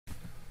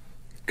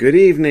Good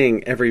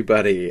evening,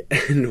 everybody,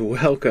 and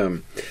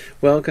welcome.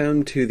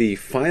 Welcome to the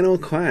final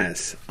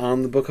class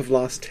on the Book of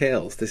Lost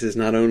Tales. This is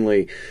not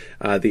only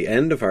the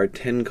end of our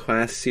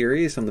 10-class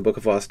series on the Book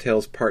of Lost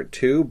Tales Part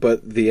 2,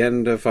 but the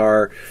end of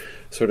our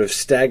sort of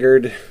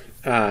staggered,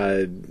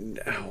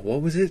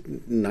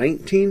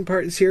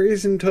 19-part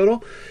series in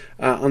total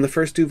on the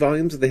first two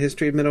volumes of the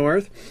History of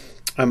Middle-earth.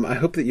 I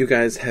hope that you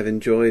guys have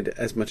enjoyed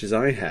as much as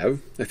I have.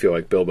 I feel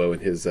like Bilbo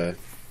in his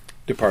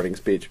departing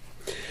speech.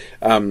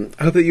 I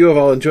hope that you have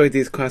all enjoyed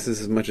these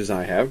classes as much as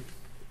I have.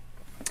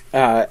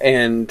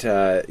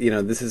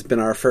 This has been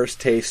our first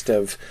taste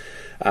of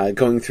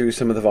going through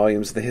some of the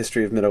volumes of the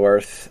History of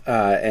Middle-earth,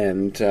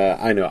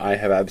 I know I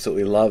have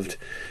absolutely loved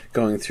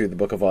going through the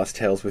Book of Lost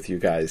Tales with you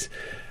guys.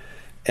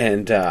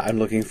 And I'm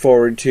looking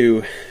forward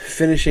to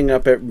finishing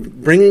up at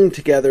bringing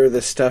together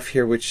the stuff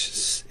here,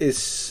 which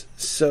is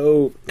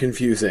so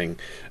confusing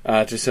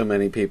to so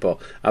many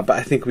people. But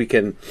I think we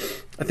can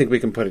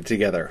put it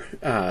together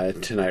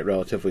tonight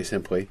relatively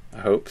simply, I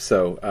hope.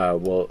 So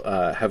we'll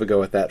have a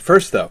go at that.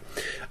 First, though,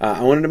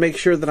 I wanted to make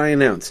sure that I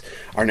announce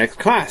our next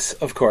class,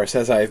 of course,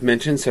 as I've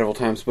mentioned several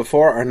times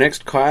before. Our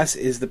next class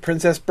is The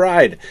Princess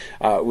Bride,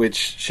 which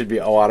should be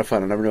a lot of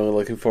fun, and I'm really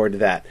looking forward to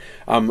that.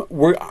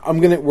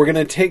 We're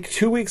gonna take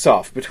 2 weeks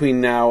off between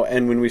now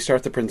and when we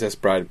start The Princess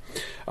Bride.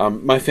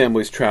 My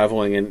family's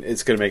traveling, and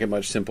it's going to make it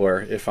much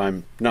simpler if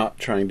I'm not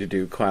trying to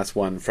do class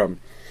 1 from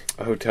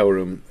a hotel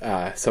room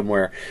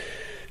somewhere.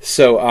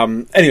 So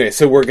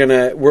so we're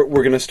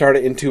gonna start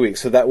it in 2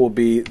 weeks. So that will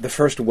be the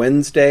first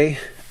Wednesday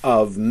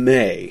of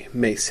May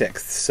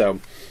 6th. So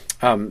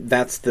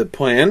that's the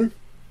plan.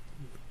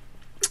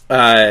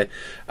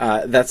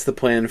 That's the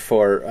plan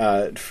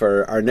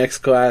for our next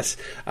class.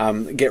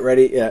 Get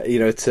ready.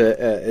 It's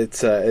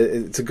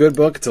a good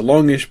book. It's a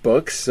longish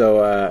book,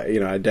 so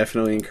I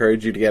definitely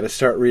encourage you to get a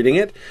start reading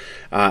it.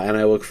 And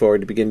I look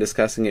forward to begin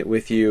discussing it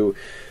with you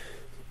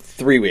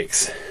 3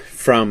 weeks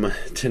from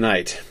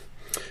tonight.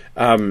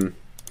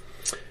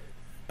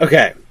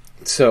 Okay,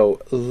 so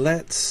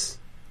let's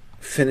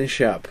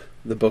finish up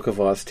the Book of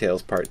Lost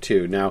Tales Part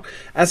 2. Now,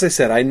 as I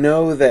said, I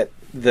know that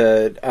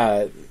the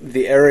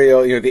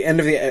Ariel, the end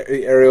of the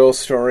Ariel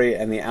story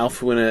and the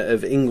Alfwine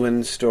of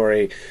England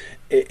story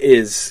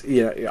is,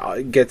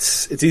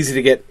 it's easy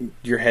to get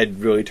your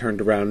head really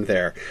turned around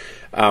there.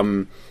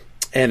 And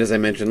as I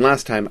mentioned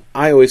last time,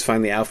 I always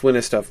find the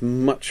Alfwine stuff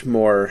much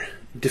more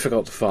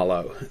difficult to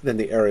follow than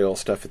the Ariel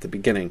stuff at the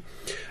beginning.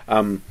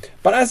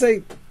 But as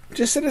I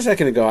just said a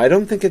second ago, I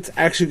don't think it's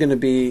actually going to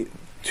be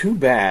too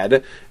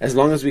bad as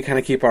long as we kind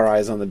of keep our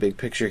eyes on the big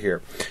picture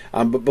here.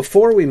 But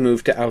before we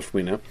move to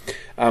Alfwine,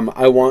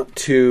 I want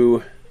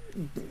to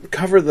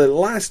cover the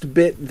last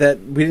bit that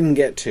we didn't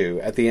get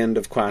to at the end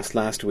of class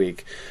last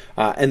week,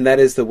 and that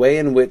is the way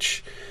in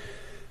which...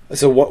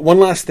 So one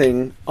last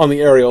thing on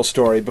the Ariel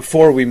story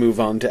before we move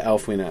on to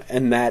Alfwine,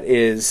 and that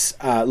is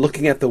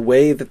looking at the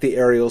way that the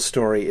Ariel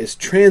story is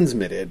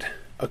transmitted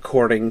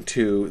according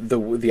to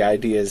the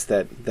ideas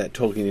that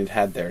Tolkien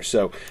had there.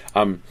 So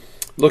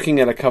looking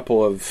at a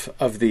couple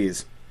of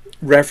these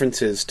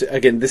references to,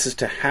 again, this is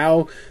to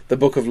how the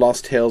Book of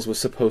Lost Tales was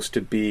supposed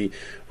to be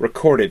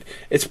recorded.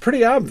 It's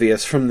pretty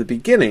obvious from the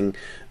beginning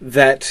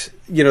that,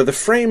 the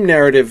frame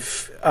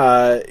narrative,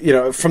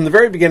 from the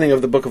very beginning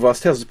of the Book of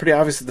Lost Tales, it's pretty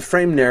obvious that the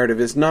frame narrative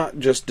is not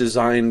just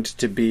designed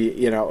to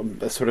be,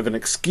 a sort of an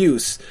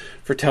excuse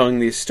for telling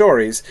these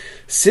stories.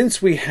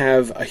 Since we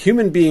have a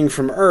human being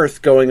from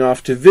Earth going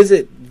off to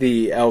visit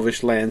the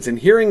Elvish lands and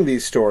hearing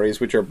these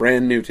stories, which are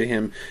brand new to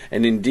him,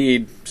 and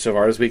indeed, so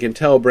far as we can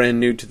tell, brand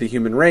new to the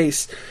human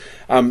race,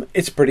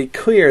 it's pretty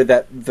clear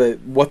that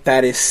what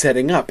that is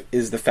setting up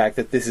is the fact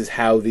that this is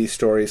how these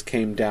stories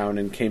came down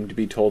and came to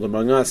be told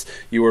among us.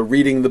 You are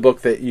reading the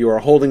book that you are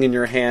holding in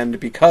your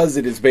hand because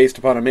it is based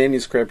upon a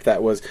manuscript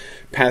that was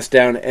passed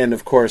down, and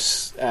of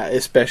course,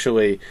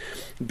 especially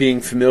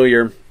being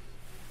familiar,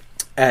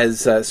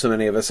 as so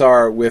many of us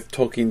are, with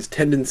Tolkien's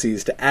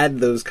tendencies to add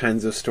those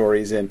kinds of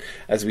stories in,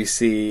 as we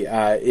see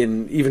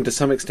in, even to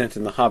some extent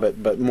in The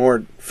Hobbit, but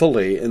more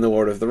fully in The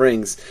Lord of the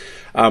Rings.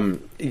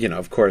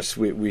 Of course,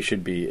 we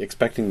should be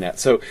expecting that.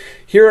 So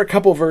here are a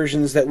couple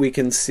versions that we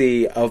can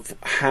see of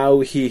how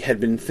he had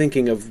been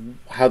thinking of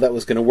how that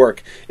was going to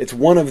work. It's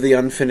one of the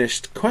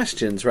unfinished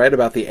questions, right,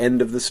 about the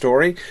end of the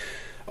story.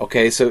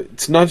 Okay, so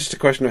it's not just a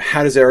question of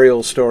how does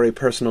Ariel's story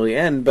personally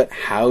end, but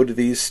how do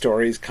these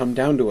stories come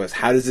down to us?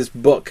 How does this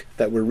book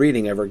that we're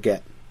reading ever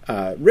get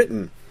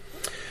written?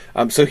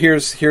 So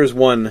here's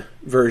one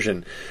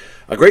version.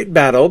 A great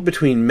battle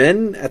between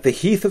men at the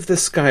heath of the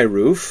sky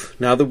roof,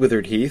 now the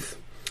withered heath,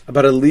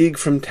 about a league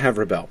from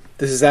Tavrabel.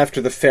 This is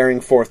after the faring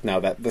forth now,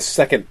 the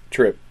second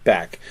trip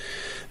back.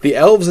 The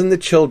elves and the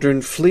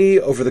children flee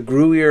over the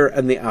Gruir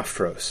and the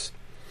Afros.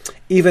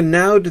 Even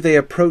now do they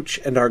approach,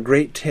 and our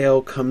great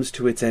tale comes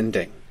to its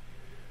ending.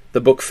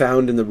 The book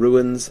found in the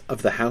ruins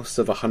of the House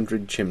of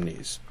 100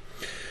 Chimneys.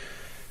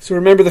 So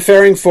remember the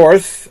faring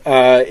forth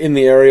in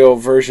the Ariel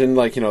version,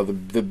 like, you know,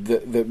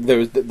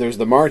 there's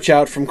the march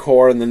out from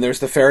Kor, and then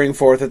there's the faring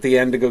forth at the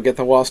end to go get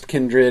the lost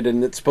kindred,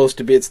 and it's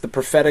the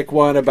prophetic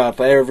one about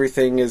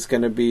everything is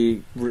going to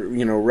be,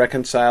 you know,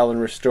 reconciled and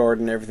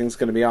restored, and everything's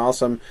going to be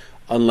awesome,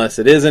 unless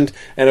it isn't,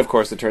 and of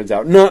course it turns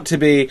out not to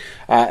be,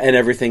 and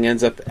everything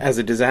ends up as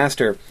a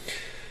disaster.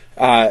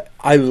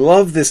 I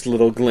love this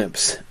little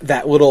glimpse,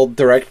 that little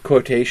direct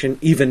quotation,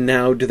 even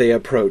now do they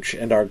approach,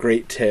 and our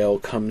great tale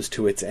comes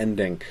to its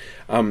ending.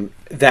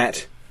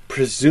 That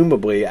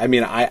presumably, I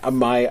mean,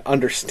 my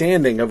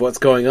understanding of what's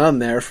going on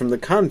there from the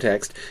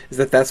context is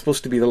that that's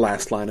supposed to be the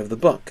last line of the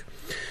book.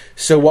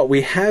 So what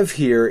we have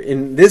here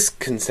in this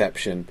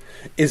conception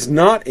is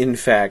not, in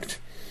fact,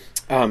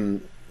 you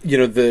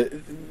know,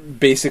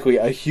 basically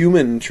a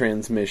human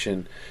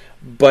transmission,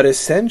 but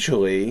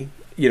essentially,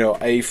 you know,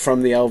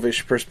 from the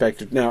Elvish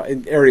perspective. Now,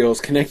 Ariel's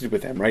connected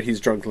with them, right? He's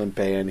drunk Limpe,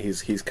 and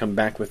he's come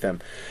back with them.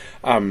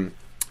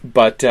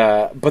 But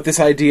this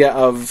idea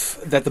of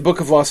that the Book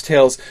of Lost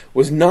Tales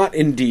was not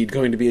indeed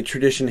going to be a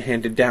tradition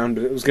handed down,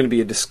 but it was going to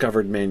be a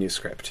discovered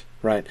manuscript,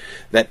 right?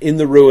 That in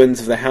the ruins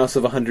of the House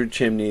of 100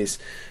 Chimneys,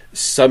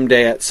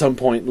 someday, at some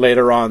point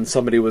later on,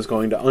 somebody was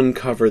going to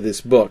uncover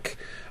this book,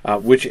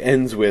 which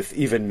ends with,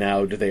 even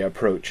now do they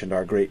approach, and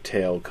our great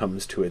tale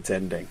comes to its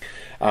ending.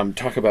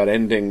 Talk about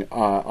ending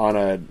on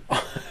a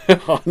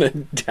on a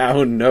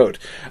down note.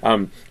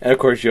 And of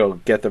course, you'll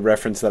get the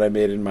reference that I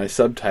made in my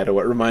subtitle.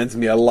 It reminds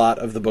me a lot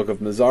of the Book of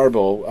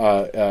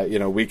Mizarble. You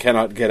know, we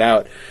cannot get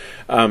out.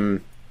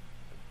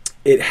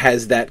 It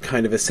has that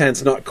kind of a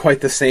sense, not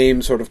quite the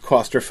same sort of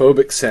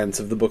claustrophobic sense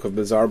of the Book of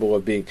Mizarble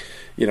of being,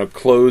 you know,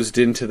 closed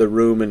into the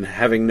room and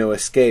having no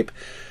escape.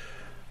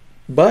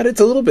 But it's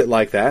a little bit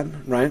like that,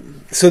 right?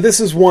 So this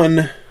is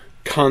one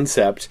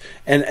concept,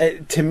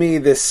 and to me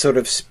this sort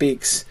of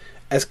speaks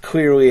as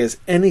clearly as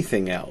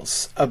anything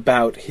else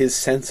about his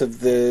sense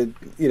of the,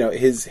 you know,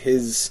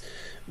 his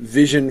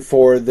vision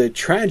for the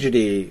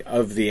tragedy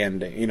of the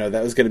ending, you know,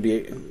 that was going to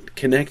be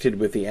connected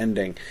with the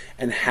ending,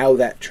 and how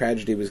that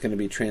tragedy was going to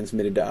be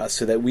transmitted to us,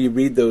 so that we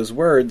read those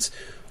words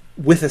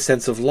with a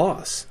sense of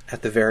loss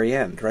at the very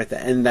end, right?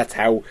 And that's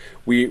how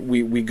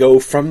we go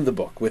from the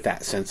book, with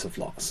that sense of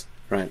loss,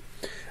 right?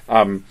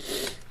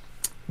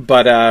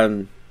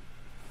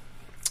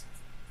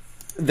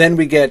 Then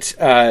we get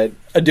a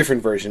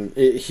different version.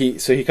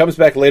 He comes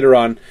back later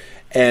on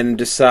and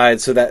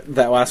decides. So that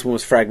last one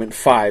was fragment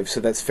 5. So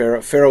that's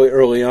fairly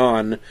early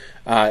on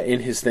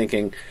in his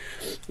thinking.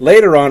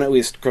 Later on, at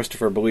least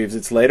Christopher believes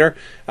it's later,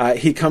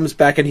 he comes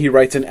back and he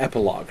writes an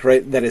epilogue,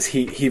 right? That is,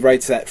 he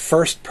writes that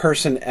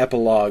first-person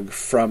epilogue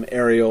from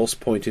Ariel's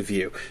point of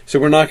view. So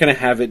we're not going to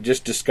have it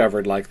just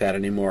discovered like that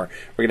anymore.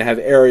 We're going to have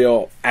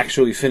Ariel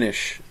actually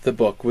finish the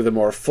book with a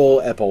more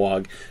full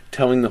epilogue,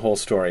 telling the whole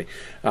story.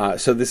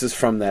 So this is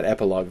from that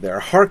epilogue there.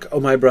 "Hark, O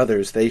my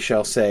brothers, they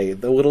shall say,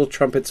 the little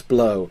trumpets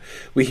blow.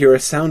 We hear a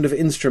sound of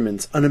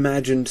instruments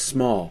unimagined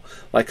small,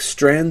 like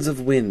strands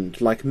of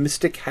wind, like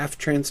mystic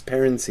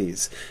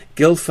half-transparencies.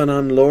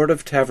 Gilfanon, lord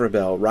of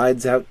Tavrabel,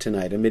 rides out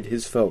tonight amid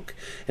his folk,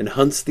 and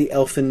hunts the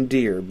elfin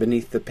deer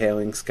beneath the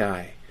paling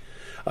sky.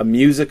 A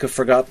music of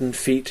forgotten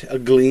feet, a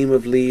gleam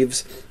of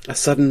leaves, a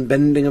sudden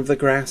bending of the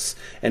grass,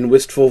 and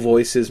wistful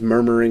voices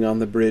murmuring on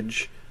the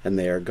bridge, and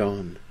they are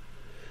gone.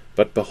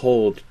 But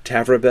behold,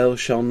 Tavrabel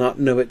shall not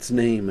know its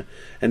name,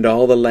 and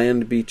all the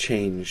land be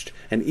changed,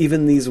 and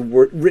even these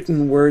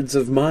written words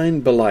of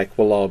mine belike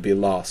will all be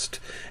lost.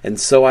 And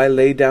so I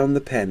lay down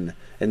the pen,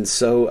 and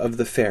so of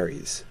the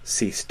fairies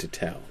cease to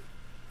tell."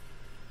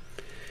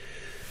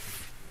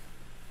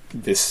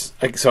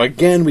 So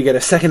again, we get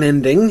a second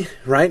ending,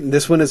 right? And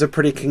this one is a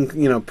pretty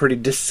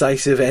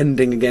decisive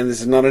ending. Again,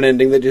 this is not an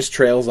ending that just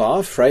trails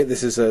off, right?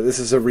 This is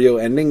a real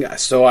ending.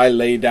 So I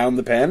lay down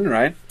the pen,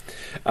 right?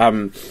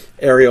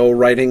 Ariel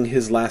writing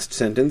his last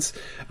sentence.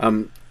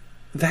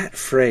 That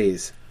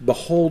phrase,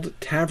 "Behold,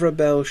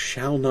 Tavrabel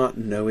shall not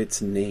know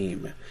its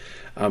name."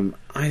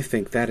 I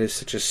think that is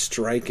such a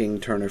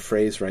striking turn of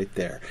phrase right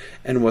there.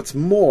 And what's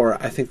more,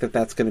 I think that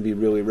that's going to be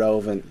really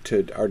relevant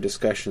to our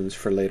discussions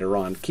for later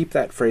on. Keep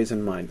that phrase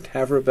in mind.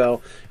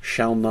 Tavrabel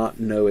shall not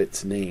know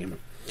its name.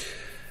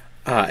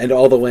 And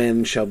all the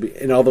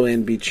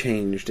land be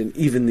changed, and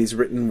even these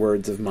written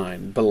words of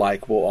mine,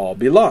 belike will all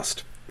be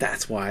lost.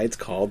 That's why it's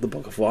called the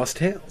Book of Lost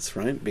Tales,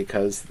 right?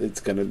 Because it's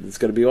gonna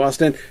be lost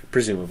and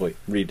presumably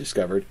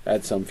rediscovered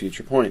at some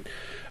future point.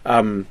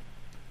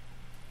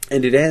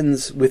 And it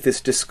ends with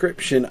this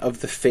description of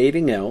the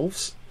fading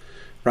elves,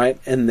 right,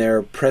 and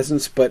their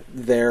presence, but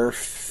they're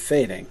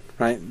fading,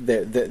 right?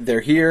 They're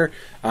here,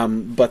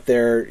 but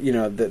they're, you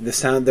know, the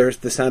sound. There's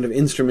the sound of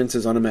instruments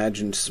is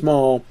unimagined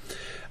small,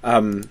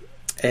 and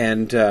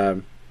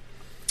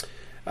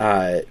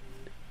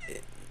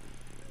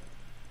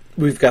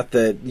we've got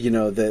the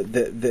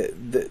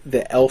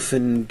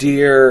elfin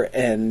deer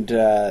and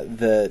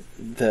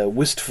the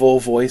wistful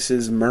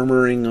voices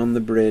murmuring on the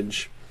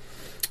bridge.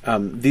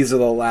 These are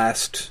the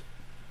last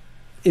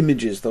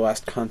images, the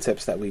last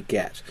concepts that we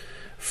get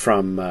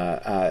from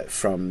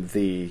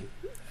the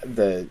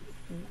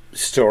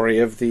story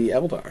of the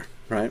Eldar,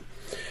 right?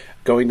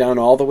 Going down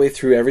all the way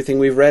through everything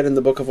we've read in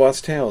the Book of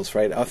Lost Tales,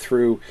 right?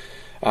 Through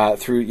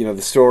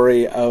the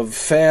story of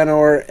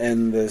Fëanor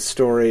and the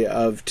story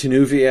of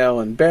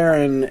Tinuviel and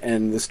Beren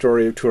and the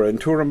story of Tura and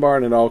Turambar,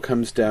 and it all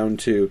comes down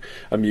to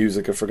a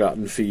music of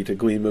forgotten feet, a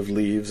gleam of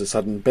leaves, a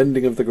sudden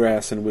bending of the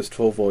grass, and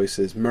wistful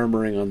voices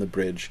murmuring on the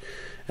bridge,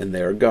 and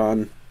they are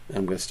gone.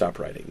 I'm going to stop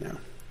writing now,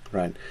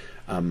 right?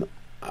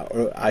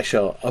 I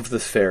shall of the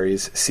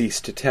fairies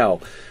cease to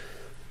tell.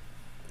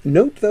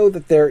 Note, though,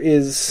 that there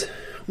is,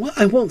 well,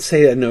 I won't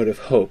say a note of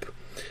hope.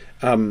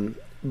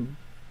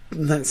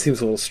 That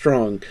seems a little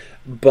strong,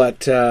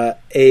 but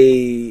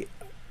a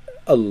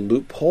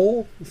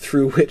loophole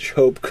through which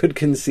hope could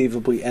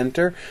conceivably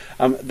enter.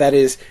 That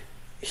is,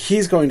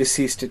 he's going to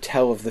cease to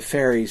tell of the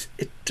fairies.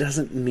 It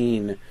doesn't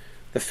mean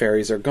the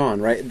fairies are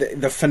gone, right?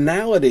 The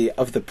finality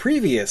of the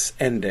previous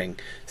ending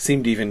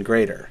seemed even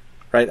greater,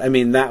 right? I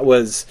mean, that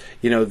was,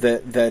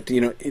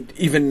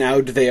 even now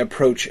do they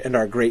approach and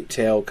our great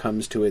tale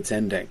comes to its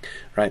ending,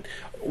 right?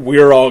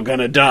 We're all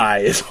gonna die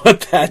is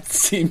what that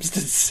seems to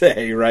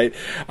say, right?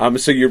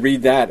 So you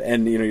read that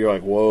and, you're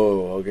like,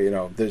 whoa, okay,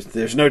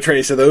 there's no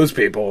trace of those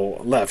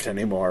people left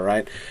anymore,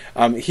 right?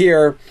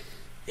 Here,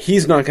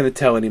 he's not going to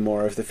tell any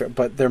more of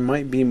but there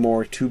might be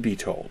more to be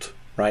told,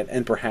 right?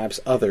 And perhaps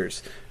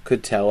others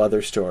could tell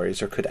other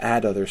stories or could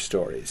add other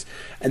stories.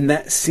 And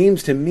that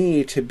seems to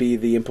me to be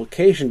the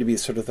implication, to be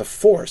sort of the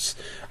force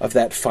of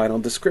that final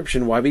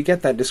description, why we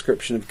get that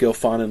description of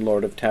Gilfan and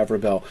Lord of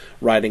Tavrabel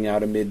riding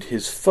out amid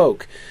his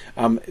folk.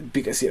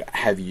 Because,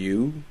 have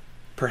you,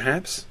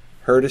 perhaps,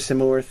 heard a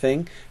similar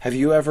thing? Have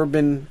you ever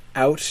been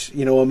out,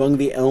 among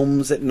the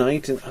elms at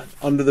night and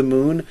under the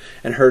moon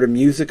and heard a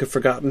music of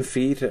forgotten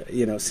feet,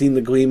 seen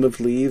the gleam of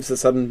leaves, the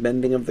sudden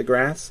bending of the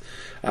grass?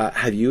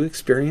 Have you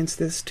experienced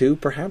this too,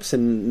 perhaps,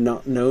 and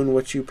not known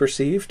what you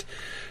perceived?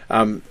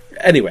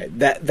 Anyway,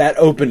 that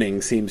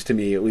opening seems to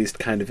me at least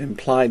kind of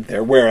implied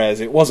there, whereas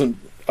it wasn't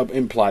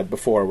implied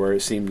before, where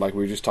it seemed like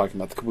we were just talking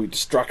about the complete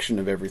destruction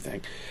of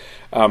everything.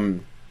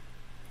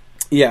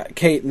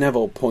 Kate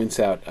Neville points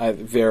out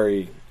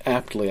very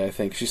aptly, I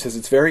think. She says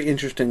it's very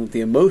interesting that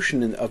the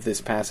emotion of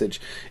this passage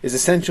is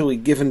essentially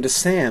given to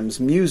Sam's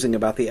musing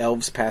about the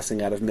elves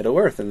passing out of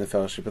Middle-earth in the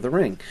Fellowship of the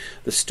Ring.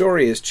 The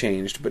story has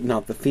changed, but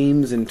not the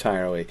themes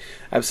entirely.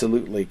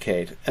 Absolutely,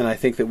 Kate. And I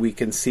think that we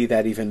can see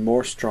that even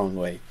more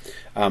strongly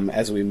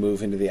as we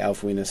move into the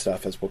Ælfwine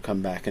stuff, as we'll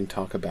come back and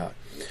talk about.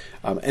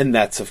 And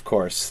that's, of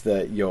course,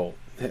 you'll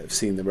have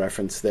seen the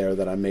reference there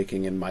that I'm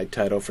making in my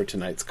title for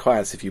tonight's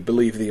class, If You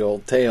Believe the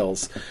Old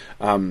Tales.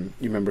 You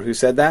remember who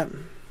said that?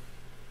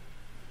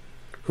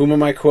 Whom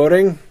am I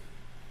quoting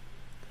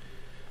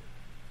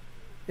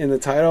in the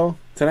title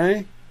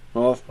today?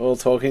 Old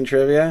Tolkien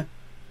trivia?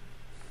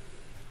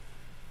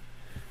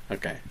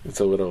 Okay, it's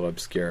a little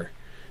obscure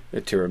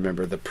to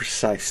remember the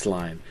precise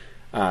line.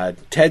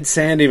 Ted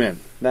Sandyman,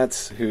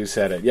 that's who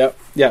said it.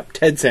 Yep,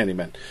 Ted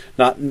Sandyman,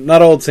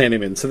 not old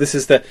Sandyman. So this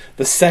is the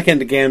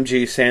second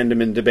Gamgee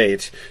Sandyman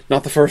debate,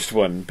 not the first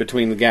one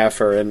between the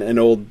gaffer and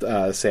old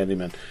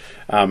Sandyman,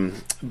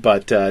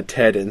 but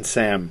Ted and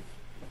Sam.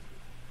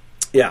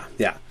 Yeah.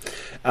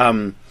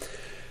 And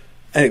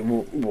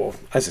we'll,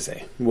 as I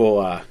say,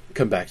 we'll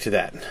come back to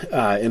that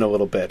in a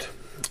little bit.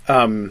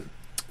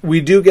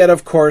 We do get,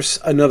 of course,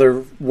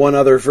 one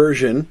other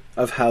version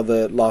of how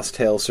the Lost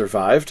Tale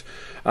survived,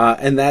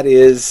 and that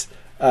is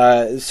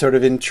sort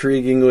of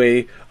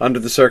intriguingly, under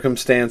the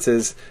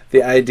circumstances,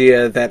 the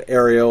idea that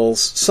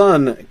Ariel's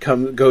son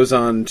goes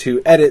on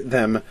to edit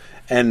them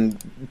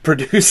and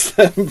produce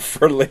them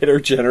for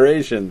later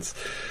generations.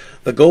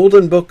 The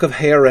Golden Book of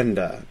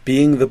Hearenda,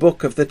 being the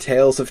book of the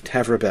tales of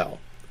Tavrabel,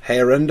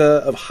 Hearenda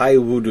of High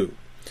Wudu,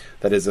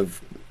 that is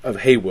of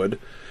Haywood,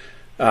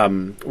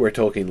 where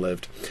Tolkien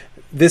lived.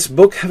 This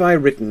book have I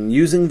written,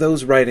 using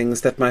those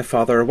writings that my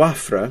father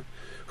Wafra,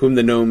 whom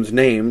the gnomes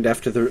named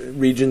after the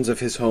regions of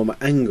his home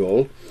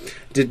Angol,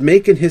 did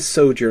make in his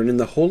sojourn in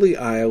the Holy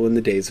Isle in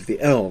the days of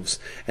the elves,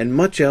 and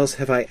much else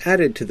have I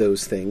added to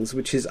those things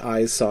which his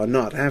eyes saw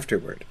not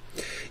afterward.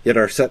 Yet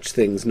are such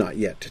things not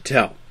yet to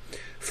tell.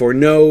 For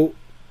no...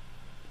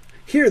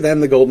 Here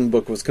then the Golden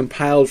Book was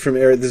compiled from...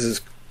 This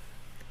is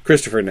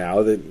Christopher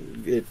now,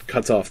 it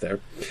cuts off there.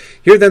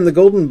 Here then the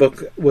Golden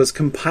Book was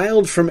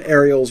compiled from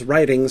Ariel's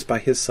writings by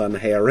his son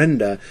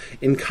Hearenda,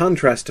 in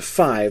contrast to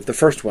 5, the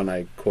first one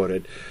I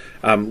quoted,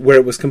 where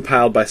it was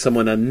compiled by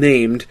someone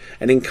unnamed,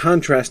 and in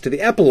contrast to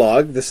the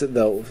epilogue,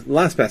 the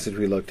last passage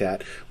we looked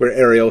at, where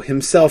Ariel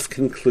himself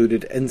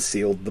concluded and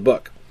sealed the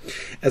book.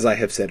 As I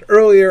have said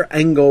earlier,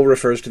 Angol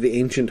refers to the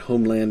ancient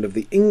homeland of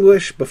the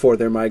English before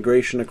their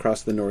migration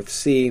across the North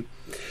Sea.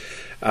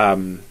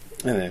 And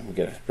then we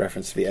get a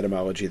reference to the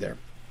etymology there.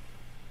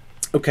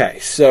 Okay,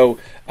 so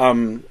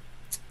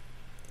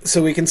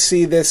so we can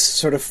see this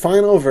sort of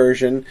final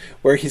version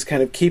where he's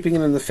kind of keeping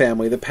it in the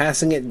family, the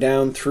passing it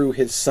down through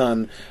his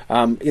son.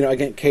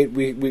 Again, Kate,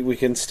 we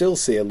can still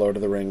see a Lord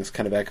of the Rings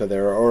kind of echo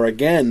there,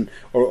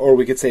 or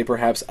we could say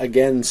perhaps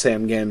again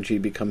Sam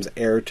Gamgee becomes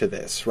heir to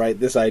this, right?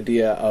 This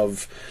idea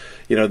of,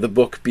 the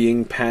book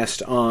being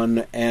passed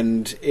on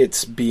and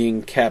it's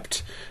being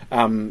kept,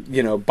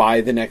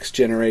 by the next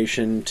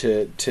generation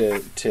to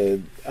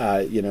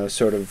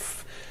sort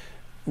of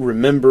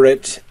remember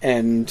it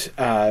and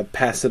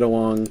pass it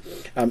along.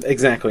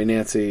 Exactly.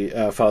 Nancy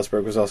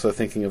Fosberg was also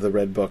thinking of the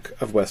Red Book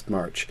of West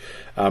March.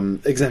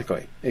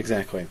 Exactly.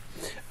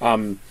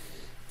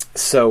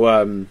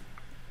 So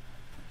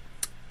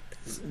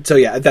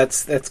yeah,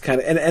 that's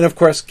kind of, and of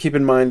course keep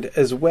in mind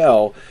as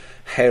well,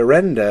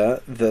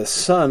 Heirenda, the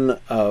son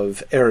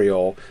of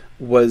Ariel,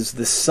 was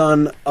the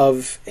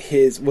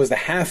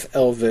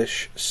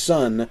half-elvish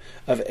son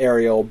of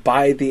Ariel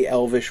by the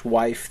elvish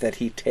wife that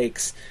he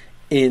takes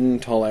in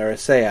Tol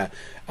Eressëa.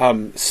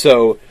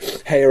 So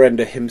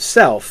Heirenda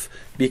himself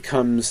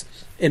becomes,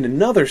 in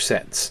another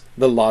sense,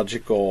 the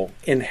logical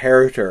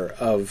inheritor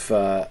of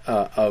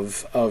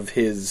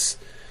his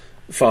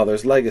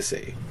father's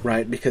legacy,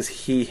 right? Because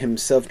he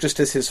himself, just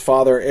as his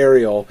father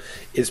Ariel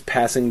is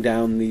passing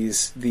down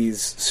these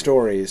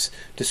stories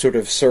to sort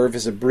of serve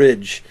as a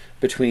bridge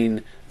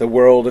between the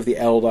world of the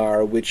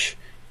Eldar, which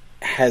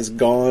has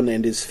gone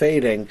and is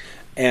fading,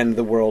 and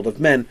the world of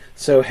men,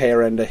 so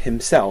Heirenda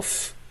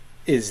himself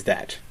is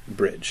that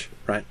bridge,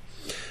 right?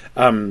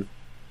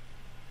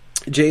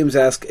 James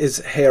asks, is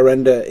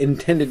Heirenda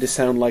intended to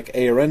sound like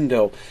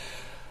Eärendil?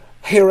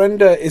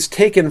 Heirenda is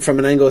taken from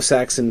an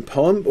Anglo-Saxon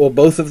poem. Well,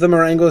 both of them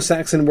are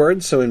Anglo-Saxon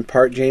words, so in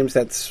part, James,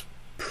 that's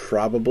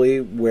probably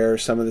where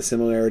some of the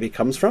similarity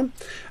comes from.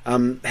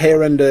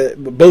 Heirenda,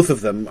 both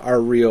of them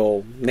are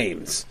real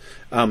names,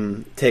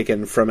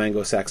 taken from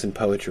Anglo-Saxon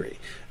poetry.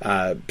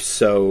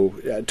 So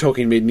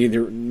Tolkien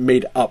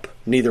made up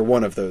neither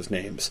one of those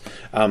names.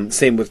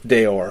 Same with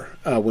Deor,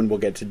 when we'll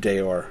get to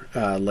Deor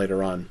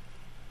later on.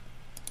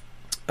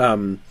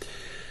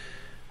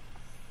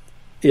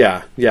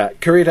 Yeah.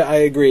 Karita, I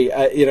agree.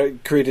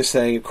 Karita's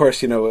saying, of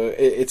course,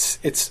 it's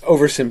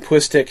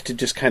oversimplistic to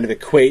just kind of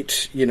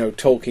equate,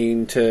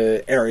 Tolkien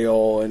to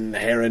Ariel and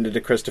Heirenda to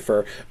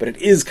Christopher, but it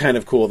is kind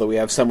of cool that we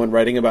have someone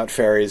writing about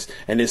fairies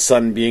and his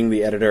son being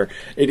the editor.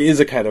 It is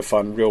a kind of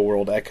fun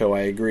real-world echo, I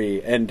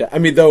agree. And,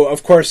 though,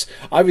 of course,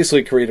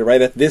 obviously, Karita,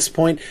 right, at this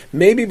point,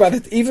 maybe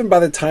even by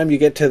the time you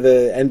get to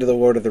the end of The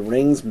Lord of the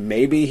Rings,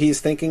 maybe he's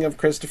thinking of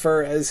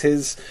Christopher as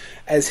his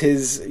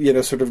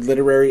sort of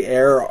literary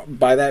heir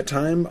by that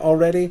time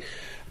already,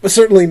 but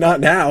certainly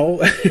not now.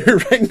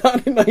 Right?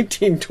 Not in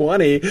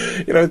 1920.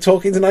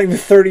 Tolkien's not even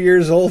 30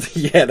 years old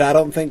yet. I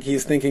don't think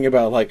he's thinking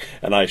about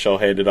and I shall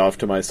hand it off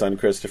to my son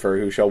Christopher,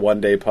 who shall one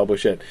day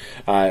publish it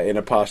in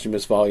a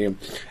posthumous volume.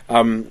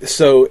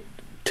 So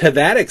to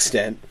that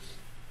extent,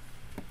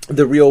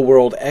 the real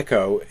world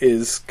echo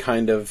is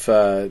kind of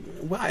I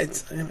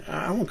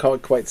won't call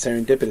it quite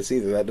serendipitous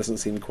either. That doesn't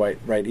seem quite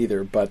right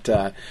either. But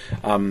Karita,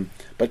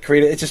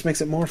 it just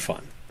makes it more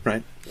fun,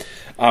 right?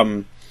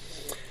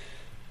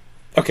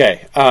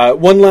 Okay,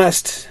 one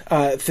last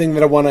thing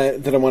that I want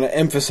to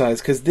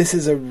emphasize, because this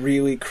is a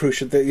really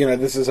crucial.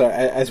 This is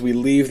as we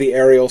leave the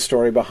Ariel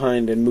story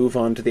behind and move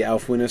on to the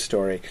Ælfwine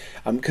story,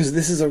 because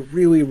this is a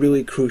really,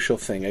 really crucial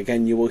thing.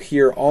 Again, you will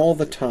hear all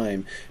the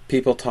time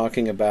people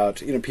talking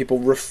about, people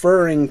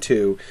referring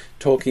to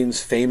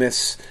Tolkien's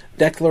famous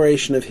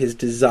declaration of his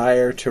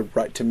desire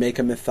to make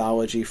a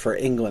mythology for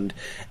England,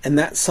 and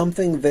that's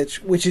something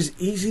which is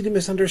easy to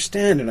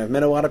misunderstand. And I've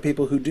met a lot of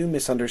people who do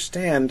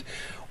misunderstand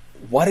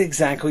what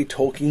exactly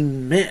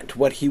Tolkien meant,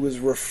 what he was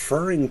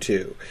referring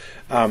to,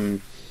 by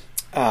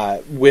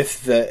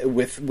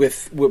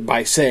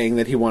saying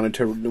that he wanted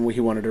to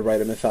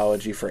write a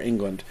mythology for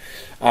England.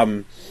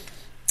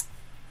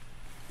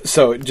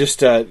 So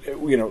just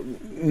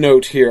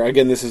note here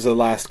again. This is the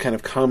last kind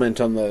of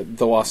comment on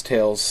the Lost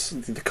Tales,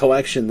 the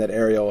collection that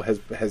Ariel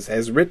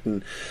has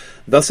written.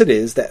 Thus it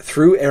is that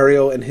through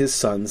Ariel and his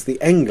sons, the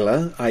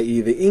Engla,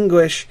 i.e. the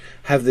English,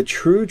 have the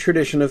true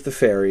tradition of the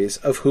fairies,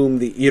 of whom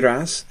the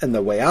Iras and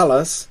the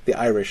Wayalas, the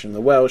Irish and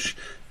the Welsh,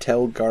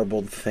 tell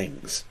garbled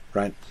things.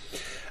 Right,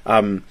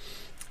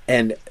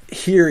 and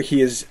here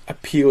he is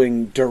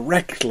appealing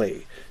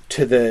directly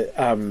to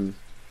the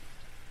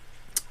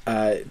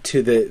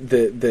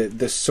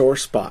sore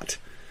spot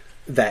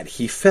that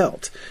he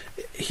felt.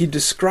 He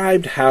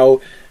described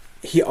how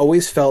he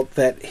always felt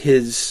that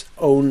his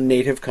own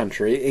native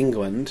country,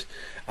 England,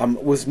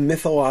 was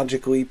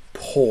mythologically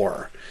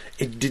poor.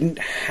 It didn't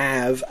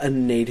have a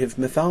native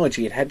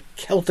mythology. It had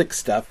Celtic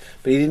stuff,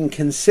 but he didn't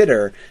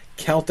consider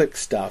Celtic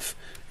stuff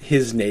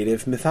his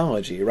native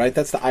mythology, right?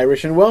 That's the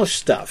Irish and Welsh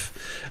stuff.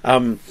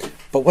 But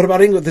what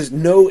about England? There's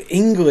no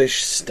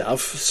English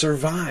stuff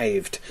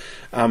survived.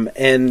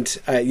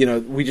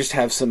 We just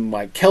have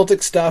some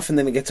Celtic stuff, and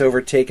then it gets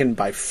overtaken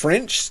by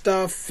French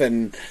stuff,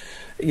 and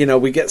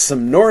we get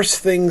some Norse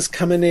things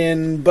coming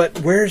in, but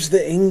where's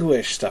the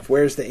English stuff?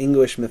 Where's the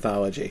English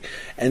mythology?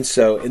 And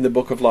so in the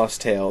Book of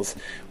Lost Tales,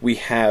 we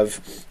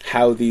have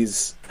how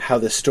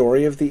the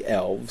story of the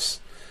elves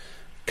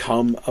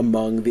come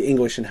among the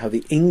English, and how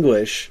the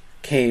English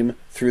came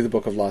through the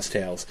Book of Lost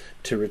Tales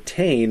to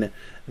retain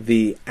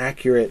the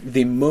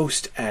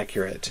most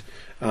accurate,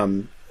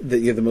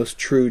 the most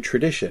true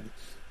tradition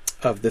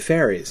of the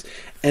fairies.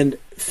 And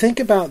think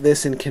about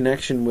this in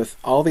connection with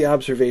all the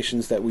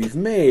observations that we've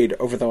made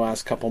over the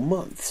last couple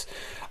months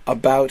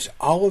about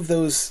all of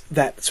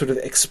that sort of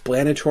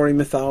explanatory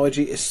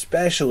mythology,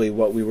 especially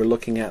what we were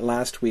looking at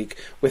last week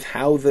with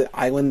how the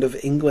island of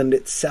England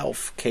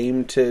itself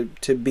came to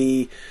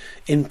be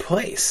in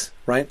place,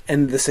 right?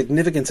 And the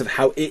significance of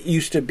how it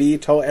used to be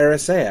Tol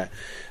Eressëa.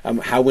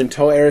 How when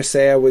Tol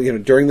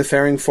Eressëa, during the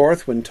Faring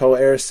Forth, when Tol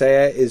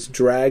Eressëa is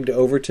dragged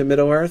over to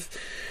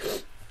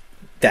Middle-earth,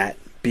 that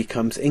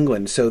becomes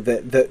England. So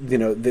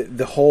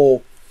the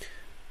whole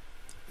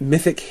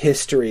mythic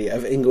history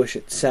of English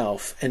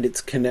itself and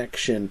its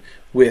connection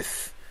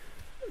with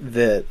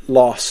the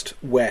Lost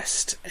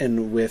West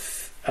and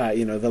with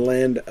the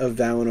land of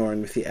Valinor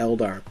and with the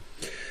Eldar,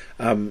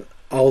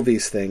 all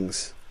these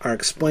things are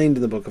explained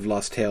in the Book of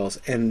Lost Tales,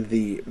 and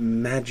the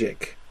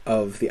magic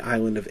of the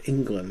island of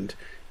England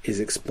is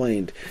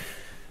explained.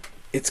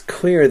 It's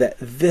clear that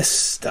this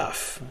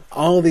stuff,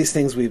 all these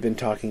things we've been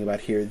talking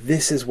about here,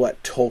 this is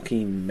what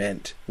Tolkien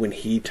meant when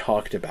he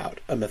talked about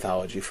a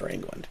mythology for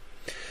England.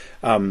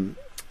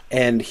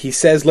 And he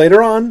says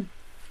later on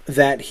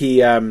that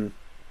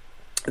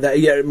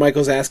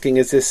Michael's asking,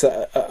 is this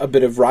a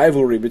bit of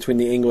rivalry between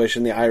the English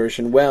and the Irish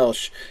and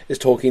Welsh? Is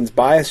Tolkien's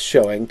bias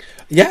showing?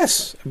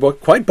 Yes,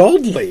 but quite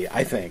boldly,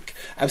 I think.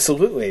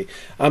 Absolutely.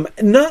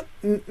 Not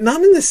in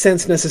the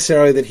sense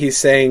necessarily that he's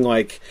saying,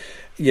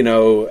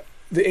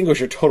 the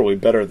English are totally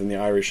better than the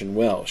Irish and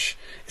Welsh.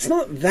 It's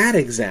not that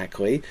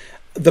exactly.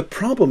 The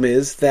problem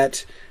is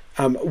that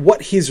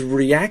what he's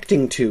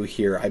reacting to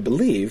here, I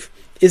believe,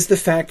 is the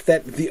fact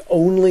that the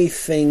only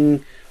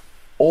thing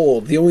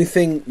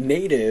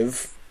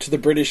native to the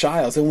British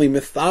Isles, the only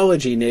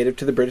mythology native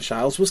to the British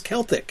Isles was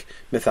Celtic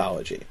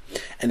mythology.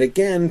 And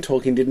again,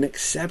 Tolkien didn't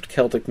accept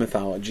Celtic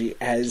mythology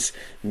as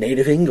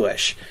native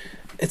English.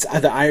 It's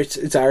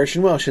Irish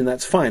and Welsh, and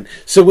that's fine.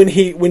 So when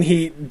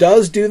he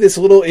does do this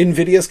little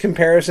invidious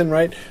comparison,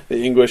 right?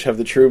 The English have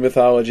the true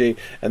mythology,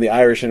 and the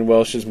Irish and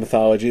Welsh's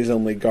mythology is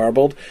only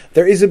garbled.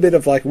 There is a bit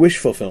of wish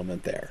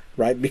fulfillment there,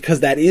 right? Because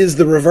that is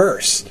the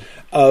reverse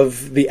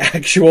of the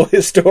actual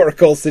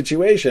historical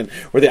situation,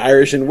 where the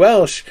Irish and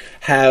Welsh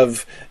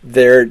have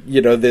their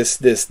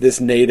this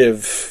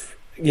native,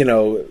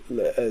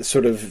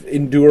 sort of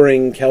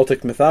enduring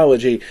Celtic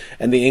mythology,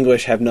 and the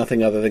English have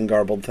nothing other than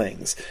garbled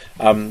things.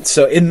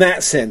 So in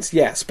that sense,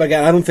 yes. But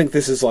again, I don't think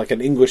this is an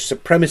English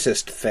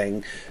supremacist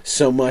thing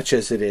so much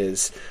as it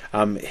is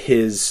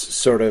his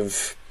sort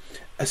of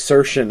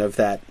assertion of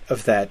that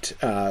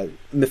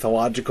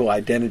mythological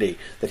identity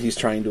that he's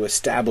trying to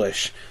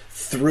establish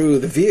through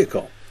the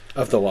vehicle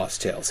of the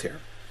Lost Tales here.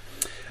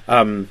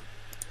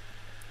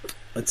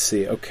 Let's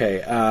see.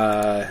 Okay.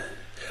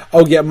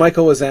 Oh, yeah,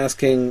 Michael was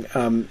asking,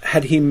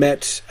 had he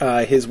met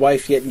his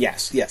wife yet?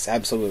 Yes,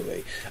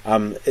 absolutely.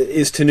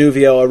 Is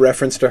Tinuviel a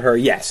reference to her?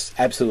 Yes,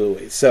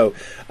 absolutely. So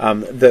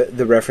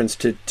the reference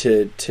to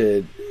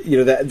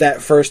that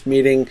first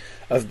meeting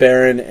of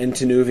Beren and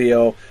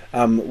Tinuviel,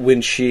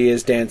 when she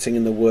is dancing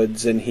in the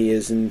woods and he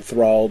is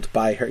enthralled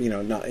by her,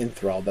 not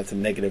enthralled, that's a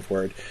negative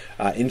word,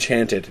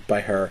 enchanted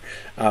by her,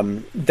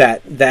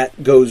 that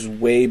goes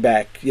way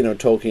back.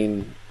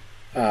 Tolkien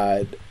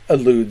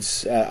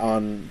alludes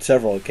on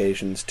several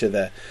occasions to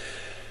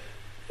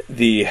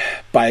the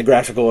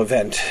biographical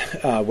event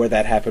where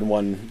that happened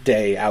one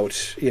day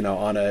out,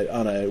 on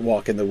a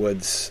walk in the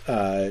woods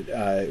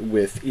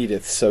with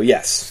Edith. So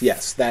yes,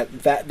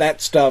 that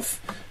stuff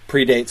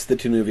predates the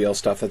Tinuviel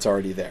stuff that's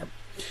already there.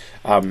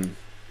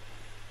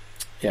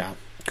 Yeah,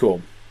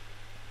 cool.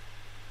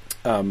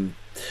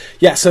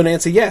 So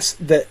Nancy, yes,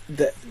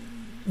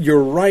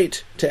 you're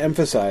right to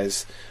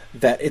emphasize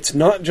that it's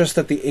not just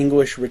that the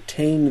English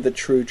retain the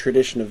true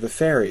tradition of the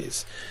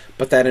fairies,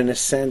 but that in a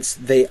sense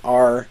they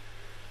are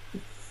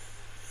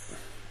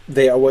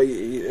what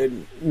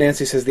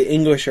Nancy says, the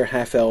English are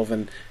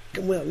half-elven.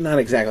 Well, not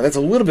exactly. That's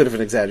a little bit of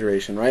an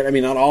exaggeration, right? I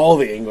mean, not all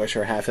the English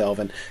are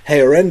half-elven.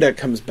 Heorenda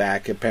comes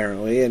back,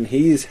 apparently, and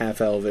he's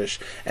half-elvish,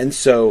 and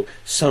so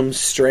some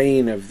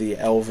strain of the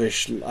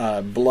elvish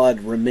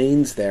blood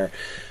remains there.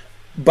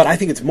 But I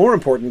think it's more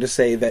important to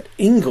say that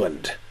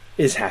England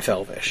is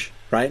half-elvish,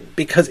 right?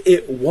 Because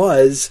it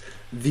was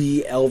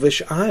the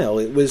Elvish Isle.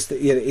 It was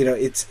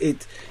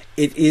it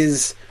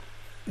is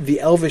the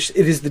Elvish.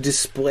 It is the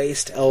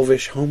displaced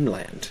Elvish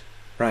homeland,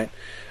 right?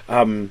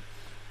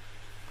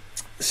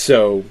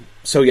 So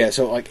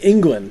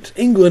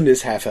England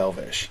is half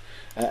Elvish.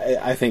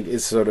 I think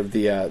is sort of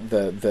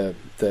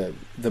the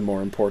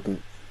more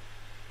important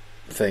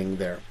thing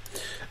there.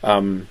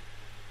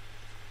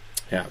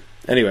 Yeah.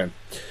 Anyway,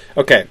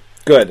 okay,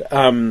 good.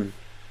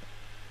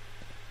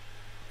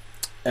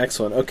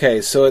 Excellent.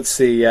 Okay, so let's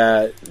see.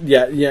 No,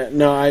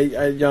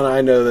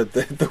 I know that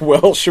the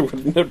Welsh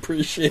wouldn't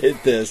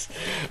appreciate this.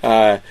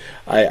 I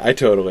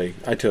totally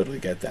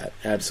get that.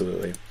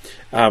 Absolutely.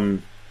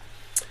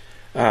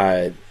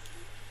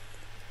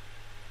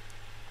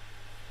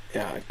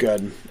 Yeah,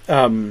 good.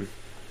 All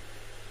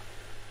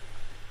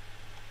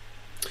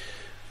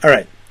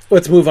right,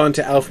 let's move on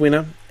to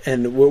Alfwine,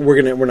 and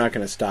we're not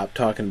gonna stop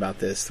talking about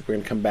this. We're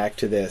gonna come back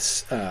to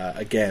this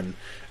again,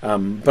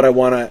 but I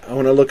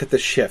wanna look at the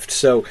shift.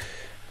 So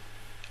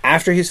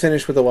after he's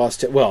finished with the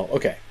Lost Tales, well,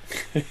 okay,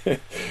 the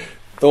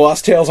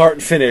Lost Tales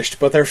aren't finished,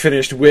 but they're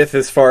finished with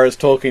as far as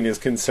Tolkien is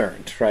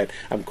concerned, right?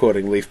 I'm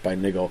quoting Leaf by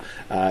Niggle,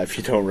 if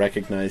you don't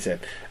recognize it.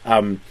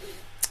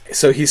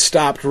 So he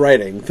stopped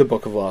writing the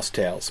Book of Lost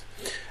Tales,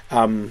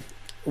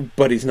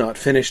 but he's not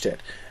finished it.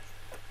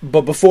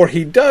 But before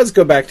he does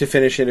go back to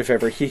finish it, if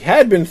ever he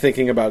had been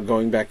thinking about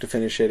going back to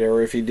finish it,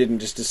 or if he didn't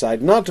just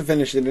decide not to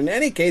finish it, in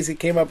any case, he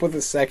came up with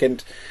a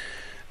second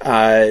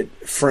a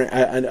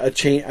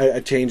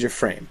change of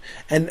frame.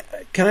 And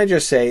can I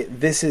just say,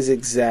 this is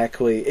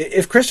exactly...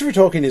 If Christopher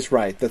Tolkien is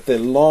right, that the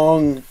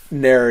long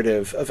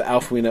narrative of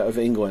Alfwine of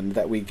England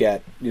that we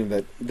get,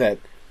 that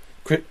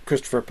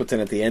Christopher puts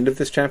in at the end of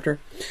this chapter,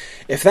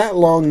 if that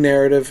long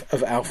narrative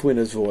of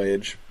Alfwine's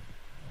voyage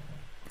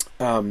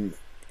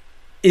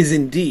is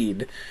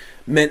indeed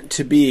meant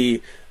to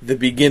be the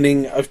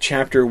beginning of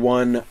chapter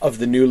 1 of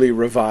the newly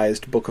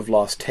revised Book of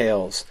Lost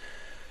Tales,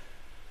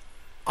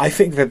 I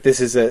think that this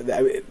is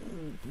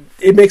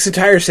it makes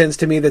entire sense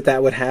to me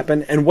that would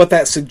happen, and what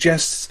that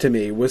suggests to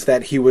me was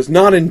that he was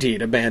not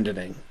indeed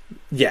abandoning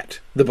yet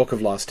the Book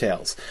of Lost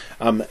Tales.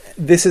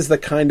 This is the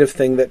kind of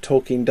thing that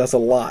Tolkien does a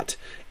lot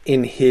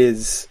in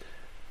his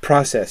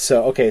process.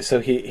 So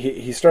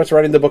he starts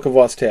writing the Book of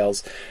Lost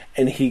Tales,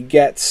 and he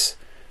gets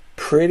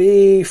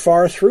pretty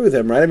far through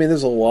them, right? I mean,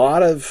 there's a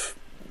lot of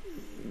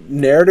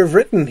narrative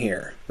written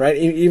here, right?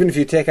 Even if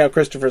you take out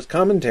Christopher's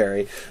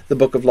commentary, the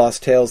Book of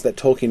Lost Tales that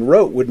Tolkien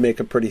wrote would make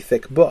a pretty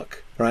thick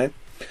book, right?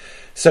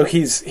 So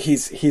he's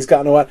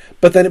gotten a lot,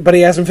 but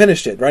he hasn't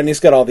finished it, right? And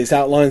he's got all these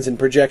outlines and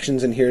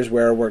projections, and here's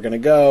where we're going to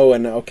go,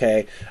 and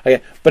okay,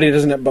 but he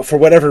doesn't. But for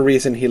whatever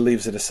reason, he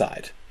leaves it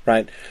aside,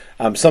 right?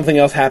 Something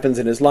else happens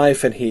in his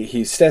life, and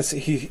he sets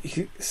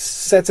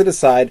it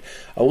aside.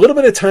 A little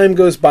bit of time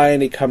goes by,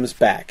 and he comes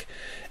back.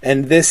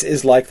 And this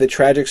is like the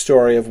tragic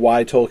story of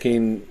why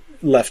Tolkien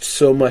left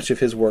so much of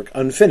his work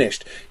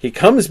unfinished. He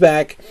comes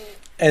back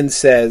and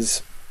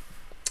says,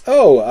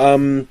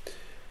 I've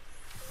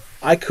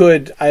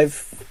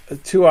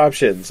two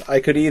options. I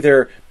could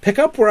either pick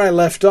up where I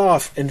left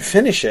off and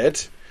finish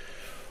it,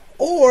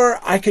 or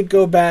I could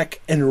go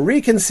back and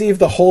reconceive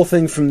the whole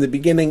thing from the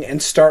beginning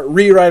and start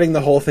rewriting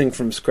the whole thing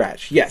from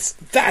scratch. Yes,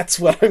 that's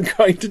what I'm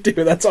going to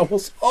do. That's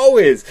almost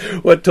always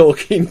what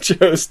Tolkien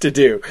chose to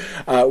do,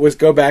 was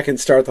go back and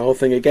start the whole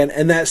thing again.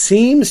 And that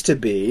seems to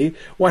be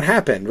what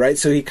happened, right?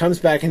 So he comes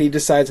back and he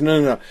decides,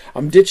 no,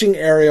 I'm ditching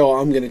Ariel.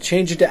 I'm going to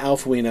change it to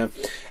Alfwine.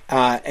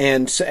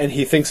 And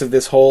he thinks of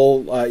this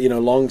whole,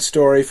 long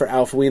story for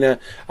Alfwine,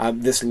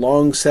 this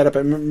long setup.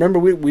 And remember,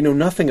 we know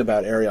nothing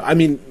about Ariel. I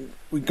mean,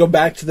 we go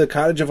back to the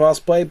Cottage of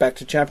Osplay, back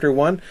to chapter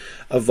 1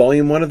 of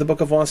volume 1 of the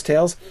Book of Lost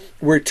Tales.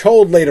 We're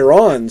told later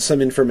on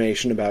some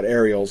information about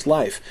Ariel's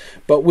life.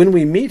 But when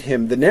we meet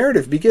him, the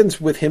narrative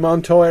begins with him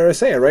on Tol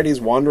Eressëa, right?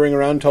 He's wandering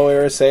around Tol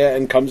Eressëa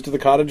and comes to the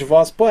Cottage of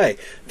Osplay.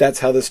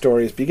 That's how the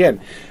stories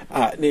begin.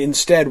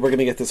 Instead, we're going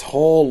to get this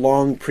whole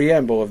long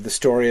preamble of the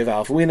story of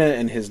Alfwine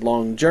and his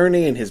long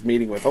journey and his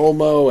meeting with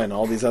Ulmo and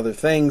all these other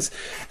things.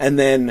 And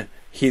then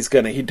he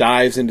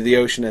dives into the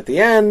ocean at the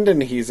end,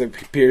 and he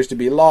appears to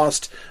be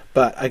lost,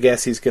 but I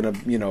guess he's going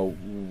to,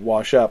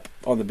 wash up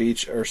on the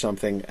beach or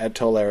something at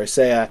Tol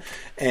Eressëa,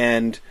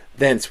 and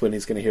that's when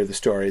he's going to hear the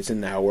stories,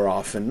 and now we're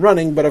off and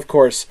running. But of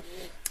course,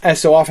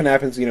 as so often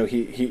happens,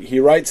 he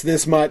writes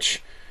this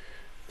much,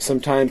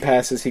 some time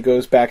passes, he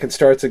goes back and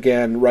starts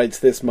again, writes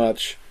this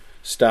much,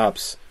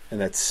 stops,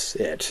 and that's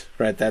it,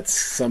 right? That's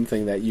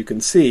something that you can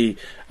see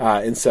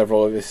in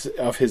several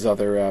of his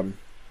other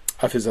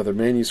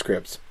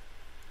manuscripts.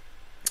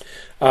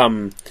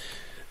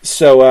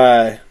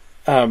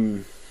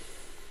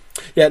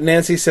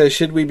 Nancy says,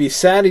 should we be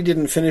sad he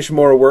didn't finish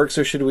more works,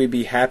 or should we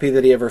be happy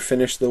that he ever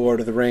finished The Lord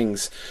of the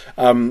Rings?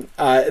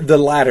 The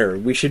latter.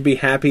 We should be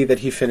happy that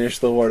he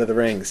finished The Lord of the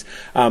Rings,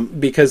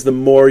 because the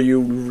more you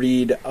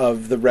read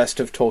of the rest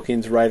of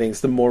Tolkien's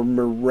writings, the more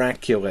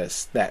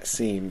miraculous that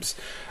seems.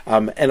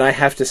 And I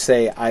have to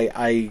say,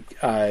 I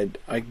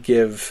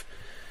give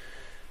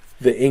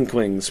the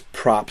Inklings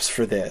props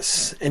for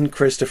this, and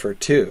Christopher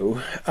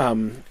too.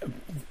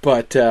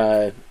 But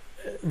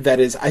that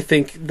is, I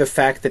think, the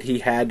fact that he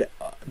had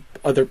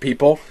other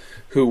people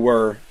who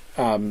were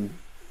kind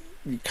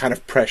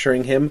of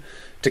pressuring him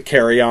to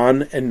carry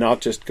on and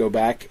not just go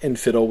back and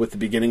fiddle with the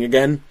beginning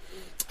again.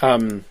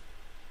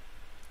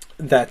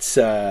 That's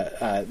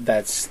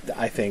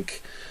I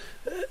think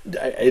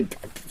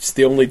it's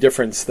the only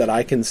difference that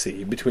I can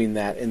see between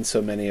that and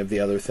so many of the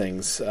other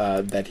things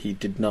that he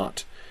did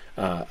not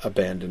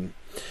abandon.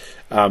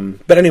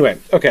 But anyway,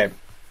 okay.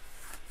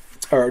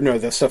 Or no,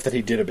 the stuff that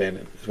he did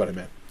abandon is what I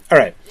meant. All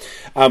right.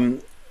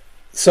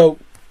 So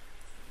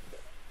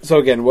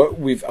again,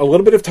 we've a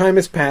little bit of time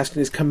has passed,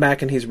 and he's come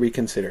back and he's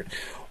reconsidered.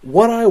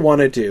 What I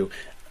want to do,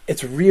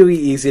 it's really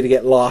easy to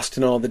get lost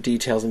in all the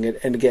details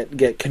and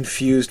get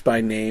confused by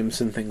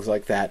names and things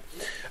like that.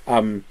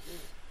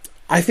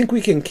 I think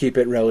we can keep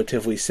it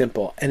relatively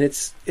simple, and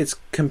it's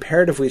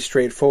comparatively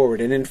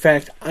straightforward. And in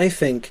fact, I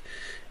think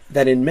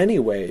that in many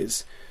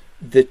ways,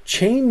 the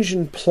change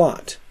in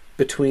plot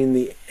between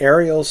the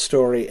Ariel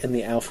story and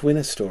the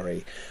Alfwine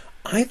story,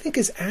 I think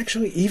is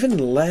actually even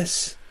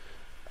less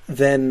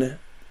than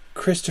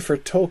Christopher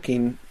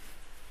Tolkien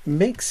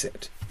makes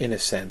it, in a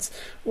sense.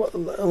 Well,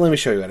 let me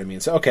show you what I mean.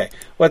 So, okay,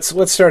 let's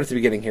start at the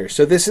beginning here.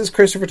 So this is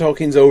Christopher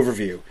Tolkien's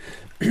overview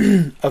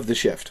of the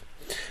Shift.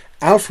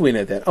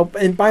 Alfwine, then. Oh,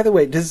 and by the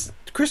way, does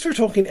Christopher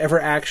Tolkien ever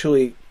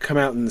actually come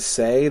out and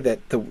say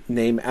that the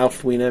name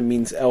Alfwine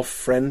means elf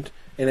friend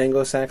in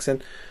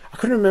Anglo-Saxon? I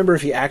couldn't remember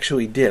if he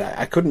actually did.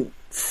 I couldn't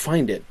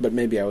find it, but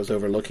maybe I was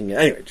overlooking it.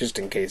 Anyway, just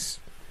in case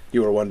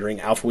you were wondering,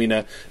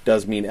 Alfwine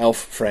does mean elf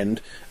friend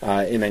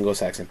in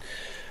Anglo-Saxon.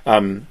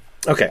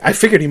 Okay, I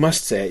figured he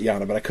must say it,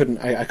 Yana, but I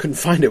couldn't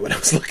find it when I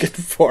was looking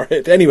for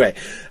it. Anyway,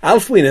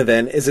 Alfwine,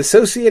 then, is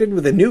associated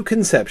with a new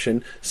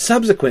conception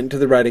subsequent to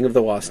the writing of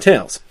the Lost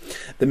Tales.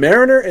 The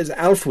Mariner is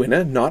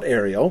Alfwine, not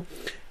Ariel,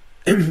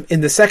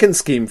 in the second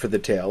scheme for the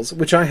tales,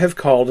 which I have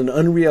called an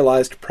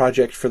unrealized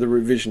project for the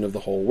revision of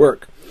the whole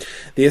work.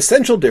 The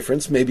essential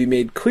difference may be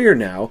made clear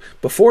now,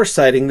 before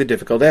citing the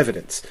difficult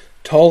evidence.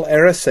 Tol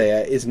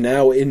Eressëa is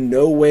now in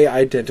no way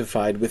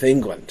identified with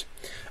England.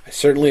 I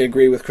certainly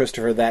agree with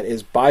Christopher that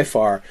is by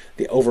far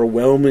the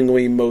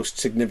overwhelmingly most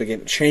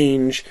significant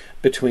change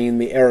between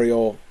the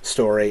Ariel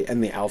story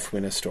and the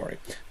Alfwine story.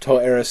 Tol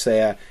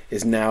Eressëa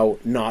is now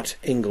not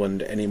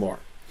England anymore.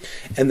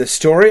 And the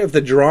story of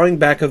the drawing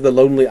back of the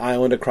lonely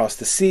island across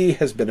the sea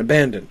has been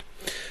abandoned,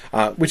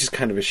 which is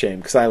kind of a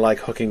shame, because I like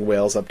hooking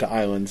whales up to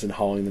islands and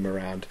hauling them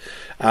around.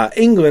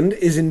 England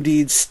is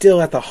indeed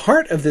still at the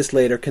heart of this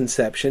later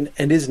conception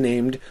and is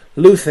named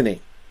Luthany.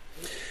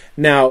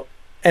 Now,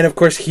 and of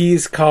course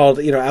he's called,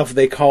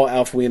 they call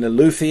Alfwine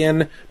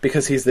Luthien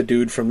because he's the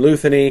dude from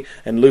Luthany,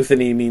 and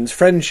Luthany means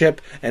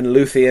friendship, and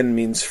Luthien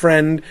means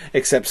friend,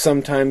 except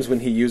sometimes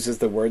when he uses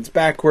the words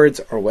backwards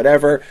or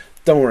whatever,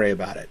 don't worry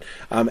about it.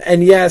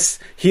 And yes,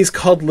 he's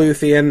called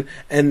Luthien,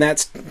 and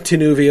that's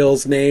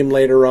Tinuviel's name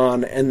later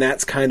on, and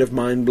that's kind of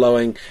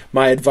mind-blowing.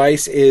 My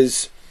advice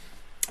is,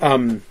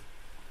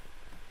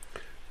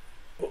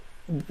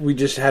 we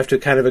just have to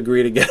kind of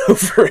agree to get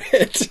over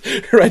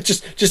it, right?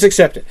 Just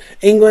accept it.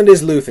 England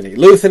is Luthany.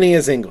 Luthany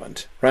is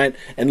England, right?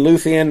 And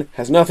Luthien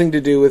has nothing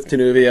to do with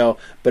Tinuviel,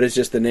 but it's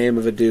just the name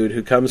of a dude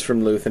who comes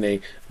from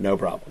Luthany. No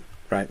problem,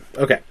 right?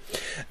 Okay.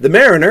 The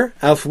Mariner,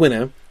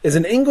 Alfwine, is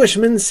an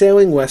Englishman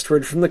sailing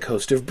westward from the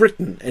coast of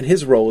Britain, and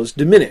his role is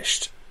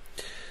diminished.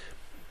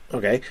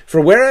 Okay, for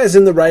whereas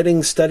in the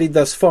writings studied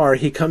thus far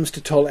he comes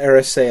to Tol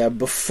Eressëa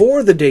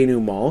before the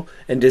denouement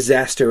and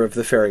disaster of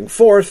the faring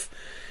forth,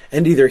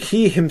 and either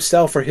he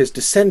himself or his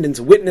descendants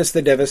witness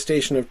the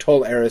devastation of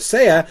Tol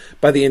Eressëa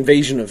by the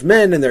invasion of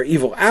men and their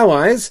evil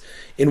allies.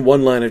 In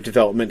one line of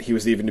development he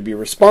was even to be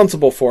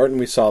responsible for it, and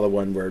we saw the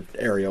one where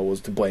Ariel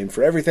was to blame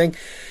for everything.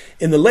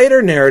 In the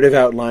later narrative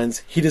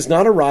outlines, he does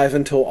not arrive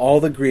until all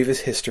the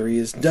grievous history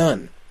is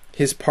done.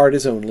 His part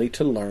is only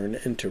to learn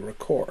and to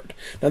record.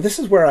 Now this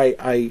is where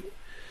I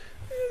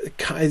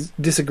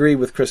disagree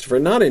with Christopher,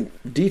 not in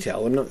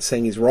detail. I'm not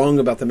saying he's wrong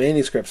about the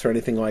manuscripts or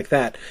anything like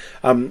that.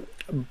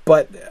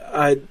 But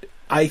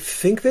I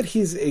think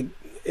that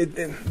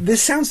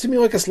this sounds to me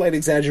like a slight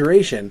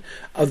exaggeration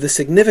of the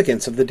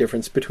significance of the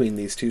difference between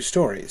these two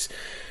stories.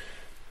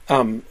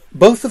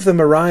 Both of them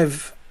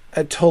arrive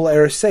at Tol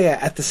Eressëa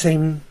at the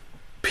same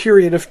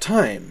period of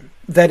time.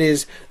 That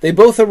is, they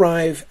both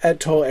arrive at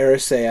Tol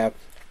Eressëa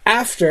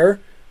after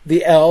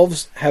the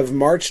elves have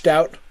marched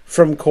out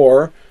from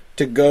Kor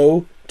to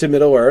go to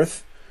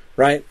Middle-earth,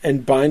 right,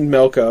 and bind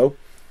Melko,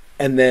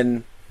 and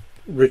then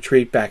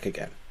retreat back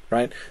again.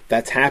 Right?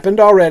 That's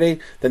happened already.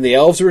 Then the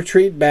elves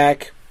retreat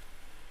back,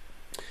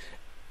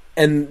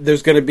 and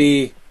there's going to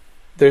be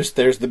there's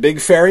the big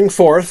faring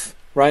forth,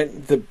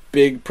 right? The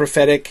big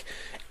prophetic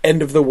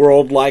end of the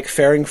world like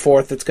faring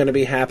forth that's going to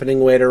be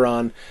happening later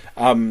on.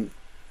 And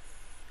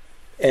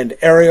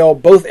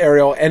both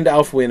Ariel and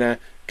Alfwine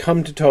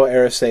come to Tol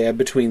Eressëa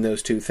between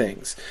those two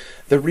things.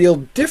 The real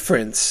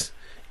difference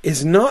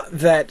is not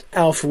that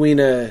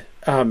Alfwine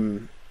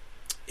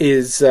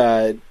is.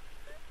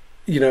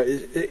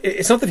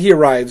 It's not that he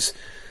arrives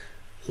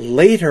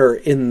later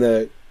in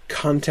the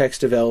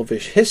context of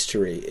Elvish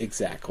history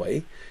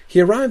exactly.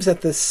 He arrives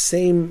at the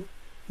same...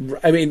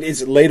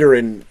 it's later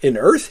in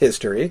Earth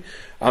history.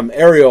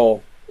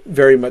 Ariel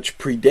very much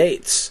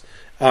predates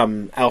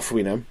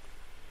Alfwine.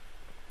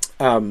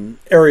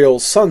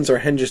 Ariel's sons are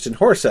Hengist and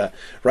Horsa,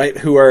 right,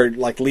 who are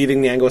like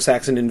leading the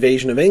Anglo-Saxon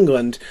invasion of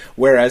England,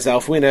 whereas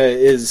Alfwine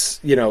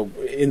is,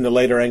 in the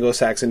later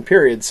Anglo-Saxon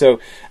period. So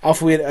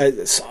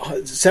Alfwine,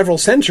 several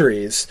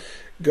centuries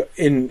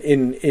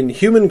in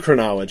human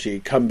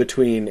chronology come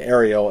between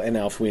Ariel and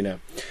Alfwine.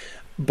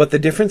 But the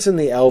difference in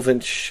the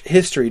elven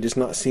history does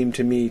not seem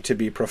to me to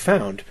be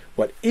profound.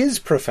 What is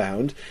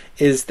profound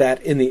is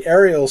that in the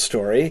Ariel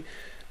story,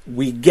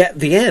 we get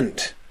the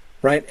end,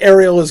 right?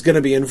 Ariel is going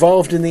to be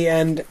involved in the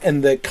end,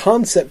 and the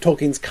concept,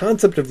 Tolkien's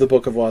concept of the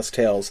Book of Lost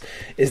Tales,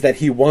 is that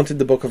he wanted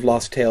the Book of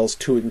Lost Tales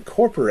to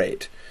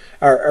incorporate,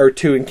 or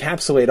to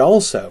encapsulate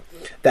also,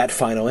 that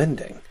final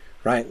ending,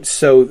 right?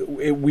 So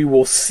we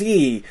will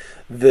see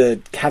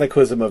the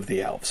cataclysm of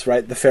the elves,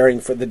 right?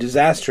 The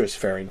disastrous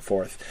faring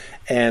forth,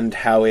 and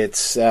how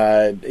it's,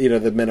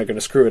 the men are going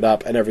to screw it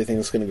up and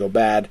everything's going to go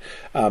bad.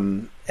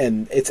 And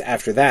it's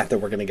after that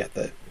we're going to get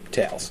the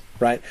tales,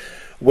 right?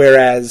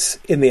 Whereas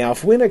in the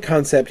Ælfwine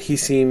concept, he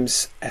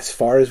seems, as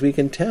far as we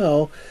can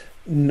tell,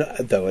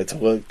 though it's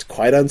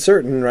quite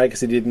uncertain, right?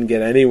 Because he didn't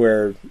get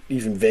anywhere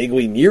even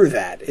vaguely near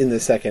that in the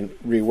second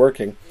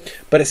reworking.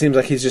 But it seems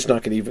like he's just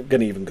not going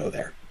to even go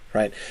there,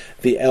 right?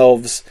 The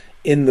elves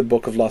in the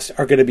Book of Lost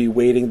are going to be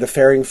waiting. The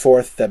faring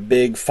forth, the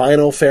big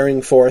final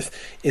faring forth,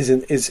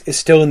 is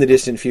still in the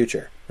distant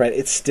future, right?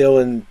 It's still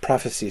in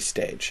prophecy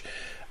stage.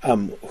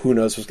 Who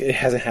knows? It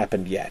hasn't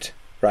happened yet,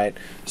 right?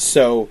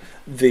 So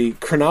the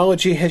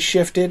chronology has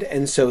shifted,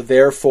 and so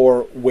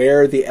therefore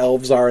where the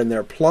elves are in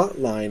their plot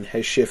line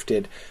has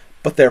shifted,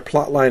 but their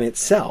plot line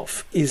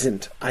itself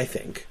isn't, I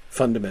think,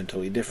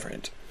 fundamentally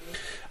different.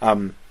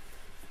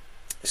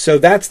 So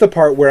that's the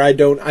part where I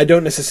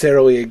don't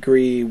necessarily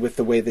agree with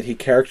the way that he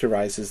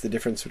characterizes the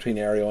difference between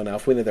Ariel and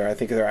Ælfwine there. I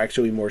think they're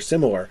actually more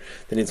similar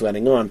than he's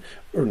letting on,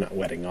 or not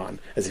letting on,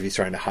 as if he's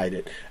trying to hide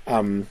it,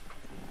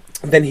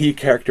 than he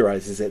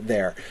characterizes it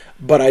there.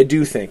 But I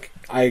do think,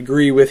 I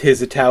agree with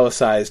his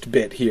italicized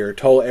bit here,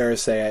 Tol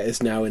Eressëa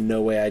is now in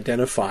no way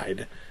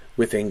identified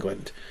with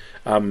England.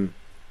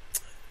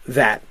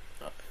 That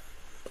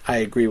I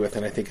agree with,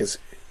 and I think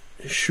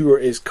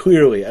is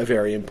clearly a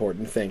very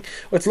important thing.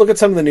 Let's look at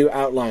some of the new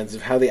outlines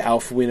of how the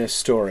Ælfwine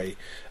story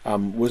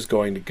was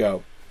going to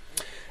go.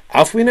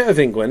 Ælfwine of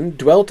England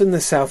dwelt in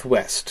the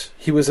southwest.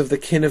 He was of the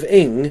kin of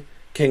Ing,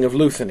 king of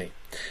Luthany.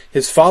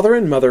 His father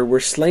and mother were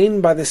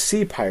slain by the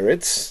sea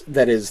pirates,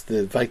 that is,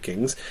 the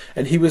Vikings,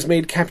 and he was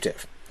made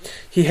captive.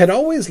 He had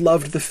always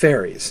loved the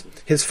fairies.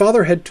 His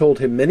father had told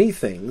him many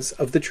things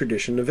of the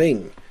tradition of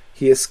Ing.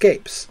 He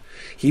escapes.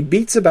 He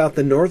beats about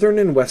the northern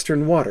and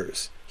western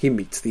waters. He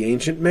meets the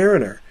ancient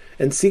mariner,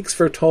 and seeks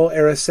for Tol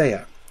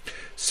Eressëa,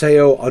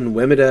 Seo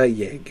Onwemida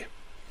Yeg,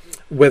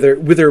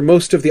 whither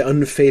most of the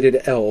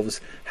unfated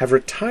elves have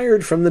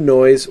retired from the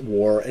noise,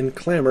 war, and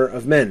clamour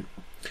of men.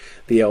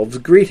 The elves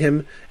greet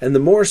him, and the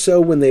more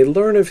so when they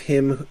learn of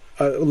him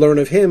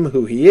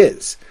who he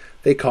is.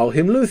 They call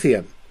him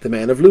Luthien, the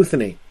man of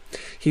Luthany.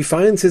 He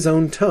finds his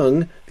own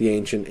tongue, the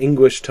ancient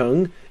English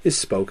tongue, is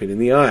spoken in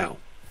the isle.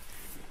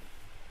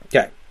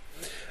 Okay.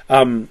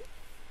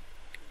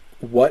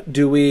 What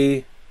do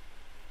we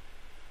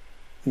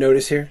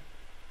notice here?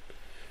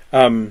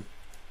 What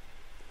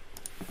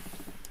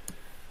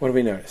do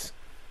we notice?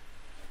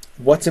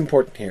 What's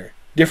important here?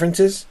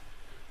 Differences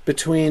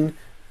between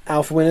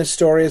Ælfwine's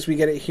story as we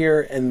get it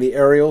here and the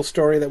Ariel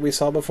story that we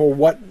saw before.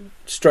 What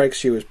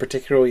strikes you as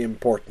particularly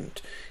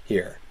important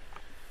here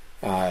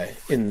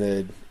in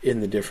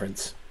the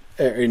difference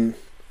in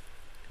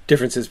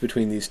differences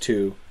between these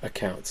two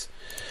accounts?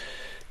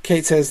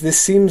 Kate says,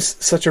 this seems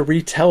such a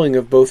retelling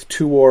of both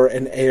Tuor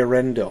and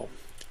Eärendil.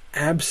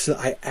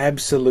 I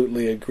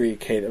absolutely agree,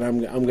 Kate, and I'm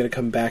going to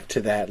come back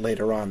to that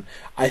later on.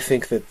 I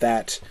think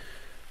that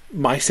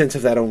my sense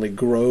of that only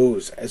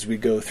grows as we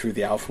go through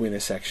the Ælfwine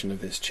section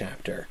of this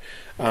chapter.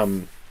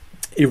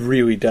 It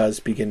really does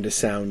begin to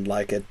sound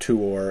like a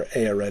Tuor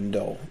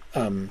Eärendil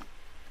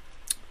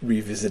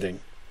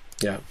revisiting.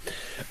 Yeah.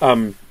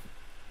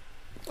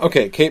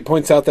 Okay, Kate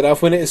points out that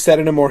Ælfwine is set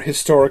in a more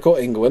historical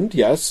England.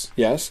 Yes.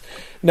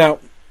 Now,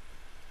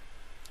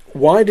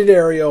 why did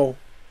Ariel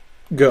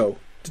go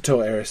to Tol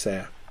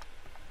Eressëa?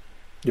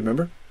 You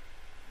remember?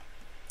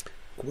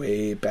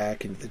 Way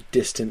back into the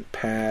distant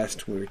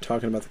past, we were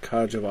talking about the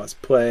Cottage of Oz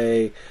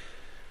play.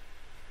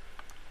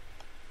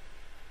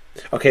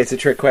 Okay, it's a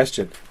trick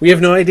question. We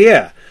have no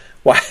idea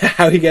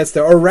how he gets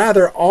there. Or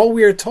rather, all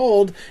we are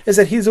told is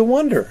that he's a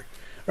wanderer.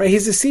 Right?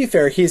 He's a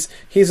seafarer. He's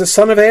a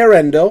son of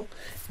Eärendil,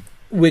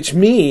 which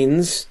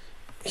means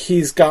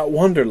he's got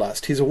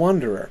wanderlust. He's a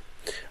wanderer,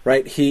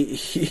 right?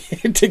 He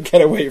to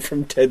get away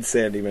from Ted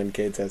Sandyman,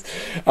 Kate says.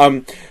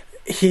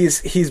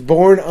 He's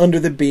born under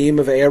the beam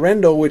of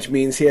Eärendil, which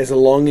means he has a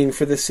longing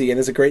for the sea and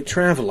is a great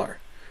traveler,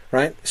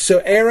 right? So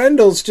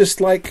Eärendil's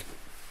just like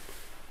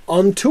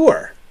on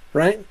tour,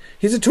 right?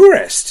 He's a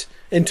tourist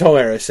in Tol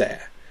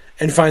Eressëa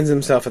and finds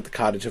himself at the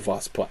Cottage of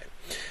Lost Play.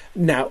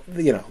 Now,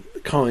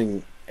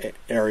 calling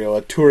Ariel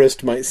a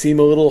tourist might seem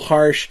a little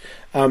harsh,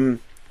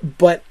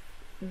 but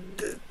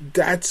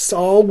that's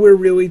all we're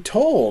really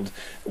told.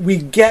 We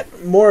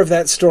get more of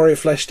that story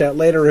fleshed out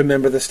later.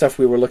 Remember the stuff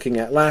we were looking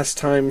at last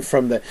time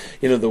from the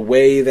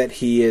way that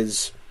he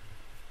is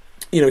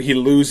he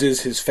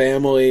loses his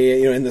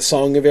family, in the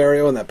Song of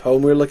Ariel, in that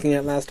poem we were looking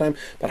at last time,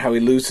 about how he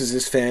loses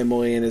his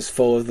family and is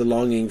full of the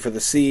longing for the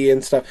sea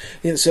and stuff.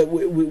 So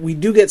we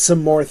do get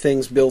some more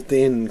things built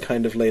in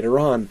kind of later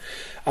on.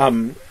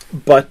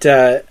 But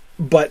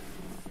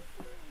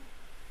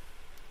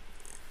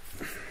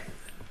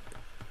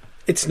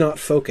it's not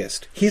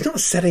focused. He's not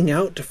setting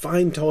out to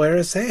find Tol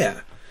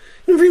Eressëa.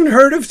 You've never even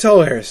heard of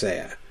Tol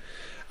Eressëa.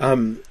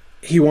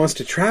 He wants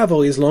to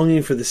travel. He's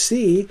longing for the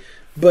sea.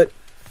 But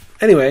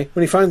anyway,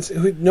 when he finds...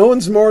 No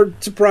one's more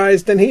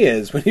surprised than he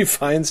is when he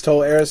finds Tol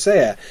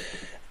Eressëa.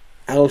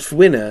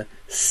 Ælfwine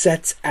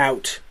sets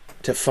out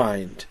to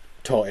find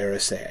Tol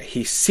Eressëa.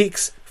 He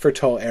seeks for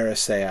Tol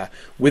Eressëa,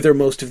 whither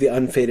most of the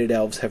unfated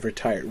elves have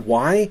retired.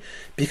 Why?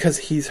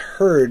 Because he's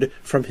heard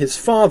from his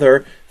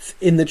father,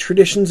 in the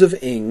traditions of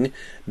Ing,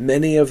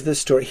 many of the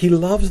stories. He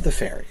loves the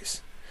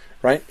fairies,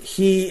 right?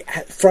 He,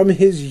 from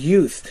his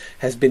youth,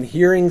 has been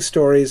hearing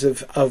stories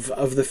of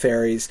the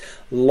fairies,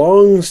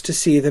 longs to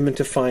see them and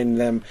to find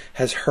them,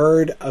 has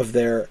heard of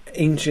their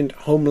ancient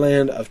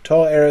homeland of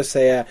Tol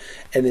Eressëa,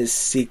 and is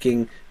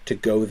seeking to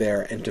go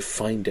there and to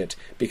find it,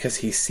 because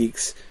he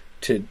seeks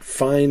to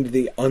find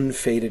the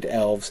unfated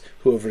elves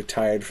who have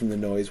retired from the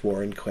noise,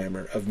 war, and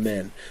clamor of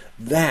men.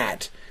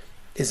 That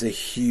is a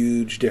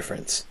huge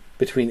difference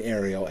between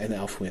Ariel and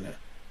Ælfwine,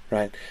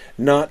 right?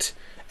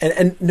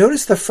 And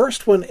notice the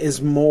first one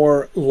is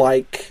more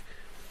of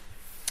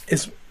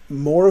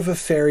a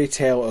fairy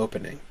tale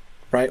opening,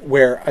 right?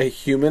 Where a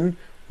human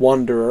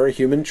wanderer, a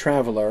human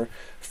traveler,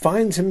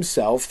 finds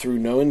himself, through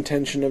no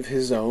intention of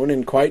his own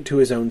and quite to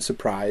his own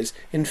surprise,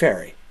 in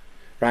fairy,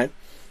 right?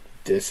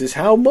 This is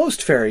how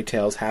most fairy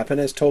tales happen,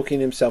 as Tolkien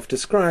himself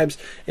describes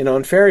in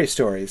On Fairy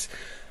Stories.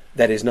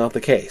 That is not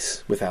the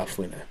case with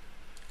Ælfwine.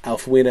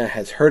 Ælfwine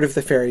has heard of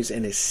the fairies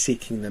and is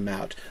seeking them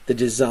out. The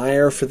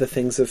desire for the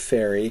things of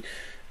fairy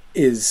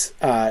is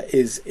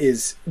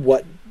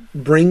what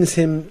brings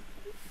him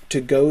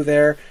to go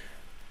there,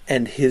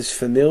 and his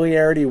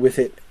familiarity with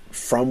it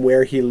from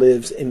where he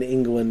lives in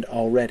England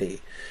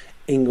already.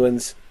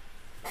 England's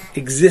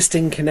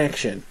existing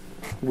connection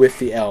with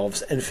the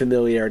elves and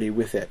familiarity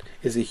with it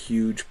is a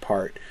huge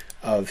part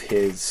of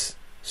his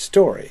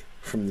story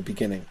from the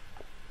beginning.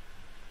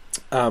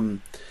 Karita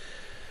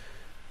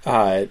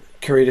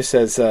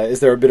says, is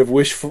there a bit of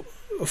wish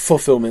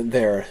fulfillment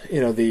there?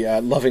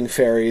 The loving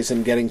fairies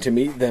and getting to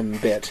meet them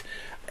bit.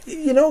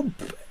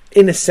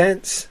 In a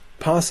sense,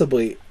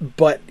 possibly.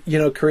 But,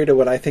 Karita,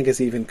 what I think is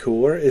even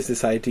cooler is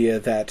this idea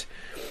that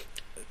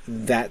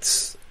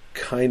that's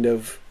kind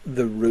of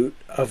the root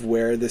of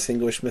where this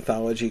English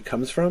mythology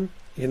comes from,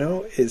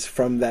 is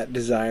from that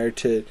desire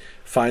to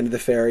find the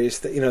fairies.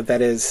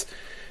 That is,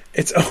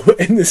 it's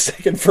in the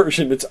second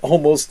version, it's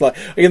almost like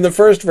in the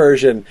first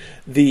version,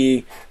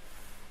 the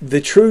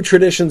true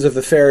traditions of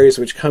the fairies,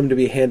 which come to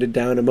be handed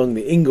down among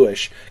the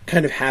English,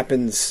 kind of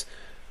happens,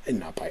 and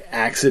not by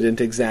accident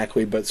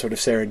exactly, but sort of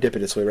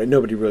serendipitously, right?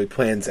 Nobody really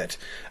plans it.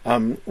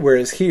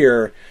 Whereas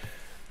here,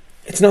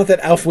 it's not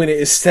that Ælfwine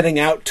is setting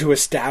out to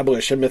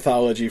establish a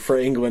mythology for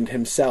England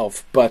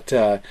himself, but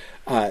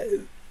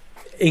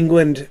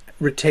England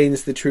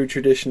retains the true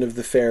tradition of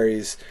the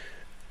fairies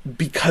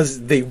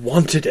because they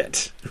wanted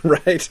it,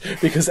 right?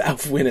 Because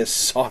Ælfwine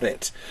sought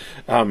it,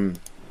 and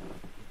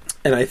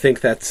I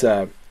think that's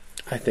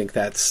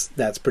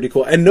pretty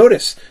cool. And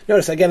notice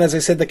again, as I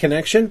said,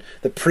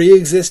 the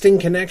pre-existing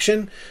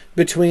connection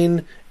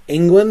between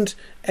England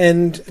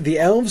and the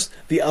elves,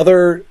 the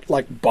other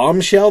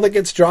bombshell that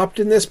gets dropped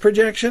in this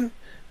projection.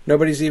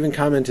 Nobody's even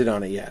commented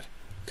on it yet.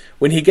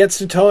 When he gets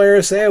to Tol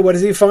Eressëa, what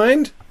does he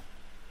find?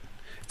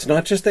 It's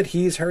not just that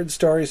he's heard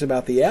stories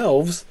about the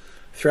elves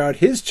throughout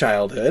his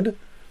childhood.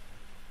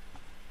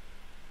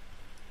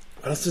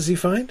 What else does he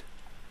find?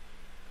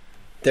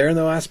 There in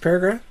the last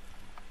paragraph?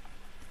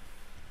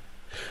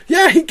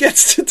 Yeah, he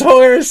gets to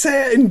Tol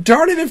Eressëa, and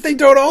darn it if they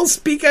don't all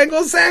speak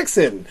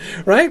Anglo-Saxon,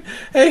 right?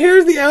 And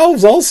here's the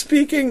elves all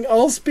speaking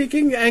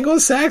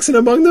Anglo-Saxon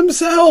among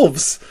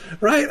themselves,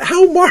 right?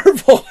 How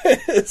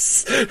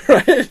marvelous,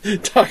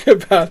 right? Talk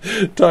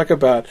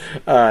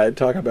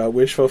about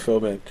wish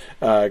fulfillment,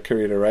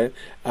 Karina, right?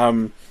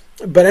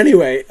 But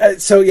anyway,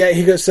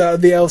 he goes,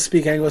 the elves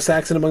speak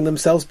Anglo-Saxon among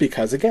themselves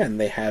because, again,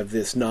 they have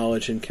this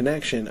knowledge and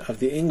connection of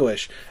the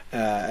English,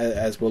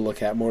 as we'll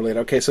look at more later.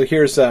 Okay, so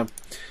here's more.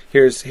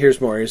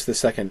 Here's the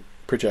second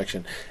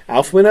projection.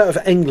 Ælfwine of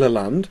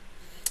Engleland,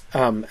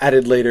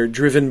 added later,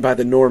 driven by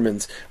the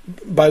Normans,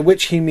 by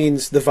which he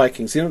means the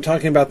Vikings. He's not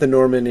talking about the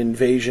Norman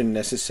invasion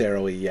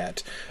necessarily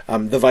yet.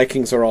 The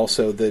Vikings are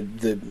also the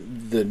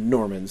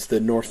Normans,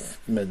 the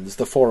Northmans,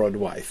 the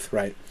Forodwaith,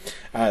 right,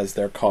 as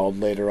they're called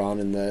later on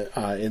in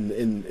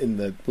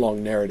the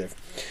long narrative.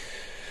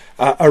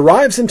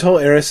 Arrives in Tol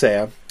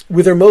Eressëa,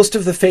 whither most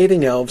of the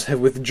fading elves have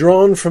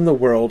withdrawn from the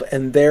world,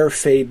 and there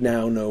fade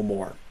now no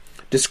more.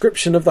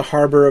 Description of the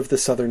harbour of the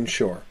southern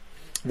shore.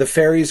 The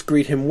fairies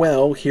greet him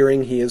well,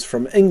 hearing he is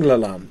from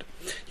Engleland.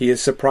 He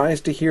is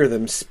surprised to hear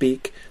them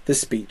speak the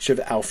speech of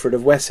Alfred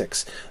of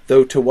Wessex,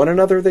 though to one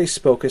another they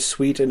spoke a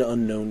sweet and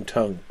unknown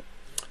tongue.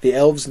 The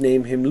elves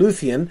name him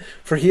Luthien,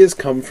 for he has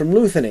come from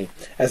Luthany,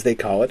 as they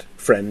call it,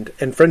 friend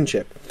and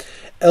friendship.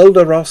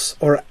 Eldaros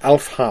or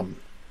Elfham.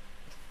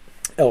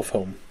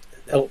 Elvenhome.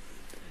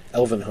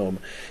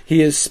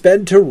 He is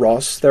sped to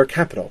Ross, their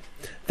capital.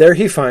 There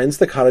he finds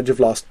the cottage of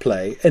lost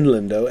play, and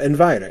Lindo and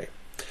Vaire.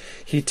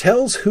 He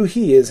tells who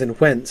he is and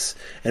whence,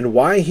 and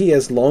why he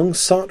has long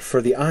sought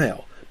for the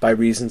isle, by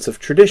reasons of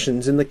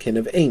traditions in the kin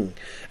of Ing,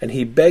 and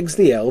he begs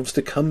the elves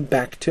to come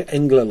back to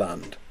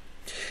Engleland.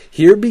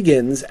 Here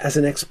begins, as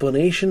an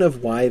explanation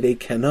of why they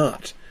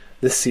cannot,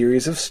 the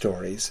series of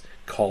stories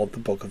called the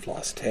Book of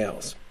Lost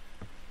Tales.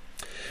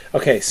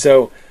 Okay,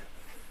 so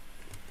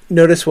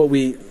notice what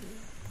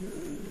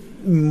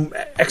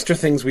extra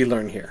things we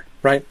learn here,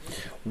 right?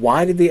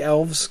 Why did the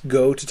elves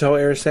go to Tol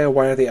Eressëa?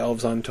 Why are the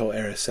elves on Tol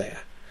Eressëa?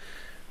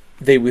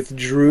 They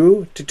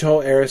withdrew to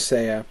Tol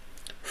Eressëa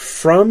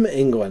from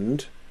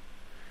England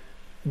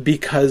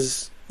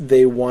because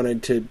they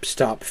wanted to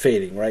stop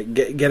fading, right?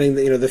 Getting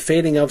the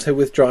fading elves had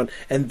withdrawn,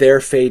 and their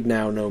fade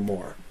now no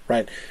more,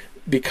 right?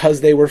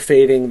 Because they were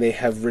fading, they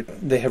have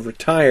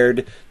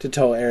retired to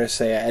Tol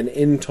Eressëa, and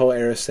in Tol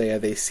Eressëa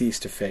they cease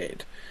to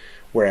fade.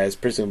 Whereas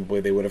presumably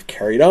they would have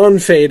carried on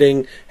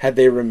fading had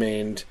they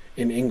remained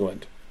in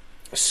England.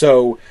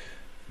 So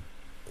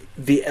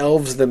the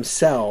elves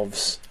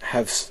themselves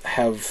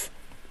have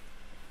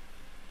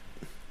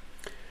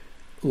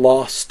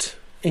lost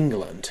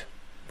England,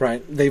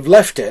 right? They've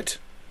left it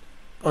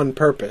on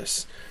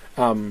purpose,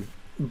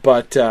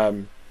 but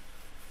they've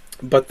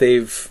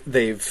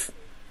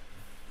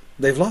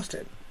lost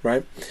it,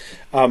 right?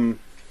 And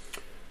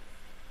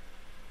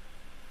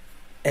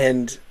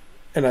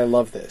I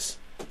love this.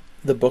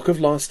 The Book of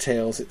Lost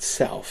Tales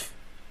itself,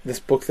 this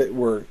book that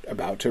we're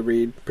about to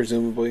read,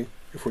 presumably,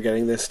 if we're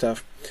getting this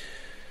stuff,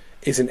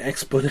 is an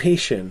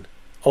explanation,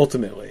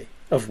 ultimately,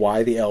 of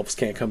why the elves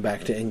can't come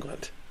back to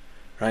England,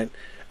 right?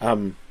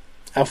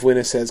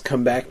 Ælfwine says,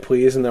 "Come back,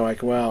 please," and they're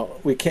like, "Well,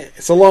 we can't.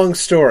 It's a long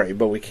story,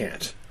 but we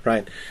can't,"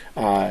 right?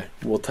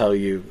 We'll tell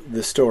you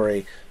the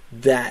story.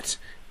 That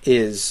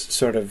is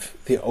sort of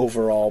the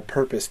overall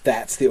purpose.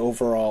 That's the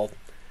overall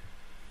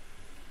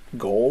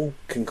goal,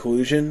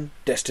 conclusion,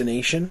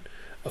 destination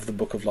of the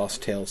Book of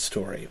Lost Tales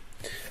story.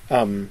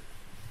 That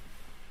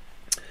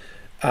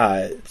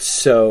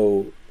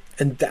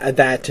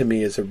to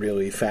me is a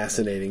really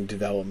fascinating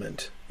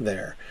development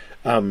there.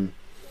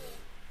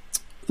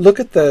 Look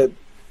at the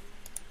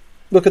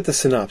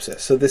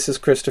synopsis. So this is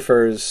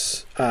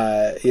Christopher's,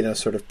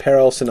 sort of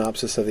parallel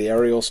synopsis of the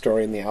Ariel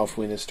story and the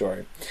Ælfwine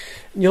story.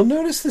 And you'll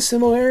notice the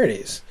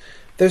similarities.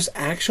 There's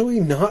actually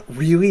not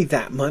really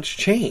that much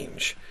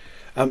change.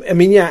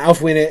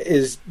 Ælfwine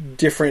is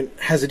different,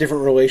 has a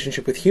different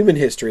relationship with human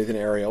history than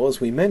Ariel, as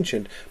we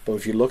mentioned. But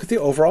if you look at the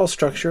overall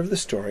structure of the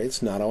story,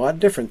 it's not a lot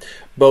different.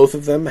 Both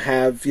of them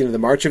have, the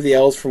march of the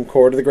elves from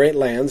Kor to the Great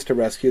Lands to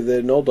rescue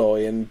the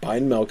Noldor,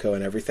 bind Melko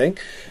and everything.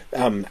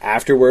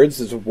 Afterwards,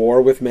 there's a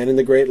war with men in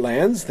the Great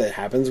Lands that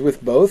happens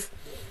with both.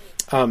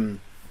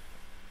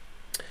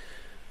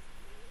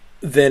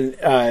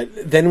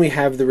 Then we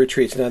have the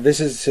retreats. Now this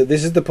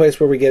is the place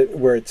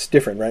where it's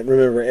different, right?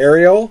 Remember, in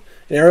Ariel,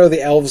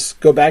 the elves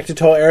go back to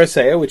Tol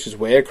Eressëa, which is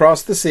way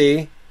across the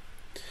sea.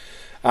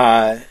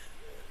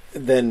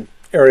 Then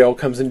Ariel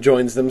comes and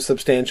joins them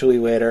substantially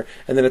later,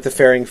 and then at the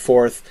faring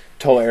forth,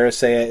 Tol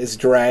Eressëa is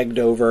dragged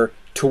over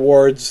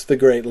towards the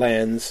Great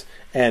Lands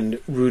and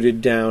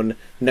rooted down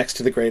next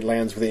to the Great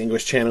Lands with the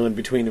English Channel in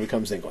between, and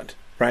becomes England,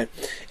 right?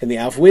 In the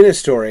Ælfwine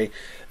story,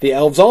 the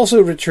elves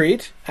also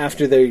retreat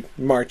after they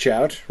march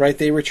out, right?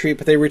 They retreat,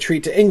 but they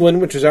retreat to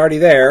England, which was already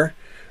there,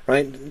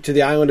 right? To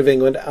the island of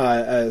England,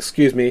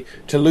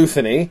 to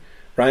Luthany,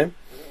 right?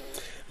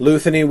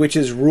 Luthany, which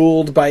is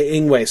ruled by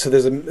Ingwe. So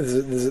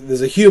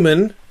there's a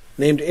human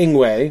named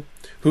Ingwe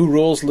who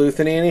rules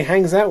Luthany, and he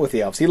hangs out with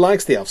the elves. He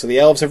likes the elves. So the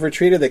elves have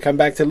retreated, they come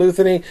back to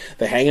Luthany,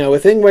 they hang out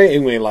with Ingwe,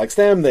 Ingwe likes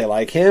them, they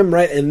like him,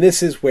 right? And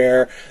this is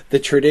where the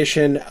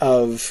tradition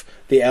of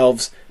the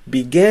elves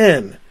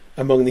began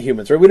among the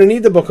humans, right? We don't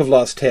need the Book of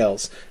Lost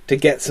Tales to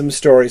get some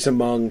stories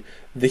among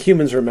the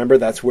humans. Remember,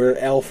 that's where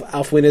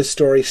Ælfwine's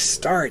story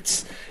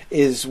starts,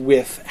 is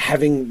with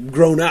having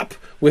grown up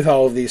with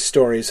all of these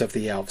stories of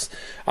the elves.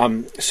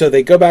 So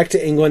they go back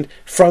to England.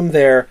 From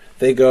there,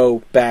 they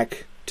go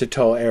back to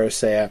Tol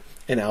Eressëa,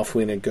 and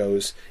Ælfwine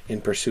goes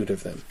in pursuit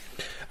of them.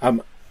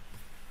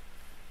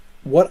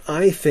 What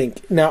I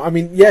think... Now,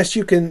 yes,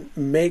 you can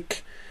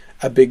make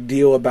a big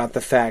deal about the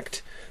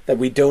fact that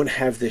we don't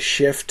have the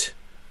shift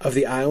of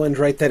the island,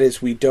 right? That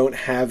is, we don't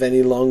have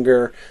any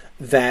longer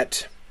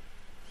that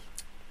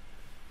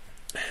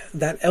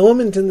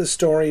element in the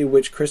story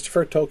which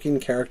Christopher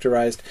Tolkien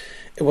characterized.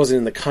 It wasn't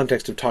in the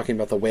context of talking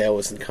about the whale, it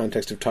was in the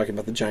context of talking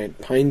about the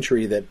giant pine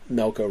tree that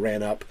Melko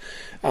ran up,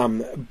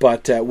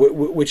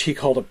 which he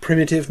called a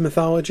primitive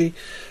mythology.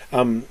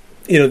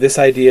 This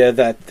idea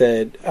that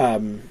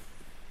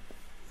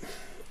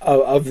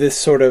of this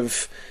sort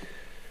of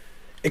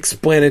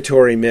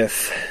explanatory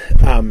myth,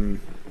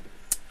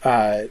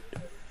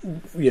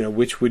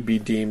 which would be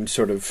deemed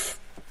sort of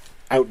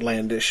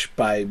outlandish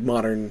by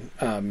modern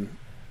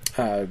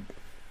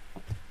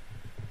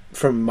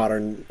from a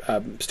modern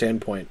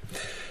standpoint.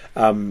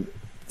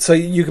 So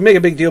you can make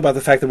a big deal about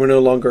the fact that we're no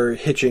longer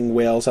hitching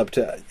whales up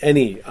to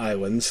any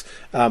islands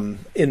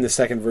in the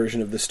second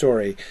version of the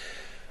story.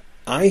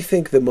 I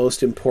think the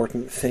most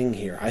important thing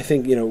here, I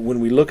think,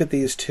 when we look at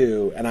these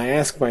two, and I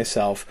ask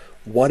myself,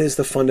 what is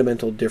the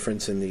fundamental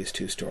difference in these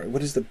two stories?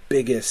 What is the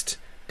biggest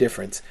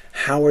difference?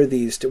 How are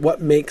these,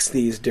 what makes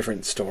these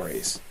different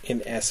stories,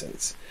 in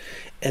essence?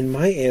 And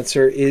my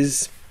answer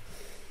is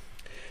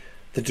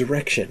the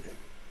direction,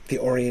 the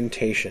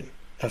orientation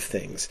of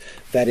things.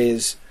 That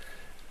is,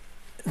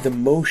 the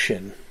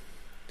motion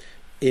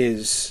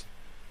is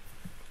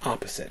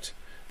opposite.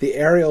 The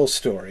Ariel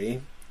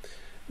story,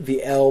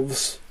 the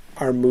elves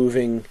are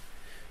moving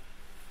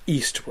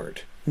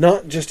eastward.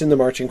 Not just in the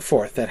marching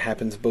forth, that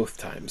happens both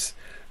times,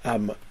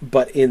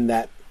 but in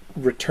that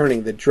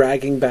returning, the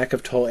dragging back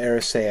of Tol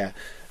Eressëa,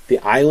 the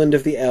island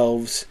of the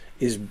elves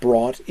is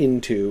brought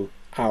into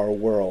our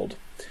world,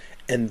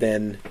 and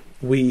then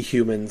we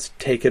humans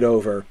take it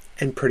over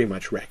and pretty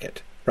much wreck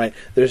it. Right?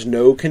 There's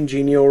no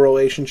congenial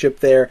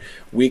relationship there.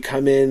 We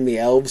come in, the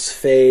elves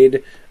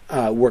fade.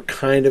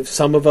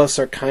 Some of us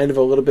are kind of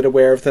a little bit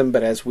aware of them,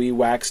 but as we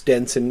wax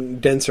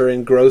denser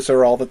and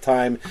grosser all the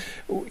time,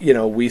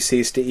 we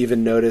cease to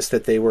even notice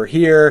that they were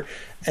here,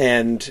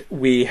 and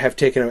we have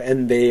taken,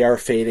 and they are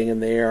fading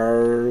and they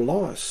are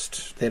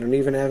lost. They don't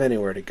even have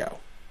anywhere to go.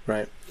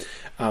 Right?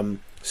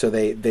 So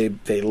they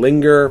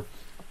linger,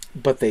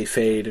 but they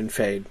fade and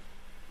fade.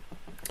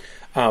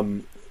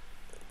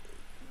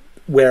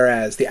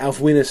 Whereas the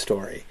Ælfwine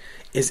story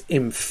is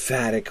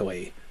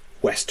emphatically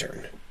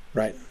Western,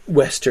 right?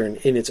 Western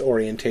in its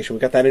orientation.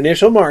 We've got that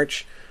initial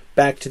march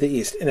back to the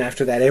east, and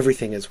after that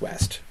everything is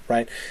west,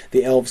 right?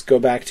 The elves go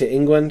back to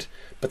England,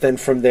 but then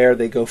from there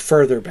they go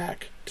further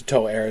back to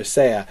Tol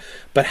Eressëa.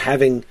 But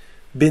having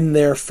been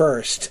there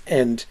first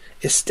and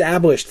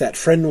established that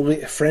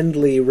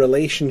friendly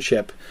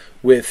relationship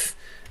with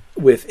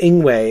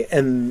Ingwe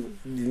and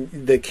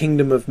the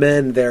kingdom of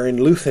men there in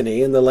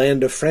Luthany, in the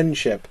land of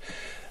friendship,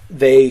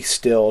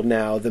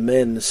 the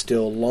men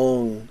still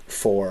long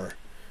for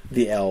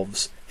the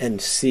elves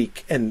and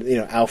seek, and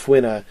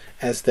Ælfwine,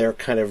 as their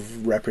kind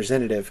of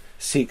representative,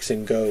 seeks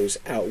and goes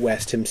out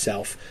west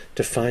himself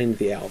to find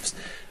the elves.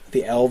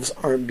 The elves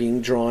aren't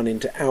being drawn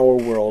into our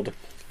world,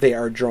 they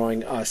are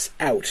drawing us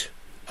out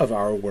of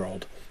our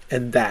world.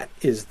 And that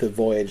is the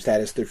voyage, that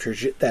is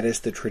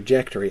the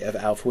trajectory of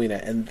Ælfwine,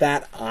 and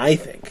that, I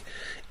think,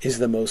 is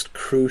the most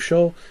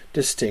crucial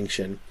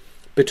distinction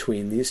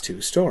between these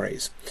two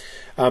stories.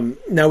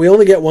 Now, we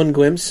only get one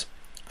glimpse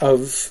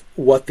of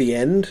what the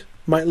end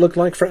might look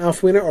like for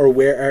Ælfwine,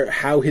 or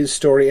how his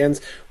story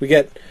ends. We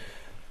get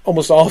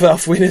almost all of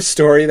Ælfwine's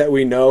story that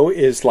we know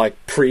is like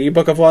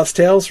pre-Book of Lost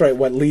Tales, right?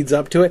 What leads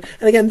up to it.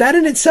 And again, that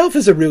in itself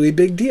is a really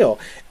big deal.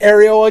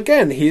 Ariel,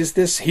 again, he's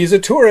a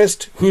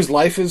tourist whose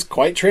life is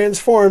quite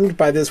transformed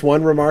by this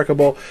one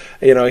remarkable,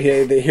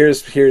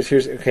 here's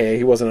okay,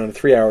 he wasn't on a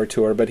 3-hour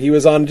tour, but he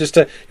was on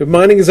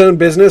minding his own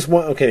business.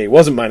 Okay, he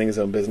wasn't minding his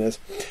own business.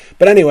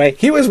 But anyway,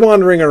 he was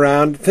wandering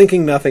around,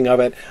 thinking nothing of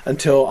it,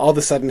 until all of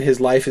a sudden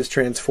his life is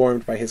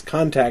transformed by his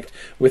contact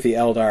with the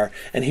Eldar,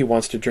 and he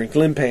wants to drink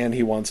limpe, and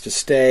he wants to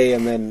stay,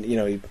 and then,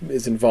 he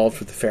is involved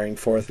with the faring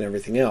forth and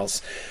everything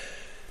else.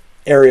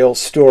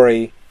 Ariel's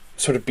story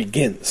sort of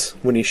begins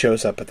when he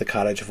shows up at the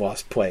Cottage of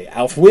Lost Play.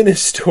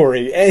 Ælfwine's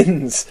story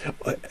ends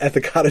at the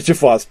Cottage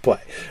of Lost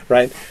Play,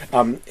 right?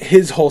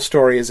 His whole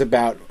story is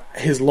about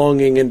his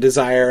longing and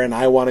desire, and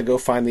I want to go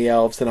find the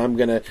elves, and I'm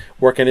going to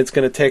work, and it's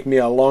going to take me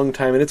a long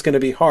time, and it's going to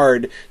be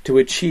hard to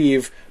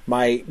achieve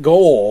my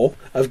goal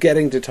of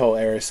getting to Tol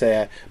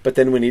Eressëa. But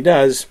then when he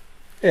does,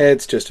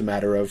 it's just a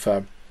matter of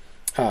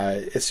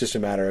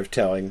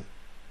telling,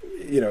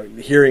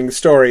 hearing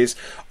stories,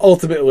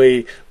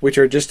 ultimately, which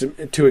are just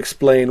to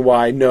explain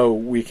why, no,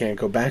 we can't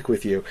go back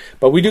with you.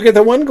 But we do get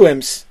the one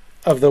glimpse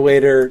of the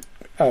later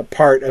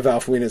part of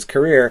Ælfwine's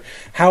career,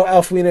 how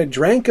Ælfwine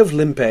drank of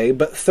limpe,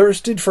 but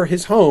thirsted for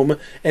his home,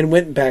 and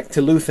went back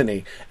to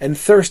Luthany, and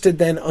thirsted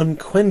then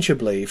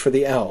unquenchably for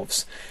the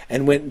elves,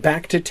 and went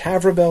back to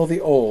Tavrobel the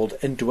Old,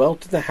 and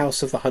dwelt in the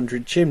House of the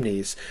 100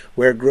 Chimneys,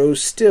 where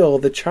grows still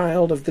the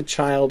child of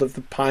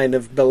the pine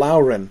of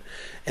Belauran,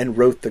 and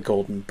wrote the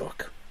Golden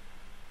Book.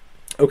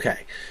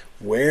 Okay,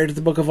 where did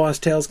the Book of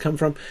Lost Tales come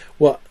from?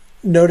 Well,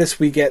 notice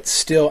we get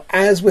still,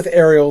 as with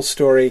Ariel's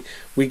story,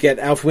 we get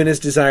Ælfwine's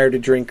desire to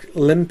drink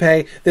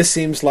limpe. This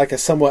seems like a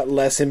somewhat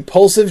less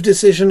impulsive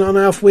decision on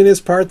Ælfwine's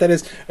part. That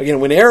is, again,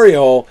 when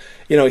Ariel,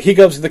 he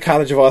goes to the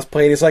Cottage of Lost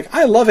Play and he's like,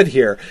 I love it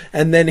here.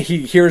 And then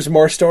he hears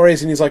more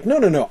stories and he's like,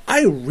 no,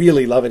 I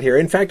really love it here.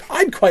 In fact,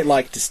 I'd quite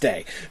like to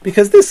stay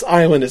because this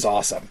island is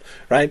awesome,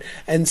 right?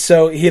 And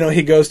so,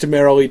 he goes to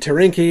Merrily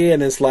Tarinki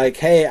and is like,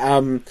 hey,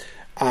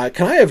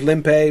 can I have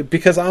limpe?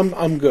 Because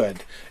I'm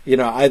good.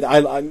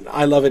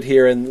 I love it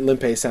here, and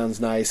limpe sounds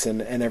nice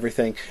and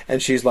everything.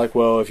 And she's like,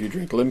 well, if you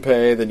drink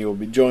limpe, then you will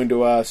be joined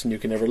to us, and you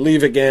can never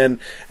leave again.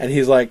 And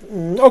he's like,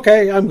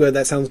 okay, I'm good.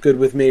 That sounds good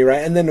with me,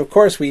 right? And then, of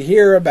course, we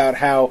hear about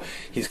how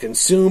he's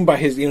consumed by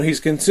his,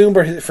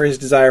 for his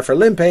desire for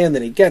limpe, and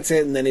then he gets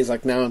it, and then he's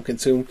like, now I'm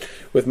consumed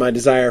with my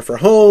desire for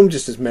home,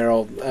 just as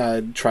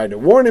Meryl tried to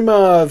warn him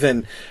of,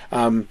 and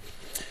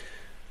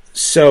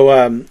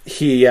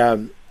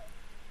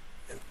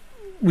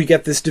we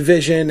get this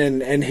division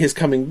and his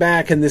coming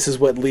back, and this is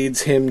what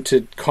leads him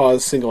to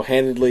cause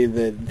single-handedly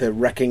the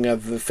wrecking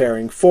of the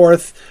Faring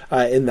Forth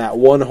in that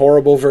one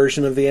horrible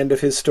version of the end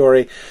of his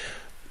story.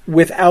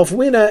 With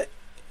Ælfwine,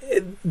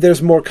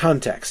 there's more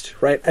context,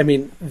 right? I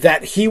mean,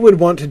 that he would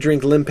want to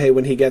drink limpe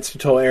when he gets to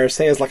Tol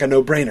Eressëa is like a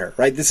no-brainer,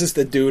 right? This is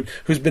the dude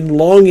who's been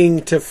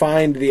longing to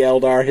find the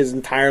Eldar his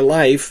entire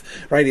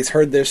life, right? He's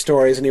heard their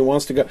stories and he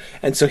wants to go.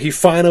 And so he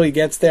finally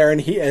gets there, and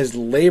he has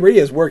labored, he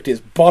has worked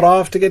his butt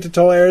off to get to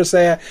Tol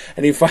Eressëa,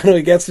 and he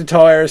finally gets to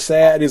Tol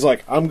Eressëa, and he's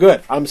like, I'm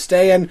good, I'm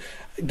staying,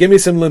 give me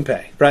some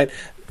limpe, right?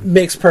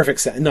 Makes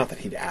perfect sense. Not that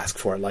he'd ask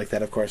for it like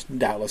that, of course.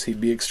 Doubtless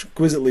he'd be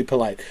exquisitely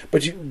polite.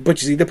 But you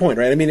see the point,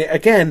 right? I mean,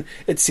 again,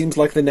 it seems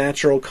like the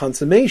natural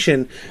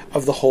consummation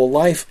of the whole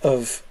life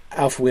of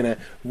Ælfwine,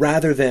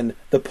 rather than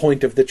the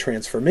point of the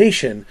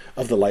transformation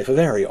of the life of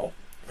Ariel,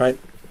 right?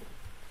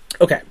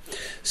 Okay,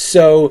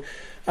 so,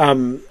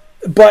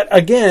 but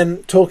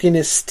again, Tolkien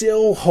is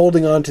still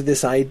holding on to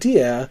this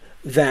idea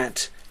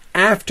that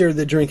after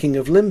the drinking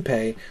of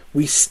limpe,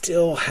 we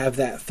still have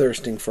that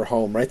thirsting for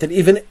home, right? That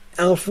even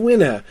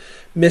Ælfwine,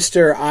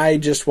 Mr. I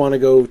just want to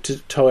go to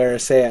Tol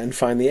Eressëa and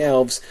find the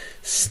elves,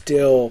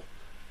 still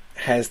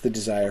has the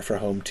desire for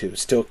home too.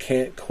 Still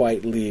can't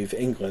quite leave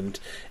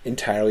England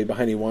entirely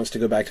behind. He wants to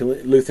go back to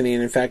Luthany,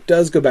 and in fact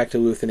does go back to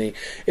Luthany.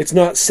 It's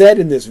not said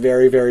in this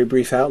very, very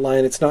brief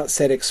outline, it's not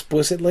said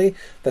explicitly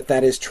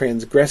that is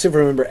transgressive.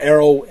 Remember,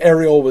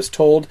 Ariel was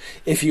told,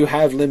 if you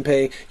have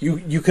limpe,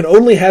 you can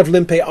only have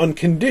limpe on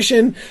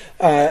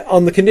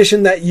the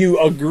condition that you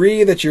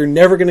agree that you're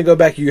never going to go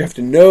back. You have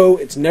to know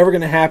it's never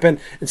going to happen.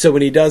 And so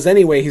when he does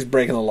anyway, he's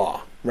breaking the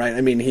law. Right?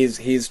 I mean,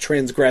 he's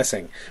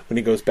transgressing when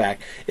he goes back.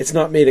 It's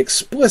not made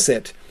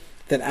explicit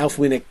that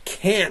Ælfwine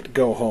can't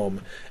go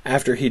home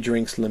after he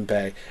drinks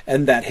limpe,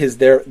 and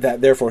that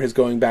therefore his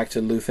going back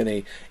to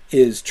Luthany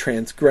is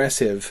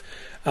transgressive.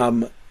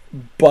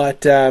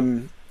 But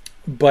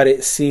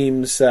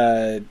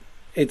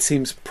it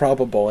seems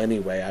probable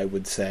anyway, I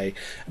would say.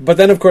 But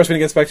then, of course, when he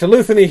gets back to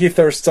Luthany, he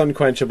thirsts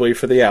unquenchably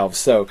for the elves.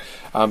 So,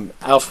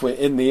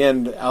 in the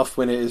end,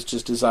 Ælfwine is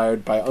just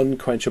desired by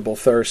unquenchable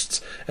thirsts,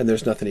 and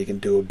there's nothing he can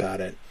do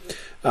about it.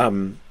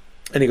 And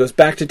he goes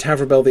back to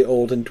Tavrobel the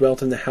Old and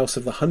dwelt in the House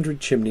of the 100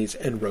 Chimneys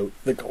and wrote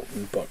the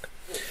Golden Book.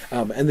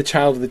 And the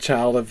child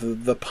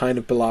of the Pine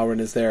of Belaurin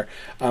is there.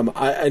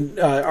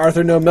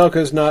 Arthur, no,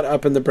 Melko's not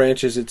up in the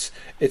branches. It's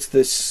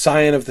the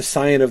scion of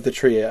the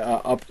tree,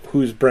 up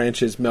whose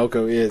branches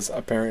Melko is,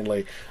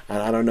 apparently. And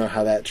I don't know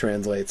how that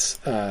translates,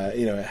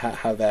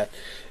 how that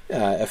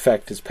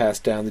effect is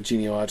passed down the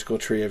genealogical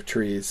tree of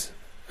trees.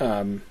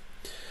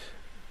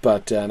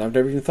 But and I've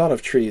never even thought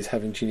of trees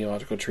having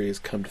genealogical trees,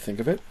 come to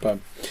think of it. But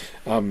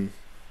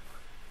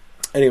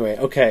anyway,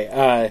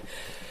 okay.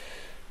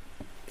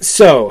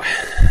 So,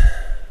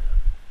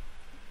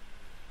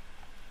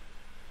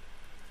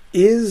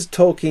 is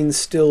Tolkien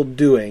still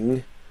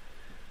doing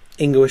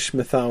English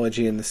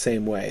mythology in the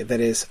same way? That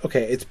is,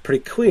 okay, it's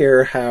pretty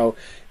clear how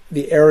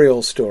the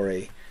Ariel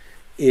story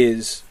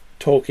is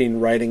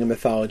Tolkien writing a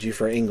mythology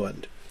for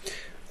England.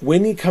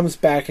 When he comes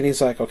back and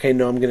he's like, okay,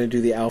 no, I'm going to do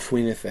the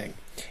Ælfwine thing,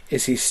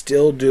 is he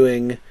still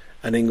doing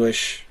a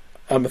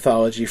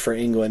mythology for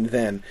England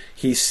then?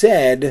 He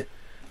said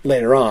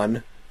later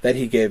on that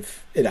he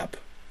gave it up,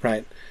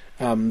 right?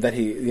 That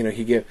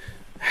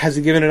has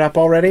he given it up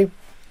already?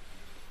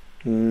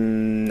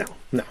 No,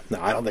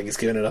 I don't think he's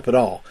given it up at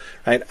all,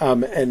 right?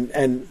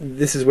 And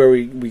this is where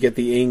we get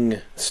the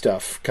Ing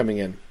stuff coming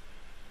in.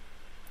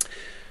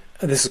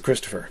 This is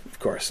Christopher, of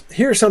course.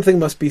 Here something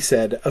must be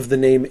said of the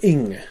name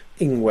Ingwe,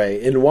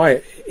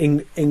 Ingwaiwar,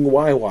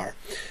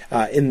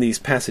 in these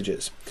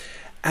passages.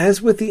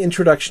 As with the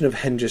introduction of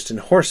Hengist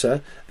and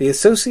Horsa, the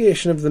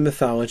association of the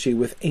mythology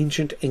with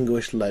ancient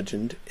English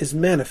legend is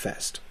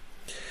manifest.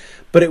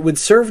 But it would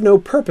serve no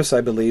purpose,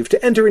 I believe,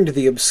 to enter into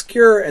the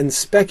obscure and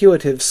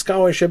speculative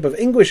scholarship of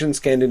English and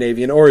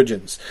Scandinavian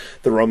origins.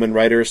 The Roman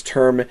writers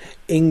term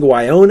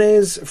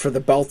Ingwaiones for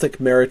the Baltic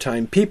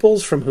maritime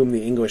peoples from whom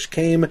the English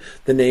came,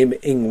 the name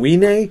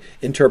Ingwine,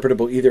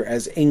 interpretable either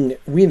as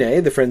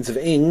Ingwine, the friends of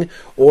Ing,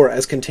 or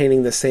as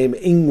containing the same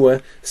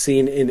Ingwe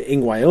seen in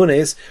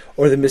Ingwaiones,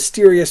 or the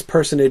mysterious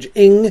personage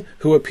Ing,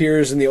 who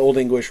appears in the Old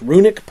English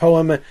runic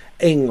poem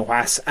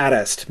Ingwas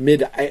Arest,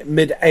 mid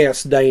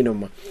Eas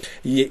Dainum.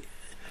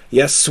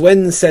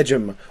 Yaswen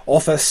Sejum,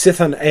 Otha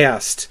Sithan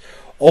East,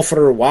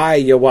 Offer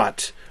Y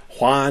Yawat,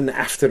 Juan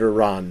After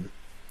Ran,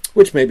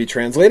 which may be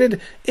translated,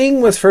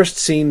 Ing was first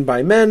seen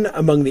by men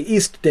among the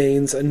East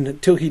Danes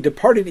until he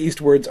departed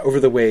eastwards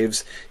over the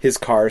waves, his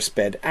car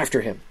sped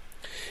after him.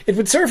 It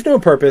would serve no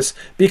purpose,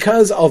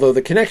 because although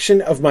the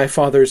connection of my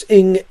father's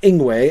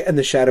Ingwe and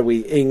the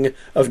shadowy Ing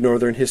of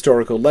northern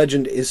historical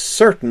legend is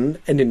certain,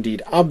 and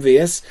indeed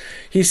obvious,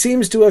 he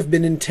seems to have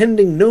been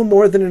intending no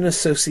more than an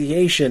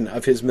association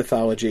of his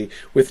mythology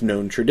with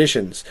known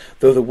traditions,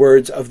 though the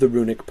words of the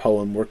runic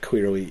poem were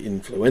clearly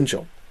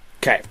influential.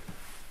 Okay.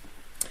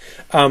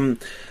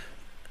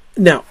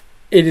 Now,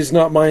 it is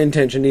not my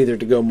intention either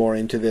to go more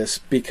into this,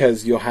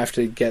 because you'll have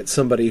to get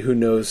somebody who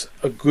knows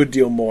a good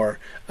deal more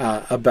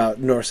about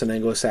Norse and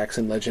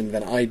Anglo-Saxon legend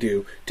than I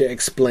do to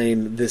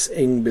explain this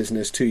Ing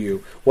business to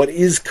you. What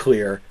is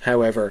clear,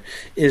 however,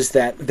 is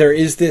that there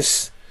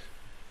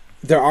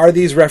are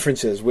these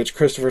references which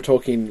Christopher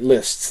Tolkien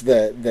lists: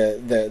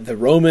 the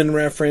Roman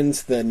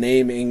reference, the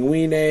name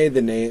Ingwine,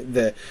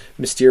 the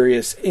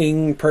mysterious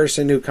Ing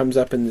person who comes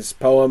up in this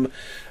poem.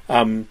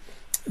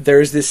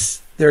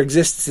 There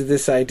exists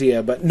this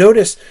idea, but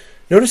notice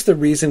the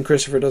reason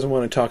Christopher doesn't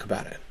want to talk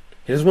about it.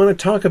 He doesn't want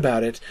to talk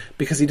about it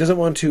because he doesn't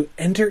want to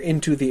enter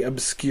into the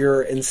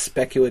obscure and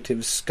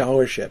speculative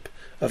scholarship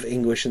of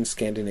English and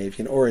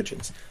Scandinavian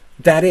origins.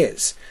 That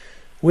is,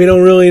 we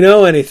don't really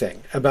know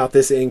anything about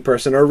this Ing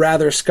person, or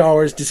rather,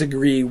 scholars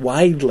disagree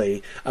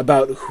widely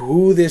about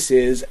who this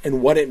is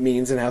and what it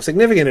means and how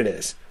significant it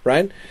is,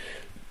 right?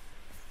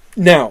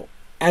 Now,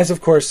 as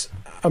of course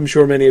I'm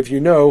sure many of you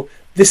know,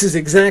 this is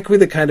exactly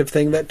the kind of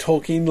thing that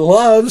Tolkien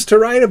loves to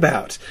write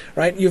about,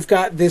 right? You've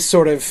got this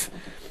sort of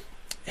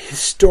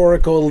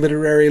historical,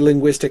 literary,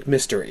 linguistic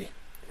mystery,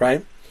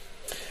 right?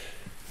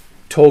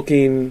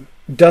 Tolkien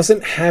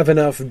doesn't have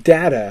enough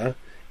data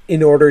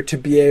in order to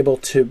be able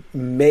to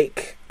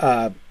make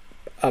a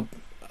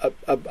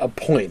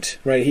point,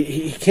 right?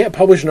 He can't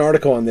publish an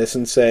article on this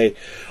and say,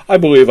 I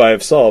believe I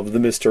have solved the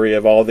mystery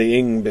of all the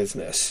Ing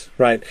business,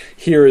 right?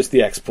 Here is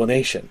the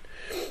explanation.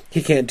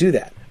 He can't do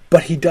that.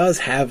 But he does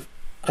have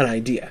an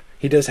idea.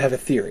 He does have a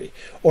theory.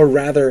 Or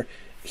rather,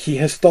 he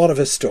has thought of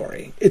a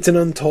story. It's an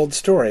untold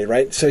story,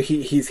 right? So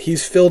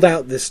he's filled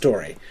out this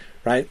story,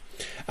 right?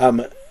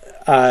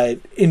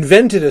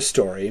 Invented a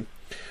story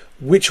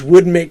which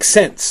would make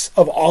sense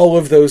of all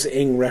of those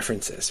Ing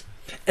references.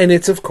 And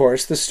it's, of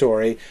course, the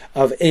story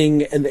of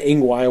Ing and the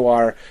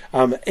Ingwaiwar.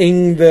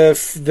 Ing,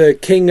 the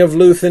king of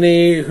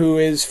Luthany, who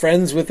is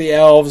friends with the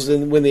elves,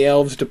 and when the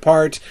elves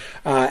depart,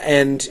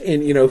 and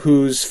in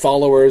whose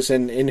followers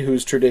and in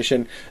whose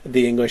tradition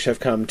the English have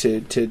come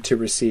to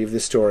receive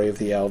the story of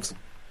the elves.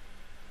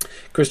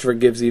 Christopher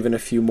gives even a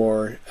few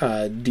more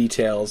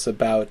details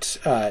about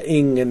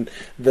Ing and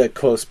the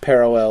close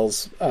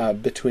parallels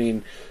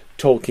between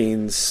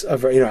Tolkien's,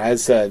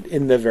 as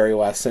in the very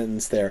last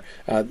sentence there,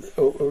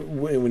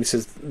 when he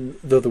says,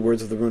 though the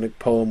words of the runic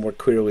poem were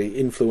clearly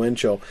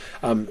influential,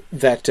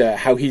 that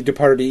how he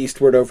departed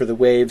eastward over the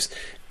waves.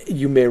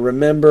 You may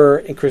remember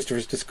in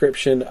Christopher's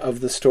description of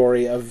the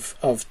story of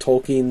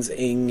Tolkien's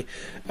Ing,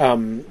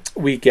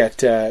 we get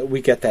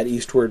that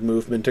eastward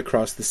movement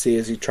across the sea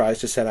as he tries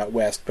to set out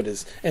west,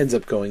 but ends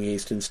up going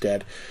east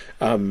instead.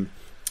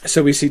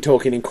 So we see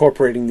Tolkien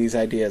incorporating these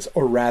ideas,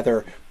 or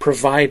rather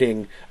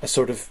providing a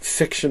sort of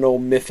fictional,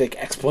 mythic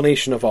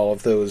explanation of all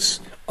of those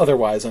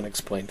otherwise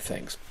unexplained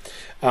things.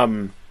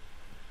 Okay.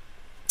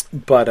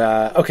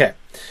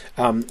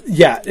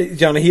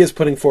 Jana, he is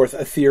putting forth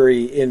a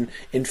theory in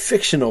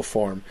fictional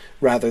form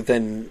rather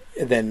than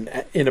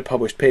in a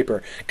published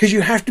paper, because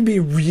you have to be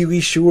really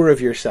sure of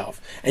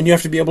yourself, and you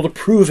have to be able to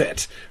prove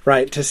it,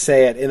 right, to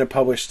say it in a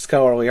published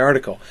scholarly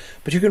article.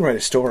 But you can write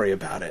a story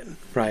about it,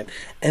 right?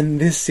 And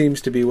this seems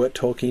to be what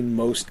Tolkien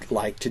most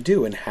liked to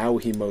do, and how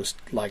he most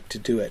liked to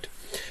do it.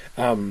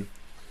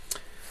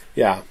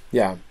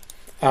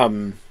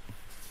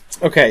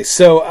 Okay,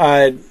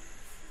 so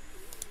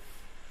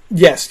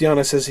yes,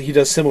 Jana says he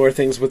does similar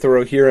things with the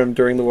Rohirrim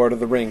during the Lord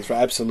of the Rings.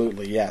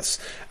 Absolutely, yes.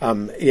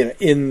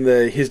 In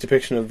his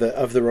depiction of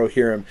the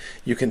Rohirrim,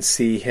 you can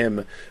see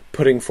him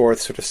putting forth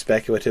sort of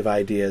speculative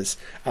ideas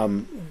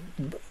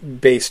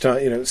based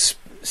on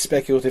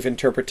speculative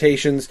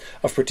interpretations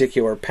of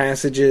particular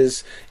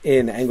passages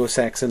in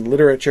Anglo-Saxon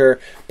literature,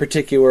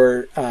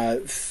 particular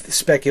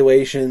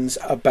speculations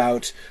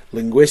about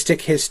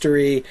linguistic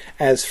history,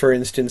 as for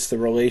instance the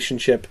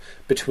relationship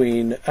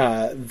between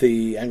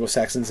the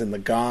Anglo-Saxons and the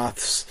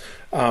Goths.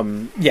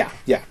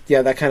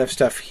 That kind of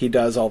stuff he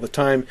does all the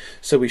time,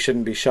 so we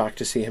shouldn't be shocked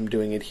to see him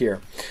doing it here.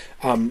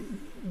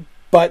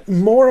 But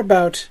more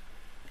about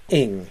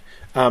Ing.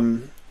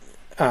 And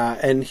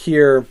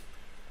here,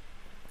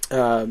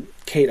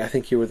 Kate, I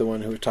think you were the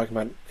one who was talking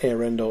about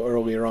Eärendil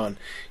earlier on.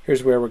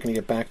 Here's where we're going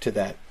to get back to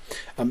that.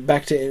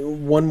 Back to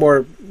one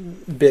more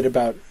bit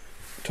about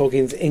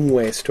Tolkien's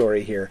Ingwe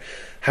story here.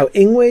 How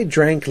Ingwe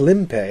drank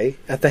Limpe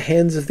at the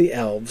hands of the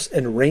elves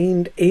and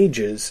reigned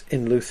ages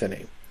in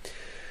Luthany.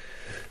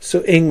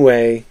 So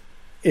Ingwe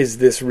is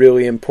this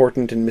really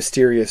important and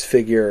mysterious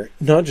figure,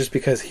 not just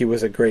because he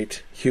was a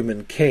great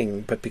human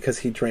king, but because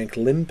he drank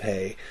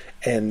Limpe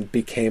and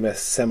became a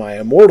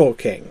semi-immortal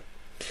king.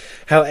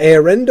 How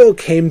Eärendil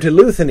came to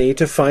Luthany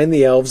to find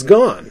the elves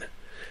gone.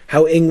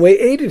 How Ingwe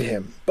aided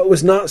him, but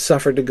was not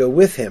suffered to go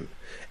with him,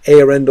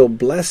 Earendel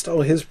blessed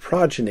all his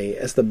progeny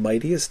as the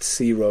mightiest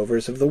sea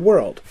rovers of the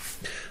world,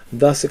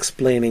 thus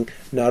explaining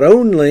not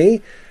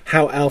only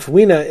how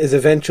Ælfwine is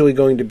eventually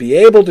going to be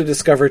able to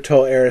discover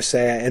Tol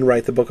Eressëa and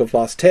write the Book of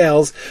Lost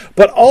Tales,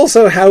 but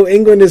also how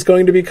England is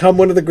going to become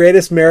one of the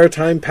greatest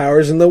maritime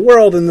powers in the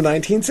world in the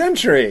 19th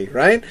century,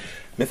 right?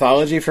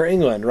 Mythology for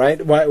England, right?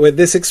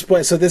 This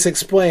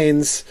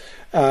explains,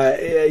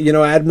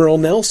 Admiral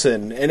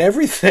Nelson and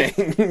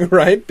everything,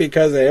 right?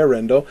 Because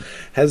Eärendil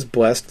has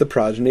blessed the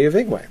progeny of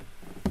Ingwe.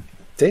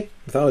 See?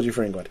 Mythology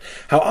for England.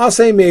 How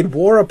Ase made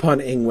war upon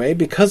Ingwe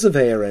because of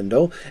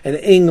Eärendil, and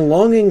Ing,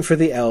 longing for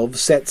the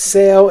elves, set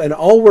sail, and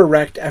all were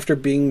wrecked after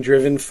being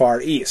driven far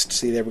east.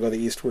 See, there we go, the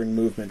eastward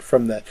movement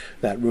from that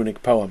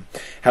runic poem.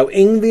 How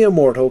Ing the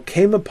Immortal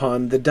came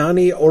upon the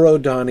Dani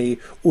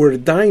Orodani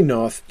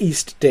Urdainoth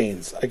East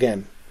Danes.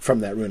 Again, from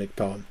that runic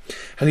poem.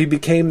 How he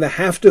became the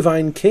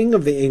half-divine king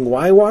of the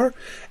Ingwaiwar,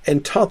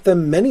 and taught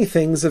them many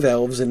things of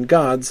elves and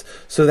gods,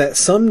 so that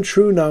some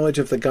true knowledge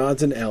of the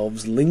gods and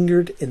elves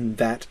lingered in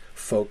that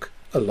folk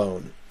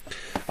alone.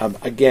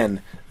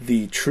 Again,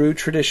 the true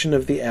tradition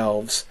of the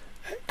elves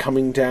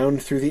coming down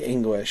through the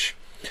English,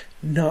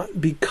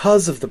 not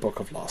because of the Book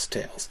of Lost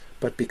Tales,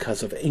 but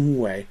because of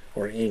Ingwe,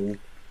 or Ing,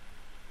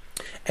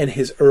 and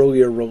his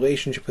earlier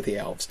relationship with the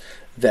elves.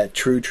 That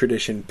true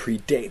tradition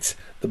predates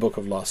the Book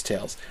of Lost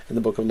Tales, and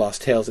the Book of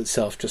Lost Tales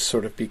itself just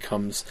sort of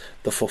becomes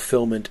the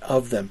fulfillment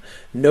of them.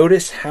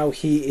 Notice how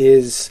he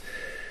is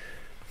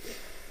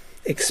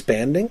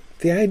expanding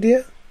the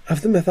idea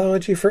of the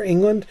mythology for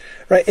England,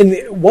 right?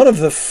 And one of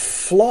the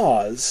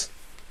flaws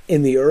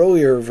in the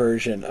earlier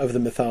version of the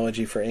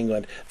mythology for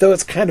England, though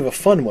it's kind of a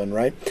fun one,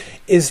 right,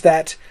 is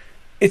that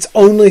it's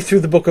only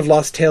through the Book of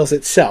Lost Tales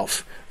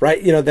itself,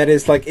 right? That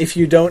is, like, if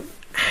you don't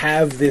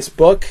have this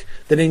book,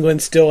 that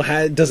England still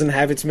doesn't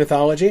have its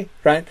mythology,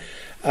 right?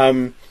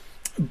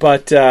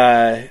 But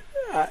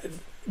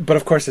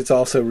of course it's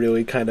also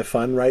really kind of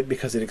fun, right?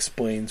 Because it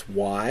explains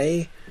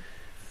why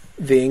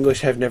the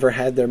English have never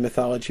had their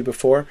mythology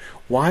before.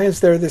 Why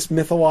is there this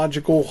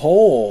mythological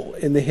hole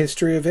in the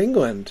history of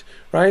England,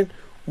 right?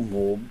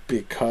 Well,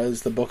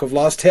 because the Book of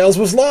Lost Tales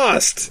was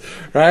lost,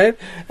 right?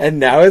 And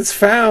now it's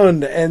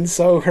found, and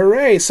so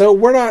hooray. So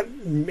we're not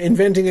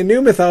inventing a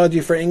new mythology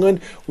for England.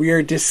 We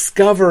are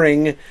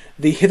discovering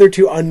the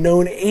hitherto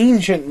unknown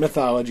ancient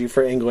mythology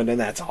for England, and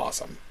that's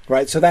awesome,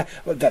 right? So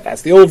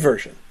that's the old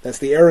version. That's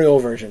the Ariel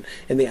version.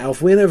 In the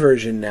Ælfwine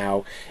version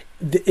now,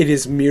 it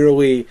is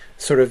merely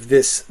sort of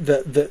this,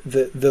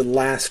 the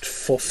last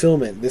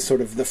fulfillment, this sort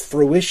of the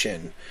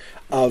fruition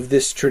of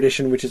this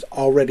tradition which is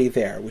already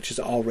there, which is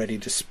already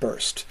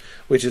dispersed,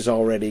 which is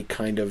already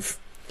kind of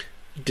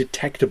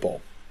detectable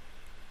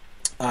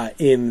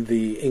in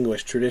the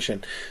English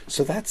tradition.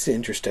 So that's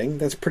interesting.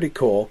 That's pretty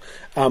cool.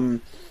 And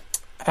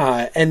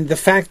the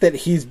fact that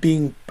he's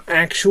being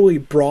actually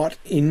brought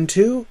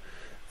into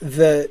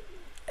the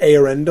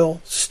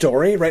Eärendil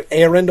story, right?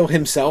 Eärendil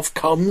himself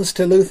comes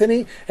to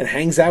Luthany and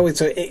hangs out with...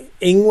 So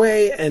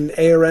Ingwe and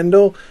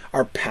Eärendil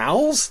are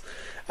pals.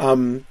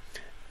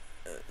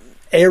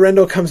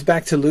 Eärendil comes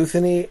back to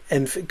Luthany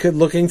and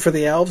looking for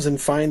the elves and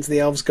finds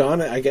the elves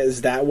gone. I guess,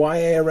 is that why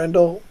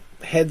Eärendil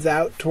heads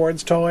out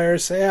towards Tol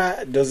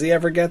Eressëa? Does he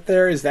ever get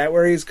there? Is that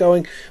where he's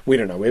going? We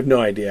don't know. We have no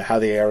idea how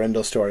the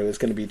Eärendil story was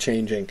going to be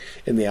changing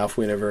in the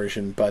Ælfwine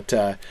version.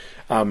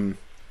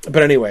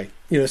 But anyway,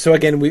 so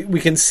again, we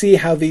can see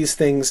how these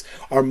things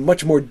are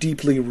much more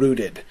deeply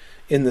rooted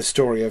in the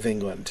story of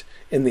England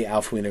in the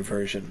Ælfwine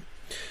version.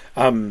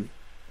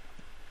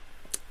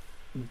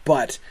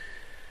 But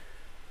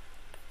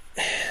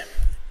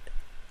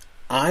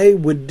I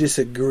would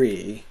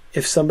disagree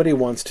if somebody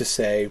wants to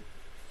say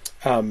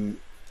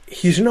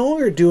he's no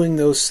longer doing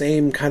those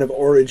same kind of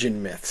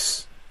origin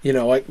myths,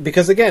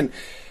 because again,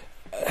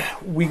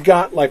 we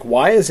got, like,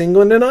 why is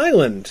England an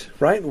island,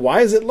 right?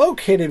 Why is it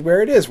located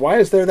where it is? Why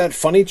is there that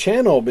funny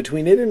channel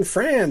between it and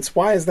France?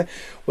 Why is that?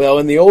 Well,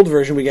 in the old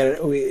version, we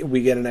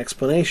get an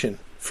explanation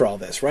for all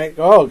this, right?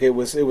 Oh, it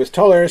was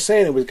Tol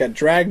Eressëa, and it got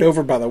dragged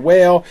over by the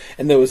whale,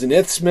 and there was an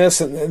isthmus,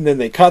 and then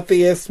they cut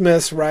the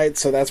isthmus, right?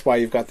 So that's why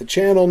you've got the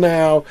channel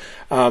now,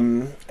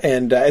 and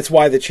it's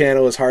why the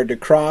channel is hard to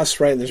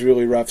cross, right? And there's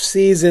really rough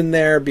seas in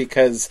there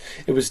because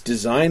it was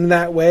designed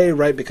that way,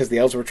 right? Because the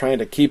elves were trying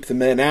to keep the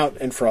men out,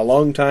 and for a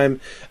long time,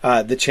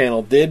 the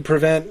channel did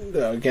prevent,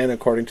 again,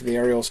 according to the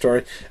Ariel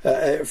story,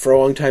 for a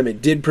long time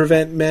it did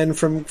prevent men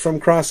from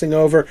crossing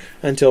over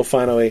until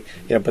finally,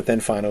 but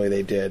then finally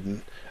they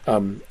did,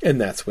 and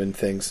that's when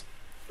things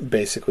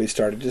basically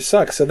started to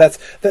suck. So that's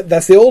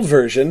the old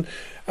version.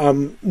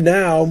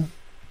 Now,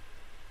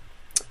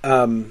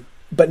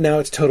 but now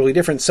it's totally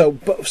different. So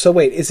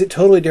wait, is it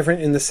totally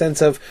different in the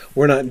sense of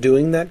we're not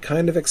doing that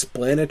kind of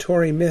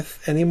explanatory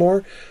myth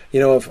anymore?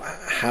 Of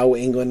how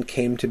England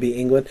came to be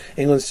England.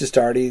 England's just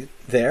already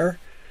there,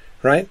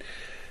 right?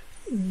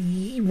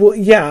 Well,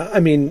 yeah.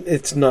 I mean,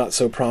 it's not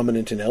so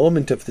prominent an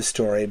element of the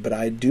story, but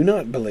I do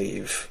not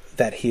believe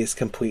that he has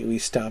completely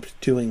stopped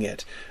doing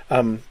it.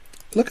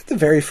 Look at the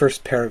very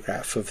first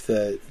paragraph of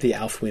the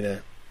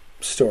Ælfwine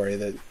story,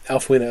 the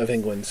Ælfwine of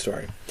England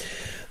story.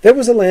 There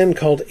was a land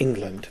called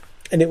England,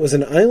 and it was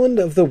an island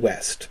of the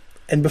west,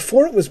 and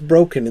before it was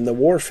broken in the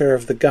warfare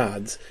of the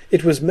gods,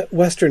 it was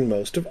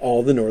westernmost of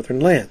all the northern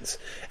lands,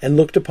 and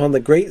looked upon the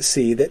great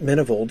sea that men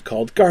of old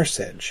called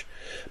Garsedge.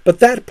 But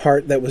that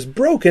part that was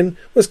broken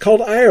was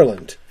called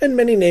Ireland, and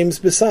many names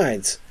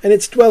besides, and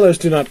its dwellers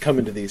do not come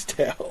into these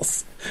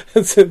tales.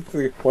 It's a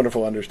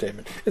wonderful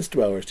understatement. Its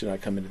dwellers do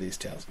not come into these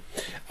tales.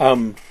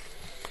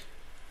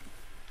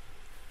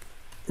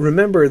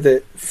 Remember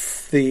that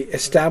the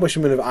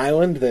establishment of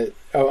Ireland,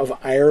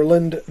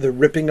 the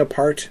ripping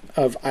apart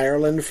of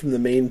Ireland from the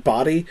main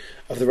body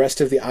of the rest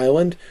of the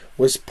island,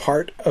 was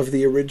part of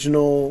the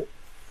original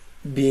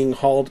being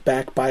hauled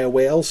back by a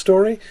whale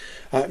story.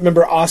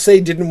 Remember,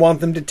 Ossé didn't want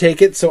them to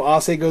take it, so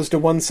Ossé goes to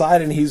one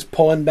side and he's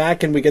pulling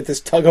back, and we get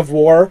this tug of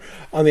war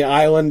on the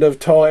island of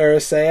Tol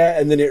Eressëa,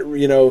 and then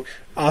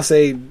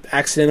Ossé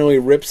accidentally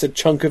rips a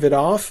chunk of it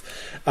off.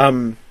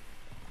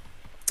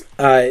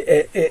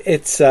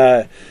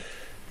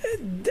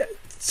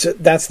 So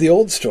that's the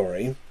old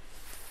story.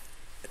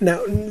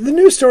 Now, the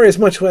new story is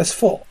much less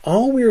full.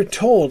 All we are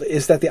told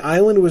is that the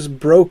island was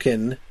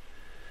broken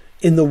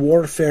in the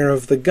warfare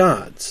of the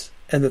gods,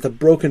 and that the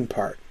broken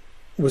part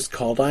was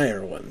called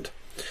Ireland.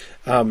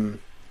 So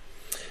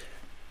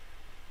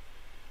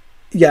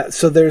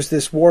there's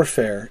this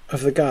warfare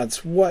of the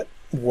gods. What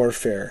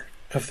warfare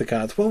of the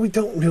gods? Well, we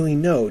don't really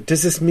know.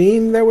 Does this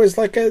mean there was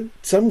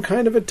some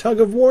kind of a tug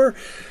of war?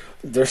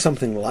 There's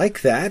something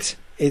like that,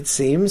 it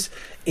seems.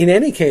 In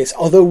any case,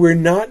 although we're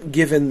not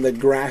given the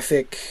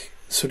graphic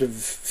sort of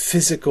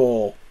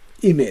physical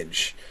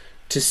image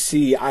to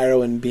see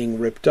Ireland being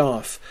ripped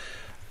off,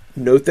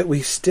 note that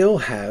we still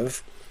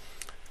have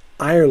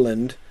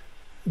Ireland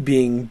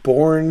being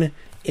born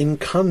in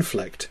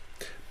conflict.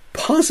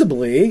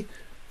 Possibly,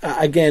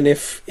 again,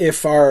 if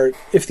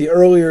the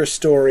earlier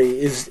story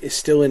is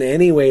still in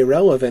any way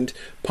relevant,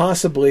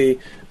 possibly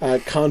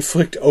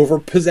conflict over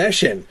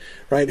possession,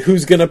 right?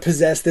 Who's going to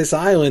possess this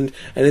island?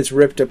 And it's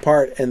ripped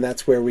apart, and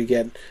that's where we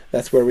get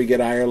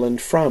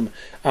Ireland from.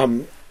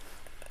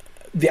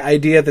 The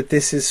idea that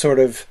this is sort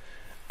of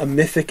a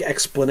mythic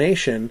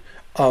explanation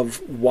of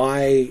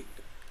why,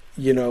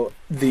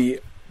 the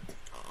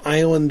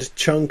island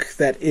chunk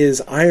that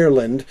is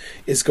Ireland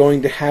is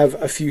going to have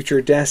a future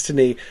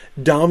destiny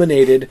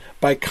dominated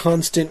by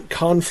constant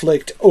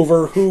conflict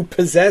over who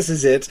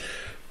possesses it.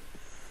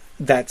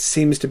 That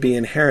seems to be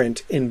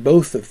inherent in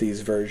both of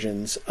these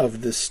versions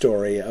of the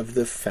story of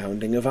the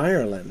founding of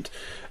Ireland.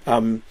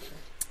 To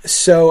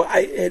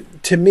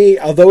me,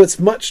 although it's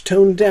much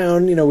toned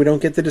down, we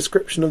don't get the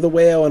description of the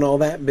whale and all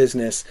that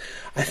business,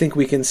 I think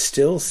we can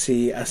still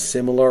see a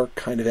similar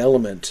kind of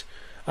element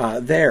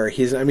there.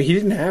 He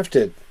didn't have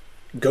to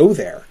go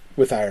there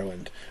with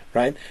Ireland,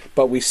 right?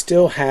 But we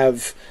still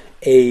have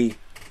a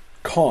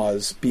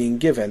cause being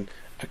given,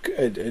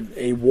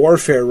 a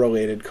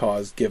warfare-related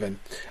cause given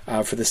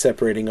for the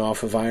separating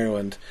off of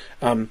Ireland.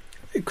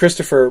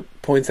 Christopher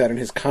points out in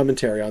his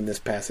commentary on this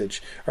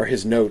passage, or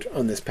his note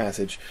on this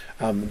passage,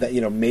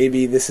 that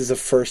maybe this is a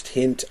first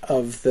hint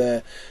of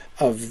the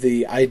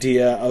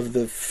idea of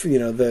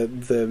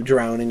the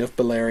drowning of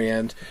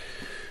Beleriand.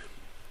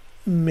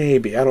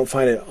 Maybe. I don't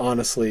find it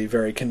honestly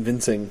very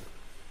convincing.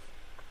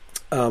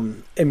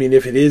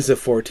 If it is a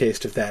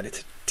foretaste of that, it's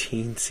a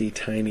teensy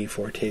tiny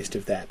foretaste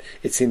of that.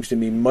 It seems to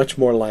me much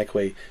more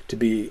likely to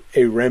be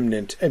a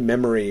remnant, a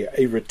memory,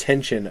 a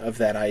retention of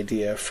that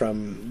idea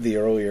from the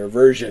earlier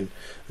version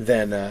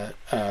than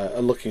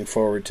looking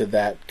forward to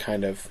that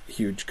kind of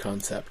huge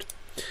concept.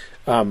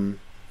 Yeah.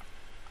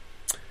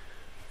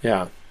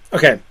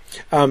 Okay.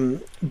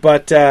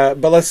 But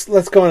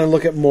let's go on and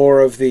look at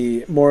more of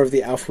the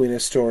Ælfwine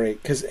story,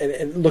 because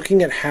and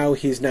looking at how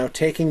he's now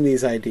taking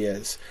these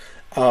ideas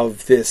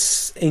of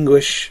this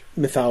English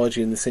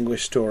mythology and this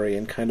English story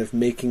and kind of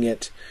making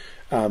it,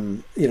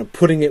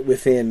 putting it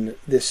within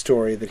this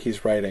story that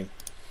he's writing.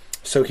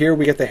 So here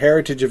we get the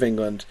heritage of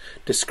England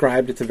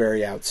described at the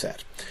very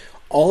outset.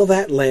 All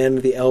that land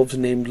the elves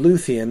named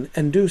Luthien,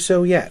 and do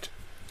so yet.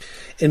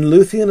 In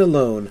Luthien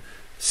alone,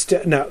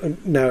 now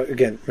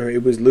again, remember,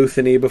 it was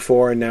Luthany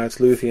before, and now it's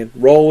Luthien.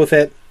 Roll with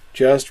it.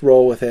 Just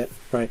roll with it,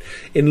 right?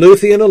 In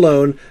Luthien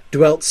alone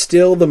dwelt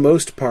still the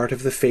most part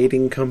of the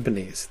fading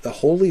companies, the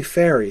holy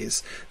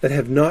fairies that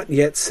have not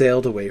yet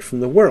sailed away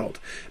from the world,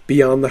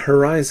 beyond the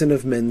horizon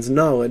of men's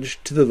knowledge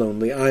to the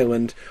lonely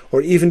island,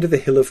 or even to the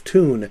hill of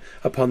Tune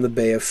upon the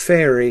bay of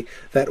Faery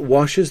that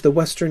washes the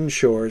western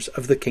shores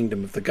of the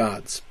kingdom of the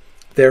gods.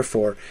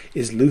 Therefore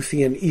is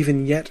Luthien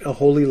even yet a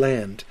holy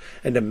land,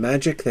 and a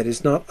magic that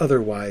is not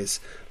otherwise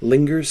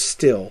lingers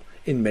still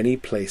in many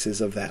places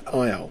of that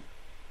isle.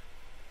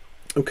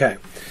 Okay,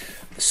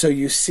 so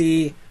you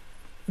see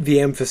the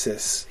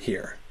emphasis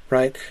here,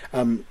 right?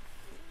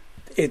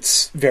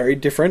 It's very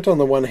different on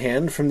the one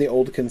hand from the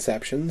old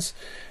conceptions.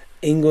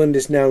 England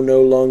is now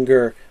no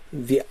longer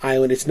the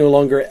island. It's no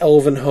longer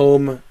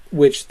Elvenhome,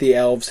 which the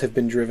elves have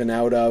been driven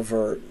out of,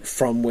 or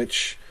from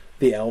which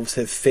the elves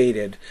have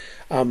faded.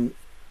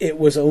 It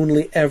was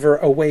only ever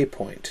a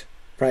waypoint,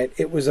 right?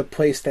 It was a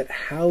place that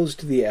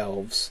housed the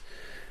elves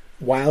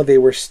while they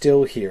were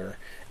still here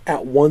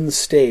at one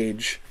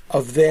stage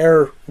of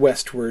their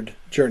westward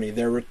journey,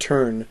 their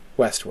return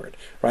westward,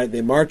 right?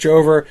 They march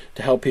over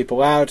to help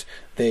people out.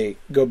 They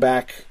go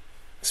back,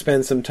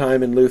 spend some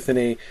time in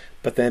Luthany,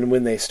 but then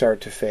when they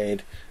start to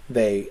fade,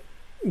 they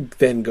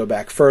then go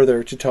back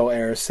further to Tol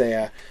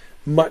Eressëa,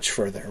 much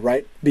further,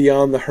 right?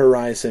 Beyond the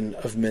horizon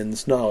of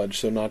men's knowledge.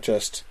 So not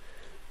just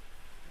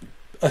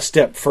a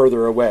step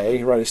further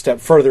away, right? A step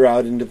further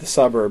out into the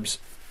suburbs.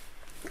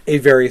 A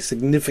very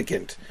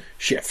significant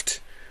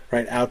shift,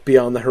 right? Out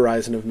beyond the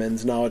horizon of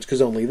men's knowledge,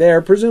 because only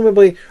there,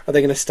 presumably, are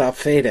they going to stop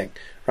fading,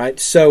 right?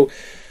 So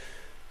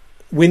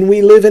when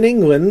we live in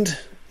England,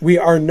 we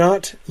are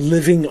not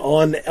living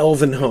on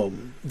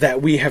Elvenhome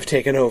that we have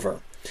taken over.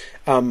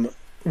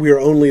 We are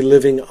only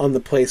living on the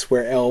place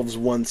where elves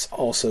once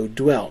also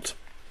dwelt.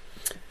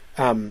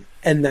 And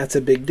that's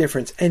a big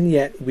difference. And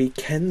yet we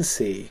can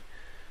see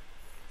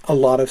a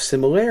lot of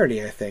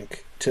similarity, I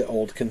think, to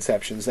old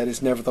conceptions. That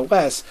is,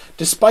 nevertheless,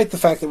 despite the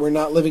fact that we're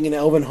not living in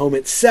Elvenhome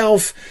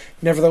itself,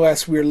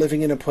 nevertheless, we're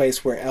living in a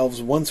place where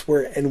elves once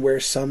were and where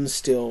some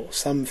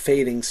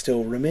fading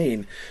still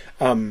remain.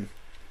 Now,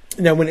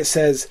 when it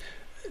says,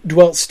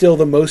 dwelt still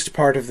the most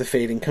part of the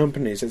fading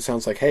companies, it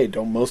sounds like, hey,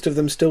 don't most of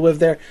them still live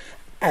there?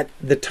 At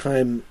the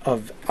time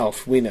of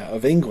Ælfwine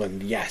of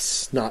England,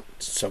 yes. Not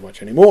so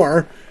much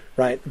anymore,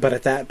 right? But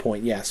at that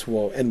point, yes.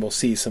 We'll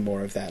see some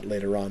more of that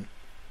later on.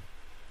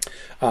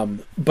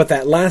 But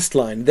that last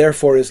line,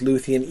 therefore is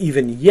Luthien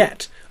even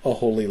yet a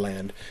holy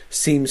land,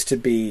 seems to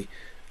be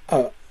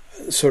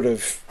sort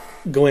of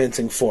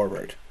glancing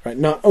forward, right?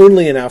 Not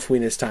only in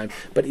Ælfwine's time,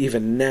 but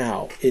even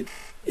now it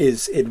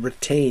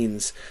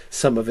retains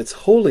some of its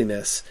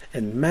holiness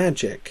and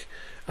magic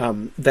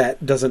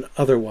that doesn't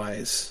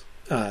otherwise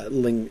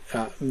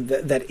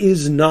that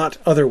is not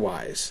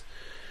otherwise.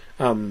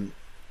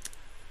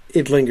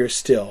 It lingers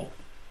still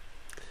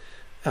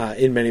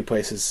in many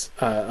places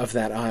of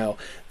that isle.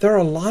 There are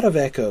a lot of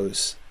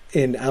echoes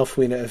in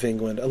Ælfwine of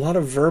England, a lot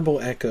of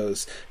verbal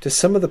echoes to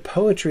some of the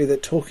poetry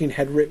that Tolkien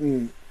had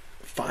written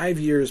 5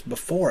 years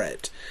before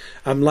it,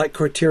 like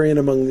Cortirion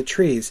Among the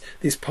Trees,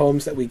 these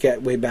poems that we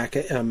get way back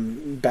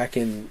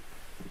in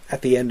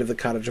at the end of the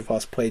Cottage of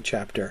Lost Play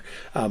chapter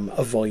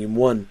of Volume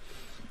 1.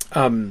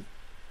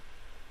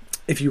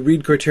 If you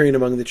read Cortirion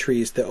Among the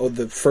Trees,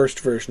 the first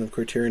version of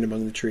Cortirion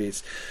Among the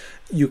Trees,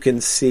 you can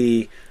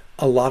see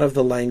a lot of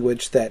the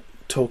language that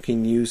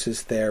Tolkien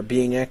uses there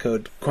being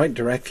echoed quite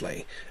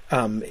directly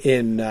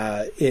in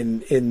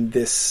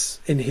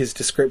his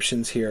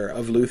descriptions here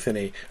of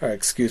Luthien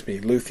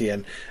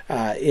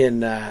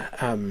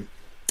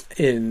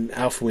in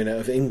Ælfwine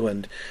of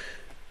England.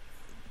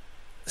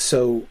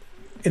 So,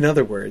 in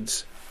other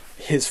words,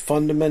 his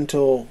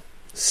fundamental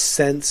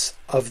sense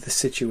of the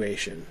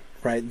situation,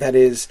 right? That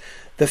is,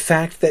 the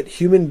fact that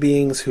human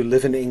beings who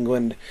live in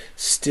England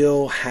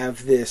still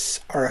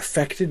are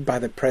affected by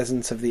the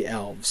presence of the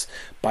elves,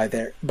 by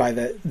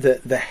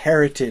the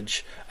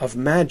heritage of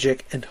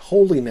magic and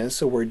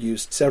holiness, a word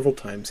used several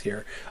times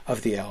here,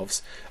 of the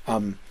elves.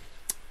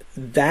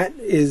 That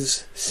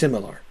is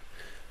similar,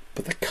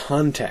 but the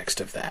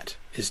context of that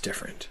is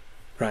different,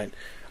 right?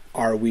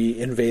 Are we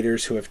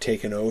invaders who have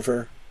taken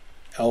over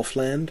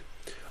Elfland,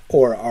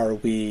 or are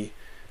we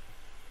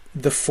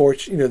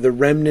the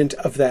remnant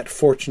of that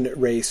fortunate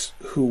race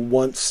who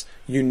once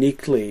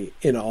uniquely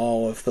in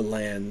all of the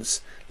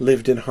lands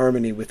lived in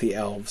harmony with the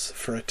elves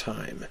for a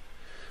time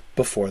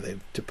before they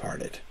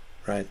departed,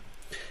 right?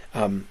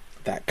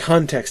 That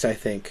context, I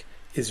think,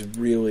 is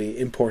really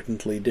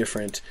importantly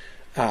different,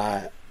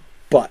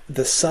 but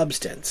the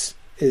substance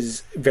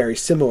is very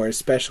similar,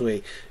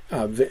 especially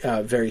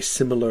very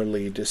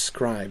similarly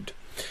described.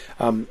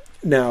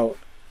 Now,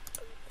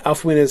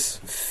 Ælfwine's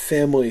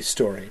family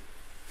story.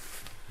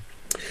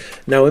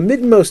 Now,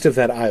 amidmost of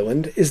that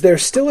island is there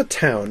still a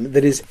town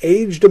that is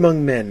aged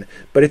among men,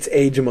 but its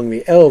age among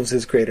the elves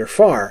is greater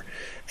far.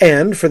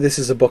 And, for this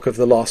is a book of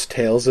the lost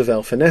tales of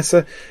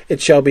Elfenessa, it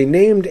shall be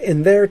named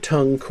in their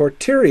tongue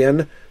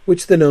Cortirion,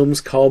 which the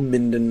gnomes call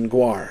Minden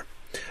Gwar.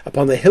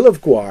 Upon the hill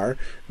of Gwar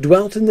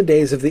dwelt in the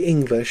days of the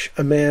English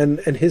a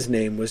man, and his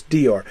name was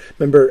Dior.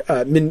 Remember,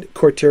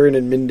 Cortirion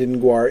and Minden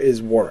Gwar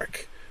is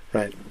Warwick,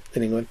 right,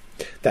 in England.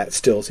 That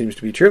still seems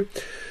to be true.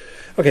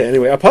 Okay,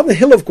 anyway, upon the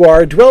hill of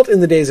Gwar dwelt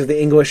in the days of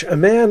the English a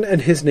man,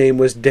 and his name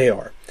was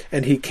Deor.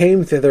 And he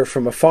came thither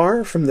from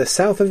afar, from the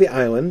south of the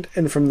island,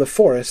 and from the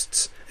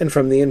forests, and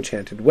from the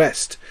enchanted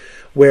west,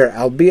 where,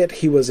 albeit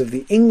he was of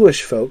the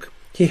English folk,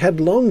 he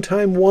had long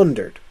time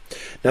wandered.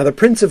 Now the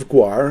Prince of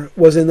Gwar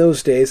was in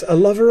those days a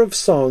lover of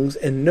songs,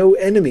 and no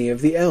enemy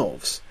of the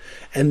elves.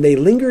 And they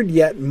lingered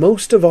yet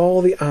most of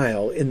all the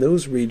isle in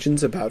those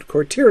regions about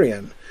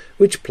Cortirion,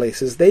 which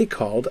places they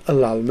called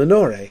Alal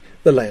Menore,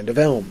 the land of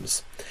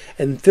elms.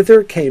 And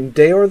thither came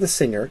Deor the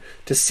singer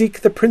to seek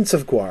the Prince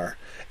of Gwar,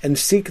 and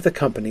seek the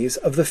companies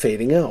of the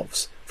fading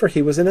elves, for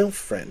he was an elf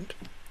friend.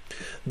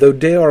 Though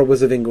Deor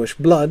was of English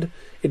blood,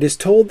 it is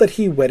told that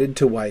he wedded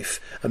to wife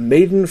a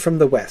maiden from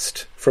the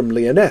west, from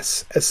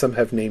Lyonesse, as some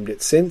have named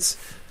it since.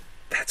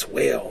 That's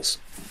Wales.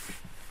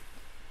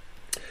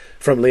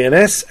 from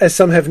Lyonesse, as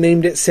some have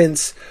named it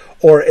since,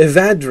 or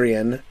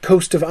Evadrian,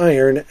 coast of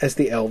iron, as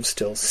the elves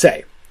still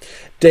say.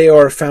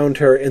 Deor found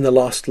her in the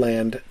lost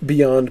land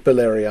beyond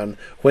Belerion,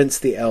 whence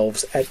the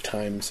elves at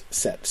times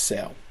set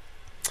sail.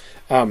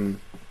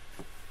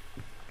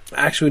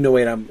 Actually, no,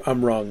 wait,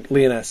 I'm wrong.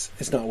 Lyonesse,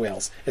 it's not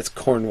Wales. It's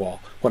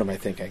Cornwall. What am I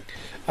thinking?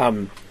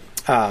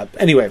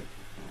 Anyway,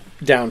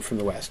 down from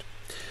the west.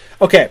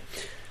 Okay.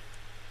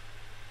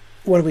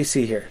 What do we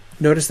see here?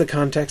 Notice the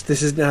context.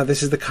 This is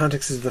the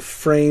context, this is the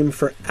frame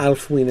for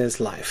Ælfwene's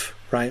life,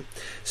 right?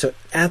 So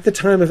at the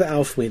time of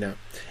Ælfwine,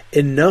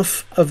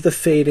 enough of the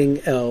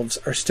fading elves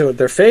are still,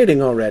 they're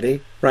fading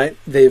already, right?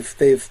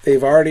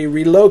 They've already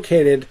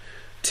relocated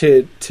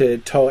to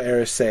Tol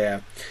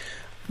Eressëa,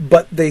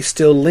 but they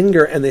still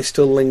linger, and they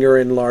still linger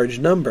in large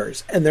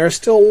numbers, and there are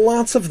still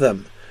lots of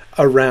them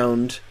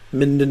around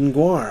Minden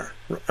Gwar,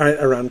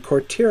 around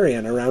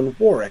Cortirion, around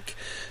Warwick,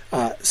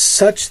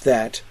 such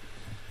that,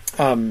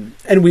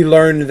 and we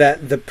learn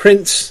that the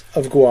Prince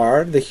of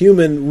Gwar, the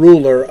human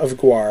ruler of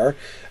Gwar,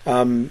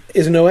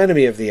 is no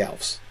enemy of the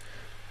elves.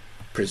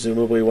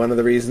 Presumably one of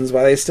the reasons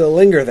why they still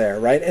linger there,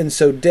 right? And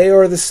so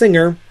Deor the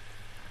singer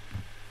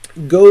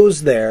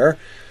goes there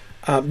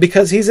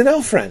because he's an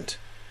elf friend.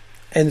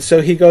 And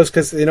so he goes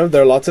because, there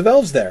are lots of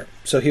elves there.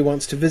 So he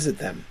wants to visit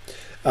them.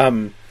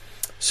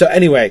 So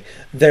anyway,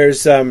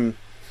 there's...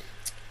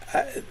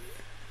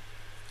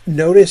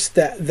 notice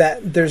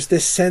that there's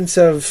this sense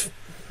of...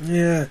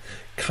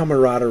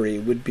 camaraderie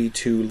would be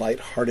too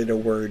light-hearted a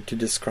word to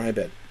describe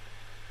it.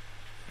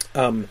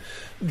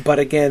 But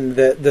again,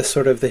 the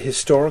sort of the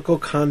historical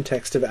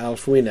context of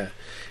Ælfwine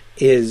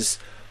is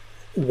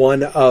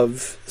one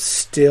of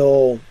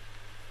still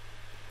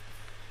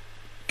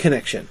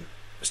connection,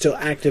 still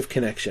active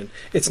connection.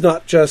 It's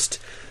not just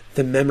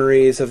the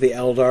memories of the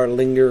Eldar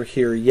linger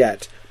here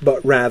yet,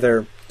 but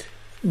rather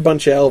a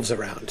bunch of elves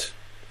around,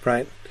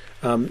 right?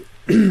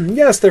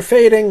 Yes, they're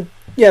fading.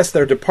 Yes,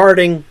 they're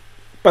departing,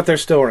 but they're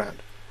still around.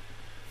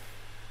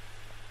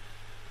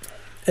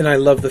 And I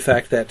love the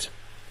fact that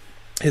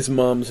his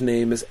mom's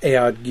name is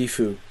Ead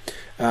Gifu,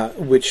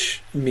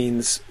 which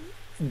means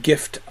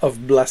gift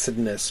of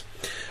blessedness,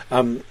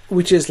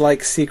 which is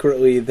like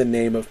secretly the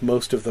name of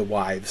most of the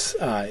wives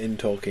in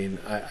Tolkien,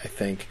 I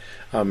think.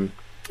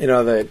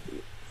 The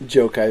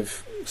joke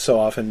I've so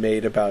often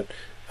made about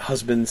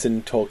husbands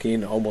in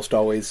Tolkien almost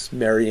always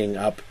marrying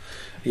up.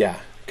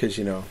 Yeah, because,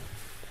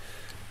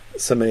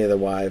 so many of the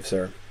wives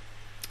are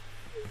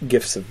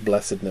gifts of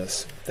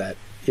blessedness that,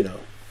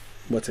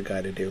 what's a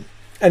guy to do?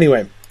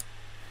 Anyway,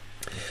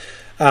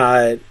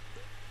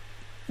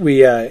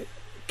 we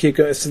keep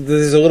going. So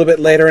this is a little bit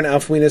later in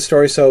Ælfwene's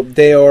story. So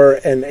Deor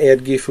and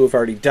Ead Gifu have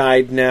already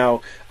died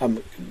now.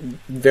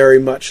 Very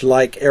much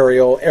like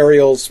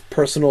Ariel's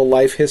personal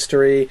life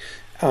history.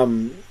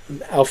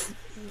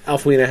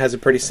 Ælfwine has a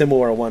pretty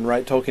similar one,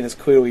 right? Tolkien has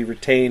clearly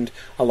retained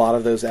a lot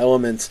of those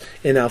elements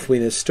in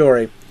Ælfwene's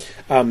story.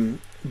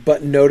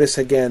 But notice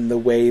again the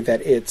way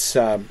that it's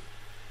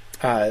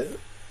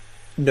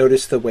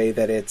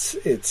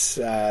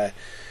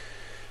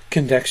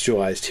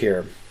contextualized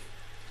here.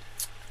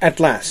 At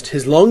last,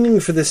 his longing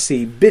for the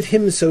sea bit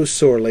him so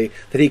sorely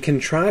that he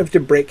contrived to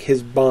break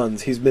his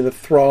bonds. He's been a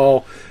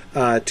thrall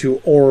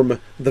to Orm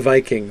the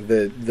Viking,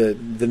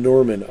 the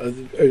Norman,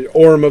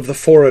 Orm of the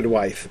Forod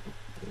wife,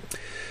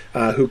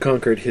 who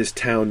conquered his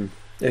town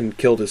and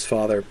killed his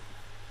father.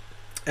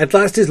 At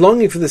last his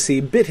longing for the sea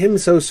bit him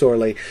so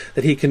sorely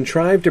that he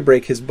contrived to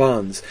break his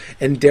bonds,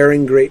 and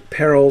daring great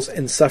perils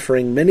and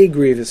suffering many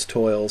grievous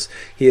toils,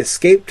 he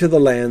escaped to the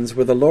lands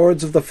where the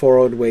lords of the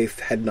Forod waith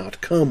had not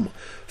come,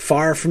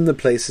 far from the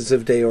places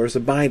of Deor's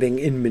abiding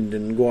in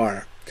Minden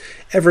Gwar.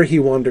 Ever he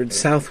wandered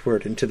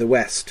southward and to the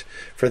west,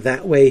 for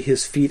that way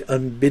his feet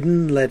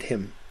unbidden led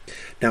him.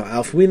 Now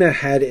Ælfwine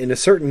had in a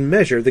certain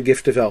measure the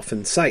gift of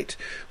elfin sight,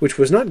 which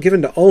was not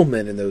given to all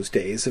men in those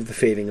days of the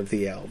fading of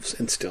the elves,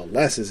 and still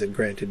less is it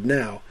granted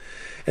now.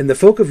 And the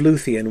folk of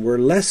Luthien were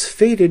less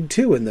faded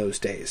too in those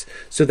days,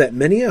 so that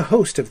many a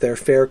host of their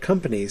fair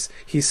companies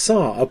he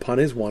saw upon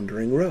his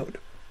wandering road.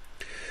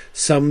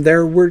 Some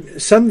there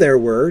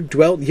were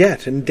dwelt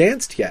yet and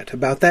danced yet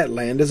about that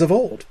land as of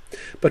old,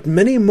 but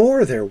many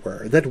more there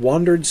were that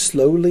wandered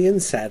slowly and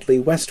sadly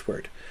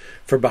westward,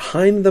 for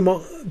behind them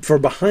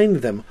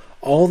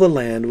all the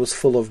land was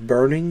full of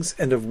burnings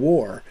and of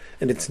war,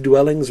 and its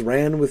dwellings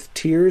ran with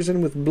tears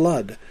and with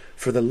blood,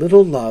 for the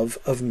little love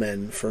of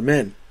men for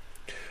men.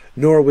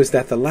 Nor was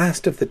that the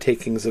last of the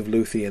takings of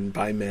Luthien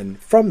by men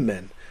from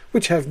men,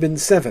 which have been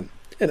 7,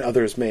 and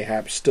others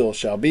mayhap still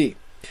shall be.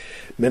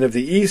 Men of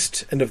the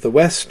east, and of the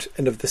west,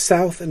 and of the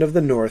south, and of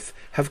the north,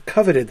 have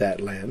coveted that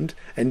land,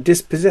 and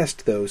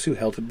dispossessed those who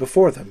held it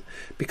before them,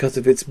 because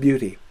of its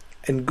beauty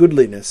and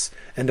goodliness,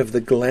 and of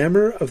the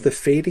glamour of the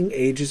fading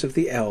ages of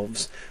the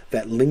elves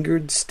that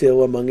lingered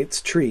still among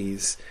its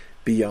trees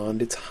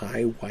beyond its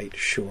high white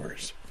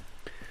shores.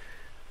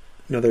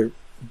 Another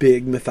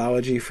big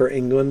mythology for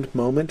England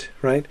moment,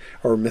 right?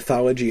 Or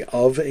mythology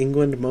of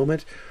England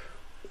moment.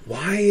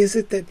 why is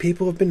it that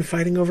people have been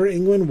fighting over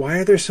England? Why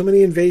are there so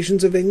many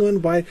invasions of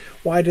England? Why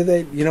do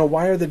they,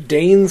 why are the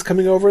Danes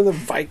coming over and the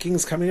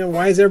Vikings coming over?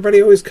 Why is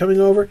everybody always coming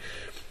over?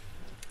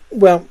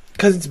 Well,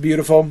 because it's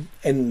beautiful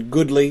and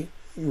goodly,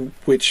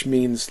 which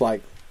means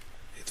like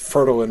it's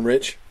fertile and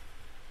rich.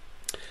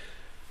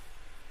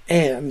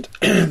 And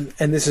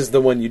and this is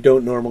the one you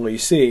don't normally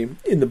see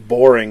in the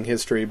boring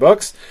history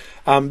books,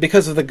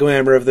 because of the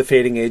glamour of the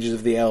fading ages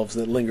of the elves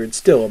that lingered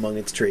still among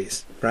its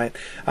trees, right?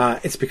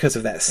 It's because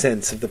of that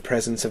sense of the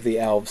presence of the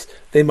elves.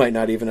 They might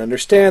not even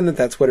understand that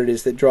that's what it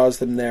is that draws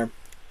them there,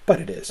 but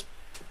it is,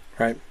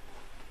 right?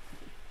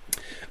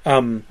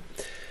 But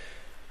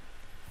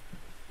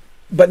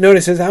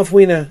notice as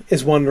Alfwine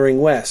is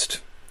wandering west,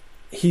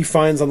 he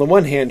finds on the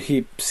one hand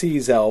he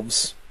sees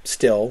elves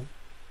still.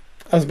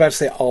 I was about to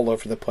say all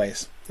over the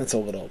place. That's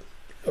a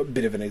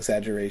bit of an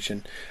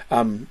exaggeration.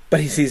 But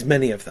he sees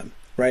many of them,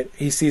 right?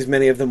 He sees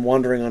many of them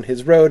wandering on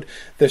his road.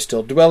 They're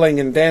still dwelling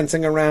and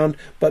dancing around,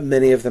 but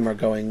many of them are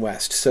going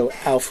west. So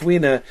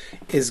Alfwine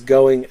is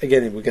going,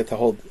 again, we get the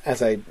whole, as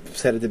I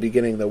said at the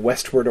beginning, the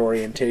westward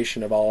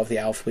orientation of all of the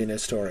Alfwine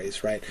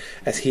stories, right?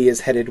 As he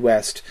is headed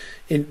west,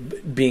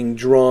 being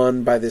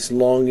drawn by this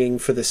longing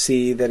for the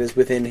sea that is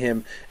within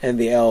him, and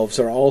the elves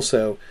are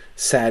also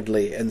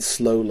sadly and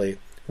slowly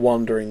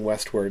wandering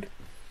westward,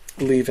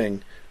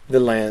 leaving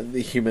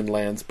the human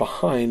lands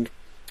behind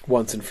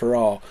once and for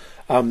all.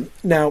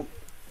 Now,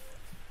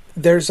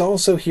 there's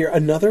also here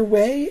another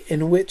way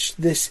in which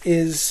this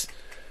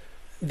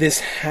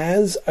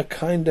has a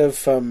kind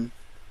of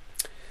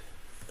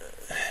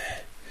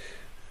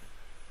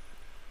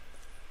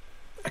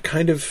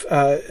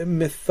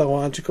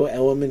mythological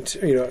element,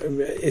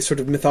 a sort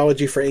of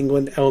mythology for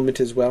England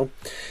element as well,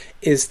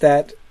 is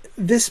that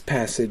this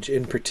passage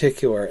in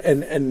particular,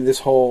 and this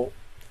whole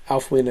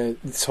Alfwine,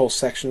 this whole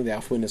section of the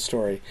Alfwine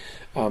story,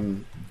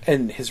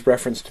 and his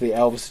reference to the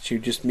elves that you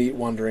just meet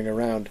wandering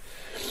around,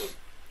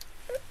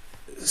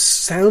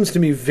 sounds to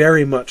me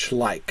very much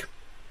like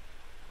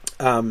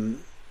the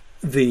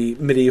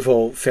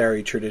medieval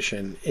fairy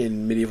tradition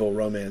in medieval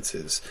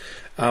romances.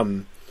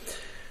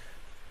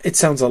 It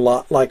sounds a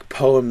lot like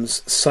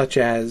poems such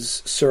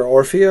as Sir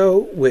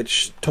Orfeo,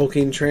 which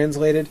Tolkien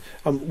translated.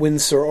 When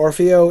Sir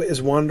Orfeo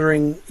is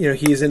wandering,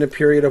 he's in a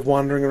period of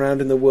wandering around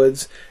in the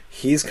woods.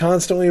 He's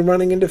constantly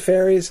running into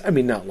fairies. I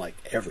mean, not like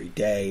every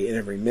day and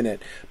every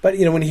minute, but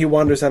when he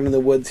wanders out in the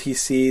woods, he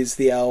sees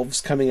the elves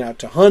coming out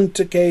to hunt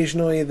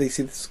occasionally. They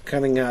see this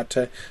coming out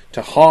to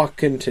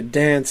hawk and to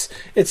dance.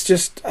 It's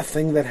just a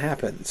thing that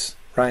happens,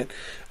 right?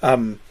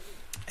 And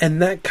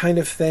that kind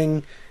of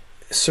thing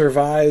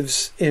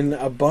survives in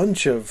a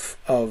bunch of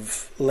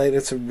late.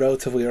 It's a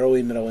relatively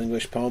early Middle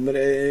English poem, but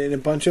in a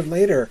bunch of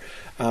later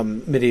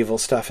medieval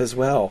stuff as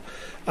well.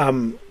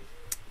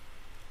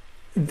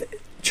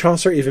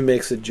 Chaucer even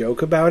makes a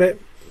joke about it.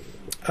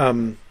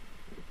 I'm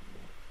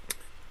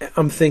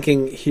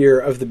thinking here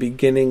of the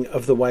beginning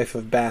of the Wife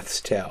of Bath's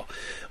tale,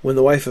 when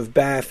the Wife of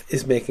Bath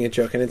is making a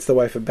joke, and it's the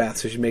Wife of Bath,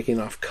 so she's making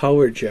an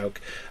off-color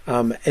joke,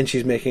 and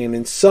she's making an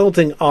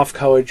insulting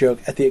off-color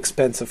joke at the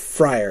expense of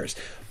friars.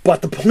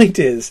 But the point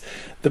is,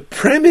 the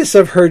premise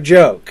of her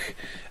joke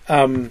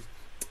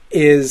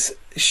is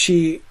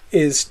she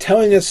is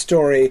telling a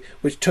story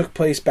which took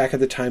place back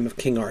at the time of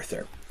King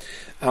Arthur.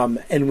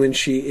 And when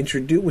she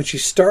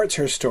starts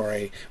her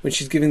story, when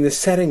she's giving the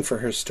setting for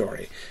her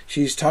story,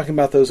 she's talking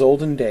about those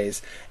olden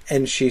days,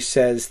 and she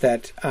says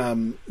that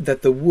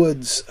that the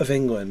woods of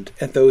England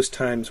at those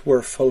times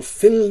were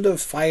fulfilled of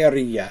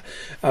fieria.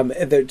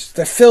 They're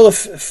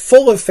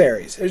full of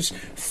fairies. There's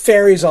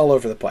fairies all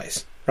over the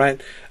place,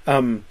 right?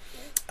 And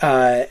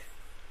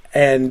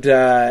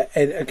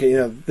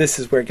okay, this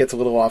is where it gets a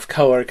little off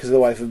color, because the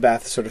Wife of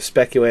Bath is sort of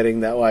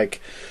speculating that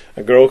like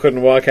a girl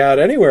couldn't walk out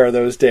anywhere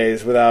those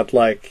days without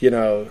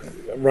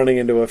running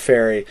into a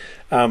fairy,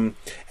 and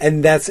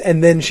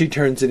then she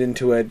turns it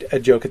into a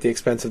joke at the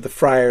expense of the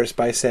friars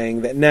by saying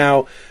that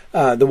now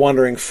the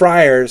wandering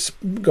friars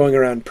going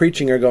around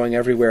preaching are going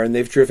everywhere, and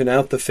they've driven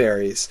out the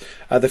fairies.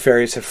 The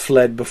fairies have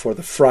fled before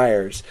the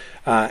friars,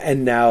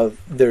 and now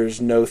there's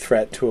no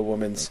threat to a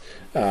woman's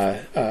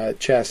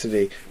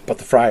chastity but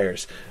the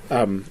friars,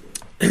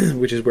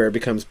 which is where it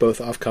becomes both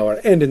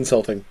off-color and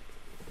insulting.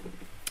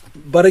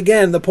 But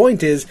again, the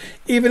point is,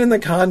 even in the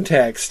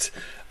context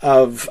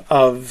of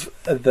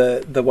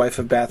the Wife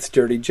of Bath's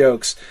dirty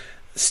jokes,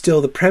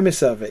 still the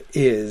premise of it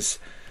is,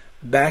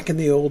 back in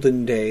the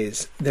olden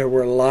days, there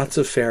were lots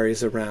of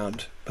fairies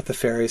around, but the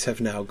fairies have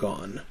now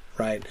gone,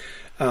 right?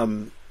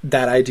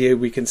 That idea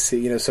we can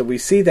see, so we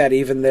see that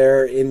even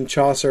there in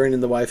Chaucer and in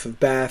the Wife of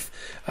Bath,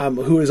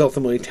 who is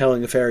ultimately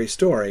telling a fairy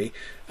story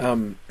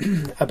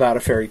about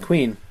a fairy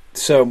queen.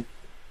 So,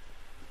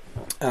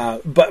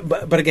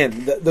 but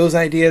again, those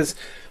ideas,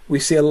 we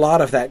see a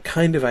lot of that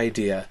kind of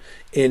idea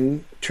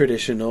in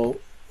traditional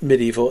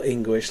medieval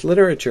English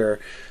literature.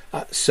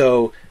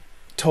 So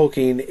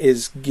Tolkien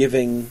is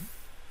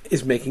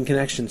making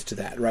connections to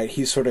that, right?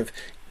 He's sort of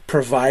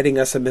providing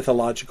us a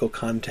mythological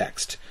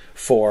context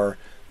for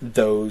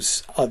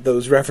those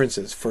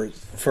references, for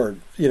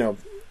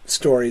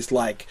stories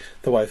like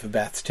The Wife of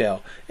Bath's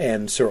Tale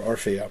and Sir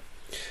Orfeo.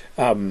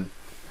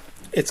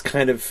 It's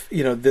kind of, the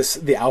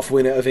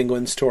Ælfwine of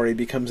England story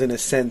becomes, in a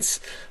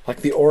sense,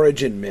 like the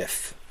origin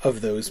myth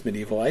of those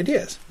medieval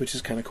ideas, which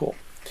is kind of cool.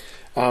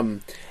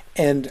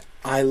 And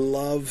I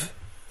love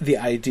the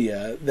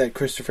idea that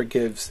Christopher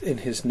gives in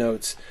his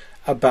notes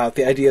about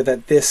the idea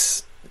that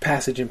this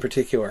passage in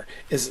particular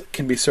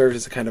can be served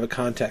as a kind of a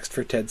context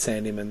for Ted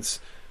Sandeman's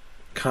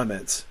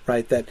comments,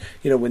 right? That,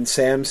 when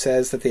Sam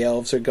says that the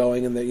elves are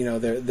going and that,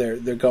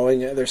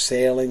 they're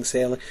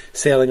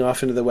sailing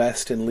off into the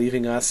west and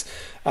leaving us,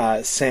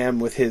 Sam,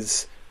 with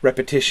his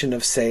repetition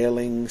of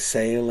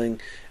sailing,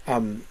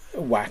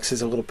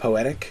 waxes a little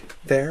poetic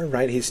there,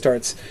 right? He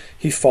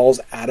falls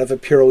out of a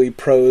purely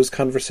prose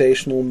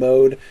conversational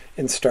mode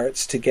and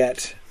starts to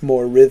get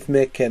more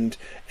rhythmic and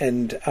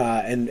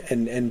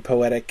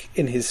poetic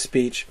in his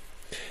speech.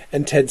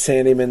 And Ted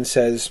Sandeman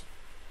says,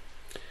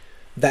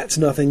 that's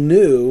nothing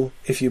new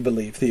if you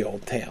believe the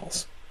old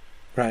tales,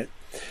 right?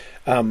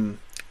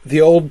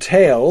 The old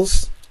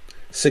tales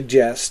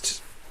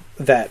suggest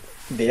that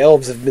the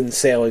elves have been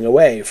sailing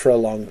away for a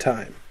long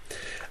time.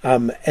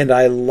 And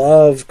I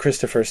love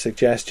Christopher's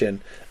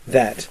suggestion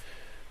that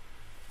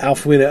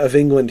Ælfwine of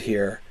England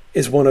here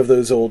is one of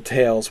those old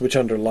tales which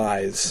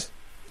underlies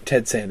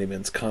Ted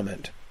Sandeman's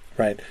comment,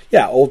 right?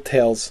 Yeah, old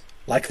tales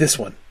like this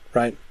one,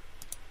 right?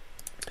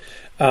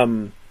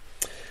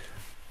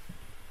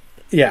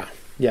 Yeah.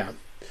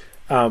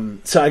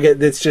 So I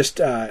get it's just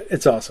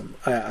it's awesome.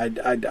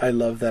 I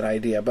love that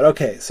idea. But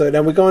okay, so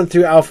now we're going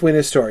through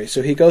Ælfwine's story.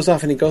 So he goes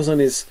off and he goes on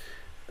his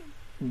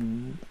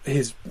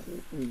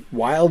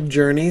wild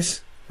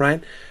journeys,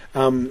 right?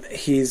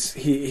 He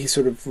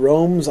sort of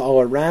roams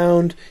all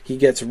around. He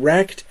gets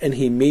wrecked, and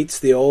he meets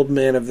the Old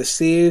Man of the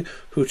Sea,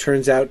 who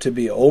turns out to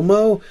be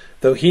Olmo.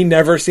 Though he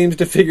never seems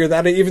to figure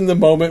that out. Even the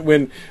moment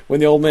when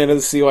the Old Man of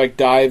the Sea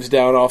dives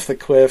down off the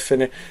cliff,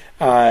 and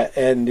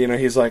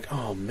he's like,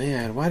 oh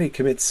man, why did he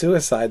commit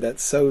suicide?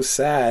 That's so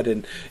sad.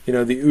 And the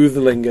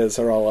Oothlingas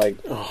are all like,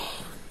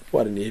 oh,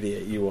 what an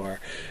idiot you are.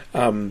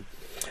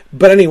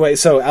 But anyway,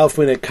 so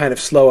Ælfwine kind of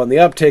slow on the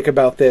uptake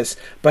about this,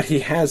 but he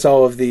has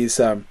all of these.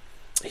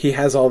 He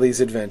has all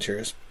these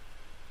adventures.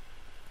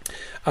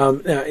 Now,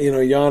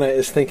 Yana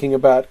is thinking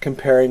about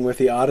comparing with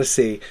the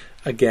Odyssey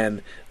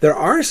again. There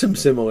are some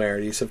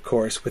similarities, of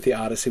course, with the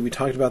Odyssey. We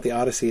talked about the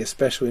Odyssey,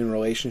 especially in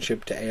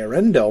relationship to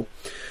Eärendil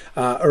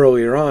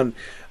earlier on,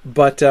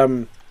 but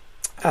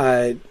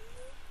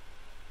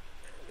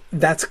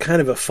that's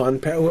kind of a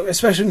fun,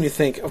 especially when you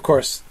think, of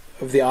course,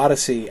 of the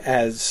Odyssey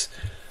as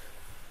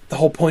the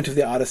whole point of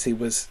the Odyssey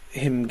was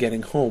him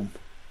getting home,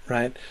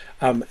 right?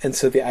 And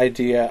so the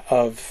idea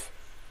of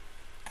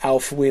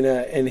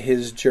Ælfwine and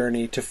his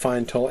journey to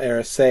find Tol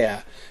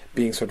Eressëa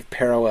being sort of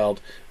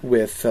paralleled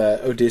with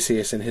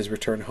Odysseus and his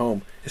return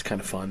home is kind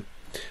of fun.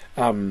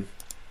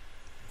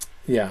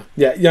 Yeah,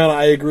 Yana,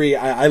 I agree.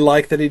 I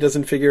like that he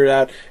doesn't figure it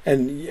out,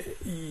 and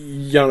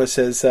Yana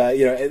says,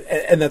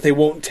 and that they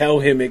won't tell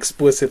him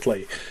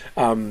explicitly.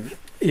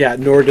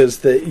 Nor does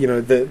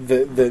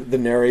the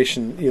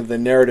narration, the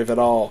narrative at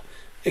all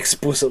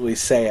explicitly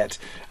say it.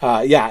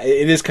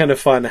 It is kind of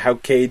fun how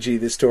cagey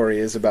the story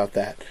is about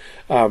that.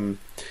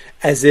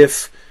 As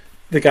if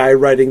the guy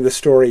writing the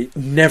story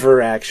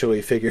never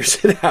actually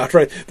figures it out,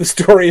 right? The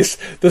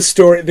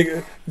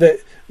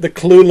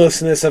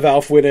cluelessness of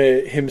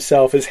Ælfwine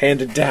himself is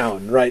handed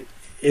down, right,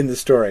 in the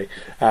story.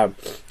 And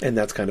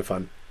that's kind of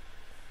fun.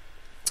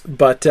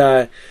 But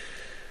I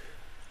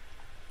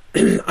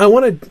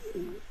want to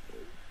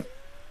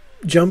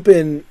jump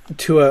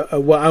into I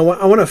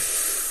want to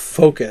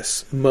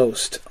focus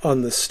most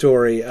on the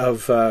story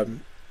of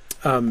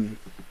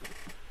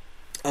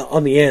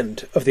on the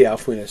end of the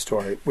Ælfwine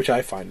story, which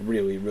I find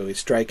really, really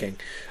striking.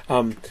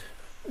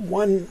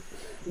 One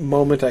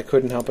moment I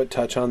couldn't help but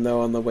touch on,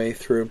 though, on the way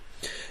through.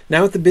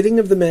 Now, at the bidding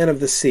of the Man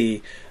of the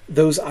Sea,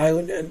 those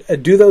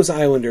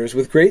islanders,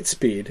 with great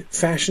speed,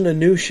 fashion a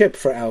new ship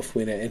for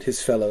Ælfwine and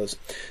his fellows,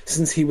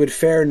 since he would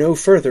fare no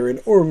further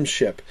in Orm's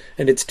ship,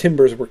 and its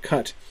timbers were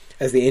cut,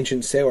 as the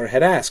ancient sailor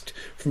had asked,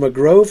 from a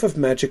grove of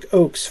magic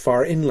oaks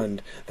far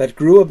inland, that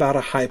grew about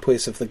a high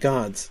place of the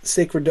gods,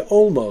 sacred to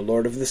Olmo,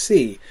 lord of the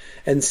sea,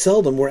 and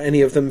seldom were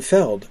any of them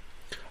felled.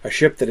 A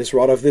ship that is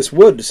wrought of this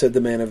wood, said the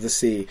Man of the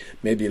Sea,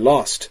 may be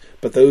lost,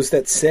 but those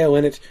that sail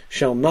in it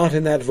shall not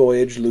in that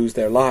voyage lose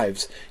their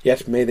lives,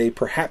 yet may they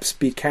perhaps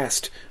be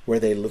cast where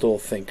they little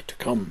think to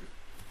come.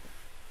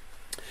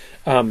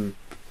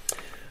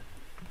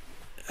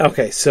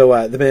 Okay,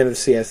 so the Man of the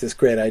Sea has this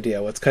great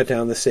idea. Let's cut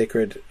down the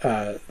sacred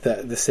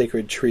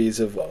trees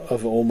of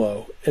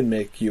Olmo and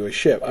make you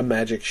a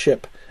magic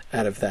ship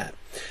out of that.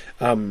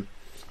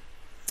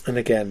 And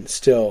again,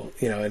 still,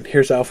 and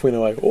here's Ælfwine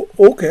like, oh,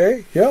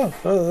 okay, yeah,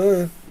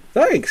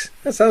 thanks,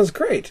 that sounds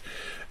great.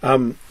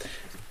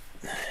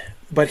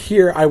 But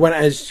here, I went,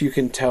 as you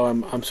can tell,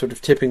 I'm sort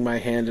of tipping my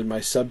hand in my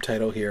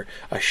subtitle here.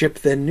 A ship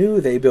then new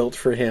they built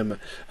for him.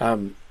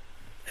 Anyone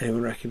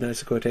recognize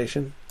the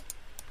quotation?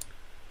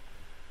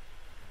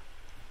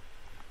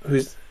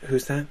 Who's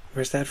that?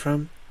 Where's that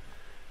from?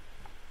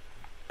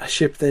 A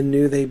ship then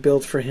knew they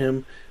built for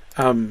him.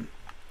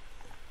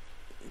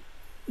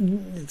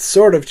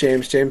 Sort of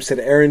James. James said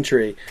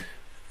errantry.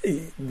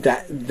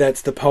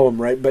 That's the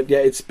poem, right? But yeah,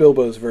 it's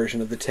Bilbo's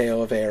version of the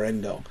tale of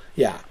Eärendil.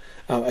 Yeah.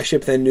 A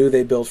ship then knew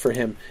they built for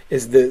him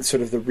is the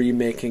sort of the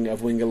remaking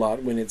of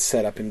Wingalot when it's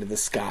set up into the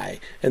sky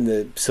and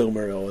the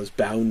Silmaril is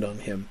bound on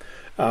him.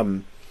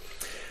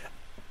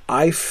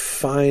 I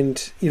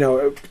find,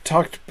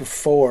 talked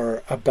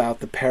before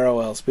about the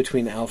parallels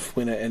between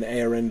Ælfwine and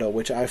Eärendil,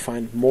 which I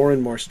find more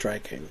and more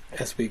striking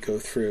as we go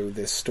through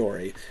this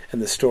story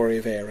and the story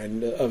of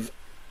Eärendil, of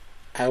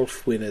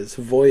Ælfwine's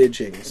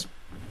voyagings.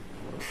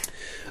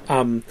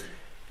 And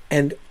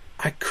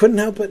I couldn't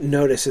help but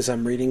notice as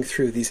I'm reading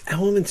through, these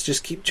elements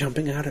just keep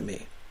jumping out at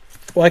me.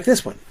 Well, like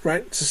this one,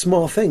 right? It's a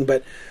small thing,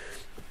 but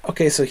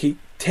okay, so he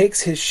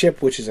takes his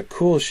ship, which is a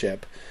cool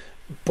ship,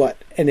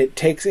 and it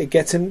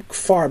gets him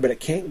far, but it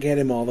can't get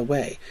him all the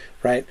way,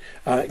 right?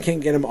 It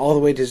can't get him all the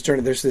way to his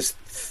journey. There's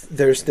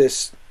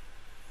this.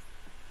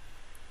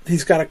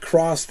 He's got to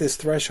cross this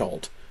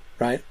threshold,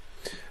 right?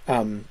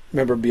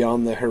 Remember,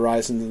 beyond the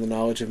horizons of the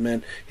knowledge of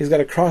men, he's got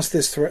to cross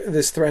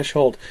this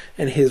threshold,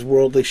 and his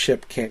worldly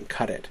ship can't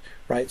cut it,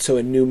 right? So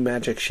a new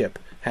magic ship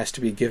has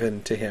to be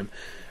given to him.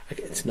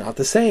 It's not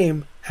the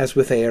same as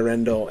with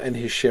Eärendil and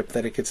his ship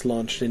that it gets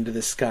launched into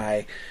the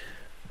sky,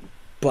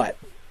 but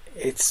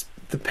it's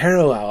the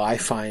parallel I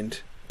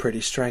find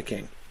pretty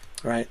striking,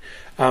 right?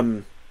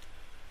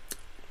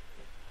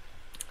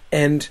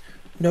 And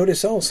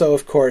notice also,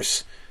 of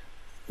course,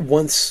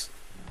 once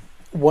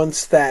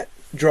that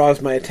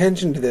draws my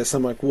attention to this,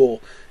 I'm like,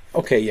 well,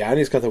 okay, yeah, and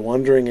he's got the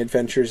wandering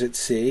adventures at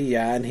sea,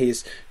 yeah, and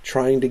he's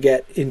trying to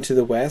get into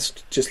the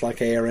west, just like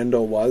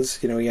Eärendil was.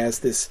 He has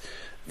this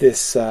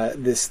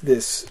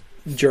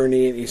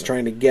journey, and he's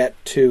trying to get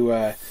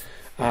to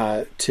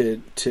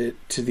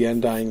the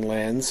Undying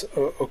Lands,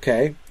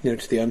 okay,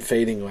 to the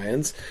Unfading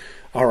Lands.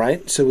 All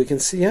right, so we can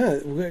see,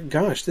 yeah,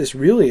 gosh, this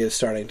really is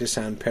starting to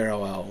sound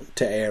parallel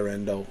to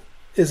Eärendil,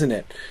 isn't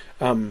it?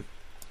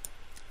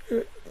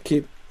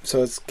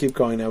 So let's keep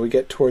going now. We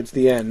get towards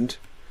the end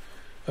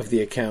of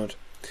the account.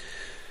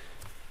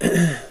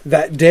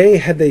 That day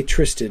had they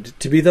trysted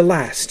to be the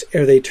last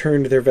ere they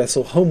turned their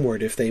vessel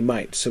homeward if they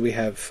might. So we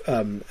have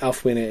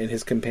Ælfwine and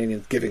his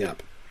companions giving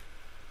up.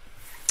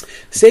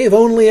 Save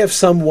only if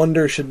some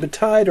wonder should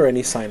betide or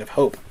any sign of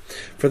hope,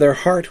 for their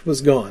heart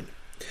was gone.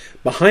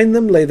 Behind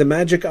them lay the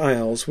magic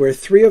isles, where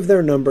 3 of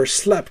their number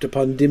slept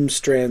upon dim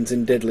strands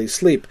in deadly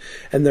sleep,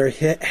 and their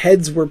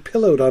heads were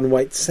pillowed on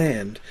white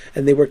sand,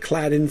 and they were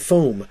clad in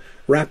foam,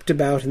 wrapped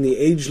about in the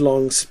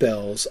age-long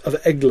spells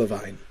of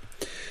Eglivine.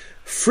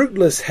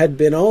 Fruitless had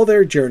been all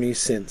their journey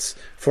since,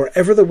 for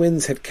ever the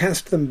winds had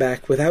cast them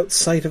back without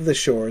sight of the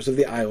shores of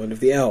the island of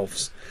the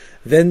elves.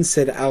 Then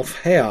said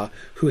Ælfhea,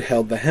 who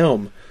held the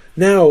helm,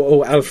 Now,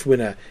 O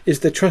Ælfwine, is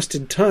the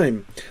trusted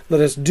time.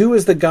 Let us do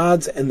as the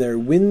gods and their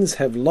winds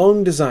have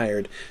long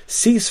desired,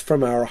 cease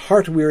from our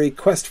heart-weary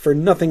quest for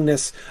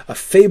nothingness, a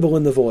fable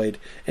in the void,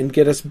 and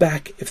get us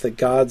back, if the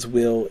gods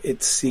will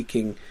it,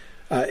 seeking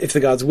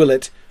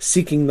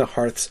the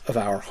hearths of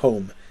our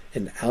home.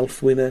 And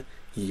Ælfwine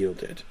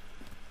yielded.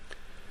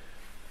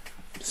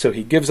 So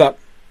he gives up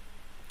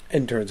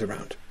and turns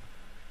around.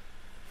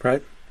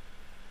 Right?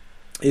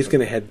 He's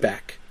going to head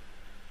back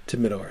to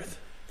Middle-earth.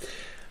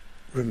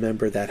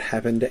 Remember, that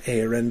happened to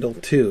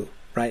Eärendil too,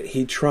 right?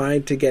 He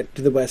tried to get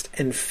to the west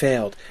and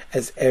failed,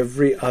 as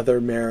every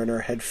other mariner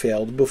had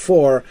failed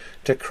before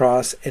to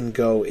cross and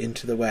go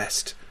into the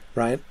west,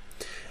 right?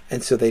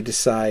 And so they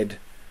decide,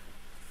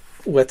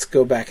 let's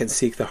go back and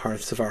seek the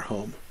hearths of our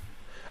home.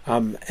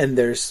 And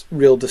there's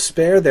real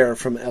despair there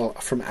from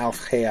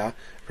Ælfhea,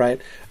 right?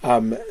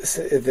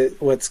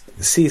 Let's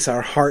cease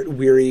our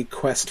heart-weary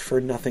quest for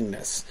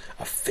nothingness,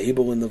 a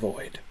fable in the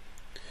void.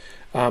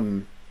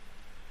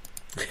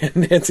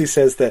 Nancy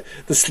says that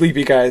the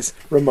sleepy guys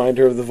remind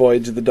her of the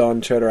voyage of the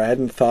Dawn Treader. I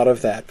hadn't thought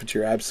of that, but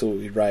you're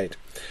absolutely right.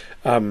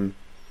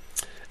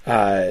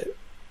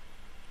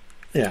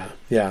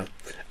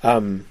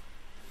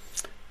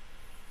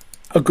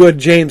 A good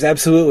James,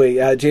 absolutely.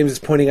 James is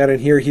pointing out in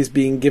here he's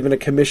being given a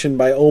commission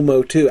by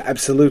Olmo too.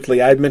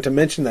 Absolutely. I had meant to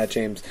mention that,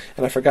 James,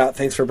 and I forgot.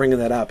 Thanks for bringing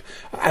that up.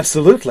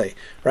 Absolutely.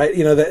 Right?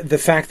 The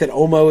fact that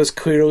Olmo is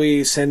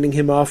clearly sending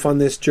him off on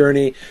this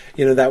journey,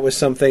 that was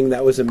something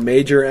that was a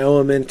major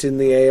element in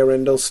the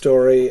Eärendil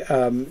story,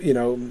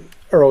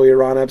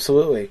 earlier on,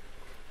 absolutely.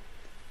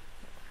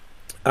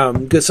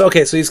 Good. So,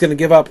 okay, so he's going to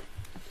give up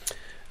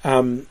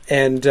and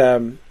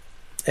turn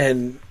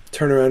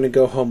around and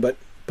go home, But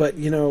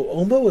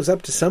Olmo was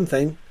up to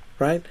something,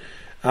 right?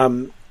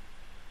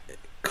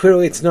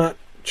 Clearly it's not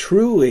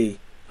truly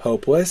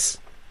hopeless.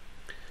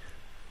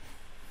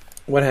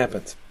 What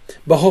happens?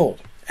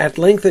 Behold, at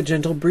length a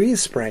gentle breeze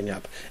sprang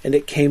up, and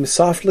it came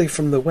softly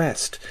from the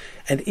west.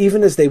 And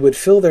even as they would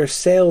fill their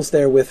sails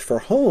therewith for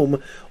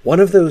home,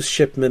 one of those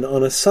shipmen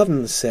on a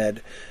sudden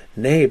said,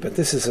 Nay, but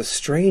this is a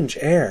strange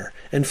air,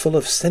 and full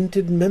of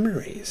scented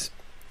memories.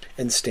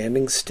 And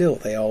standing still,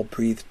 they all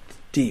breathed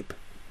deep.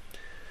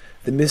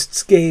 The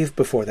mists gave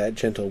before that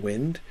gentle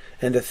wind,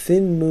 and a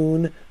thin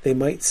moon they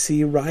might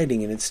see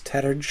riding in its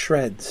tattered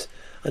shreds,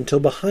 until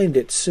behind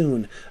it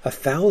soon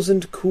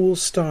 1,000 cool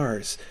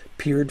stars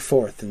peered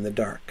forth in the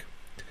dark.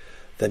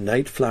 "The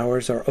night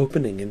flowers are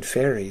opening in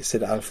fairy,"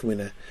 said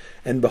Alfwine,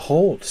 "and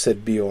behold,"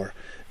 said Beor,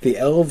 "the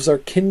elves are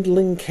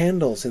kindling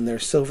candles in their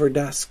silver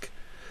dusk."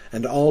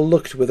 And all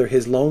looked whither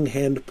his long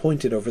hand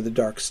pointed over the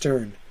dark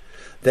stern.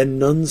 Then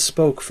none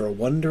spoke for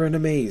wonder and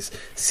amaze,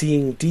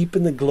 seeing deep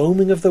in the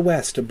gloaming of the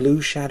west a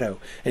blue shadow,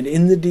 and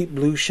in the deep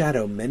blue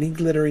shadow many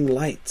glittering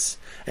lights,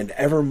 and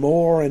ever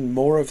more and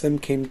more of them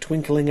came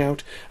twinkling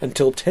out,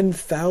 until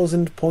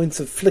 10,000 points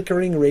of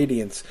flickering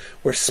radiance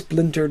were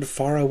splintered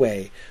far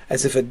away,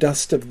 as if a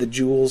dust of the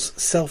jewels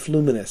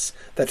self-luminous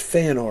that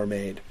Feanor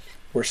made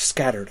were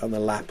scattered on the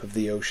lap of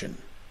the ocean.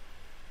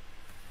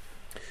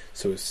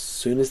 So as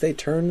soon as they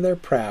turn their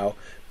prow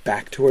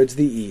back towards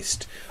the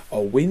east, a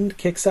wind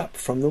kicks up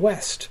from the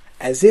west,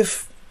 as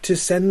if to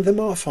send them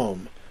off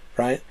home,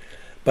 right?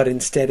 But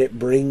instead it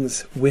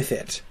brings with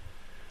it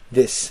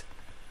this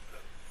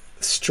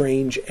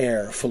strange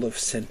air full of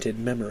scented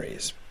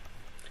memories.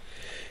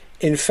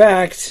 In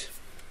fact,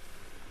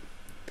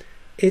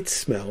 it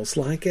smells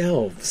like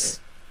elves,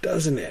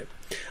 doesn't it?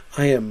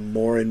 I am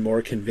more and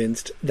more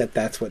convinced that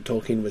that's what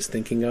Tolkien was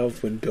thinking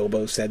of when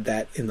Bilbo said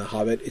that in The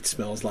Hobbit, it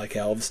smells like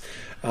elves.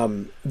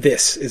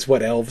 This is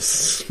what elves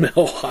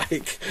smell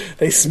like.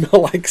 They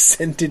smell like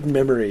scented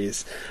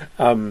memories.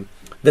 The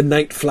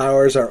night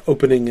flowers are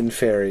opening in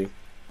fairy.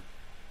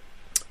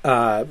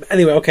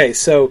 Anyway, okay,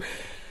 so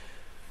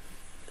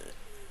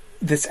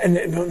this, and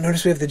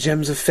notice we have the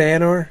gems of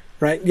Feanor,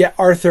 right? Yeah,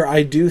 Arthur,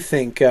 I do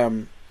think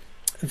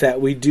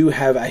that we do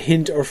have a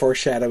hint or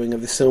foreshadowing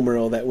of the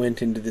Silmaril that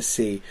went into the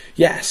sea.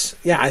 Yes,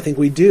 yeah, I think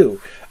we do.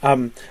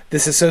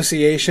 This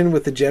association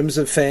with the gems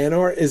of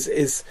Feanor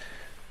is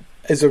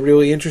a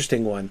really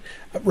interesting one.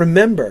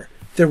 Remember,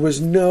 there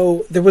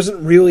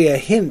wasn't really a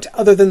hint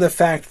other than the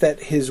fact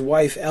that his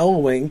wife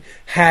Elwing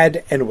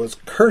had and was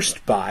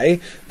cursed by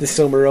the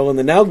Silmaril and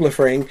the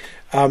Naglfring.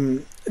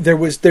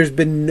 There's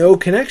been no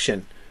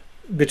connection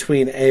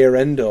between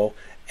Eärendil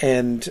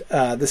and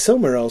the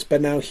Silmarils, but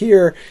now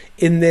here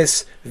in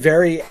this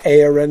very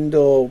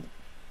Eärendil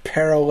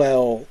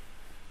parallel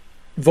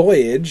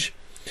voyage,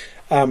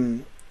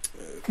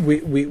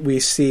 we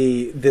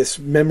see this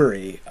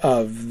memory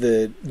of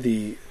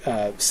the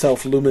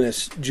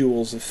self-luminous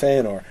jewels of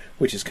Feanor,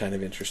 which is kind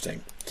of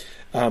interesting.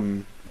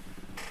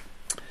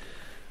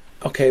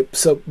 Okay,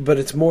 so but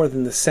it's more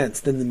than the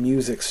sense. Then the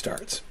music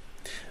starts.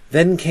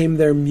 Then came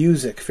their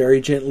music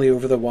very gently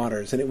over the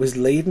waters, and it was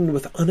laden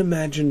with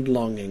unimagined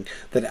longing,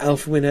 that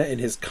Alfwine and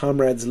his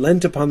comrades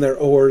leant upon their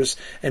oars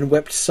and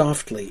wept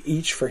softly,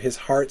 each for his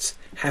heart's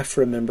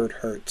half-remembered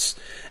hurts,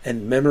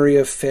 and memory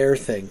of fair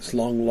things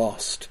long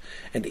lost,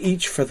 and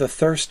each for the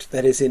thirst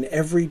that is in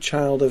every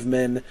child of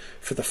men,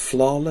 for the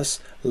flawless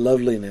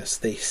loveliness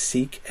they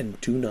seek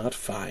and do not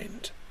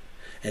find.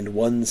 And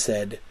one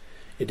said,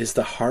 "It is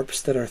the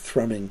harps that are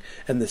thrumming,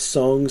 and the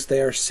songs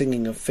they are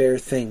singing of fair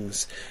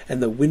things,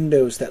 and the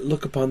windows that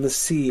look upon the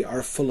sea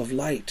are full of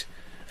light."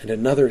 And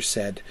another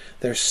said,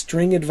 "Their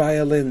stringed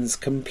violins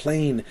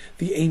complain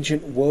the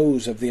ancient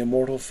woes of the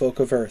immortal folk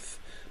of earth,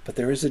 but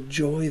there is a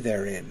joy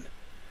therein."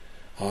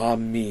 "Ah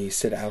me,"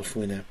 said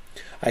Alfwine,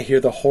 "I hear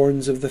the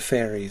horns of the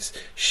fairies,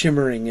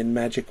 shimmering in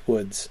magic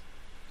woods.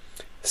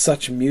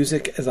 Such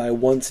music as I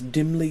once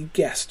dimly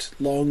guessed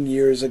long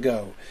years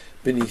ago,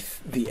 beneath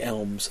the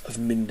elms of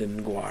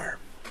Mindengwar."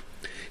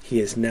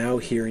 He is now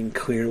hearing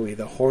clearly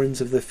the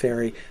horns of the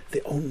fairy,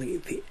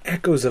 the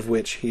echoes of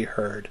which he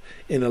heard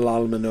in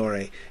Alal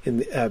Manore,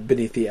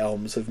 beneath the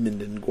elms of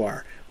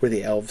Mindengwar, where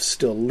the elves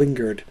still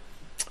lingered,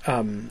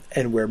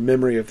 and where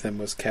memory of them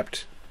was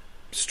kept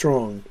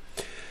strong.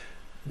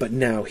 But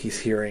now he's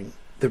hearing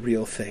the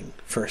real thing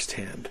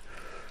firsthand.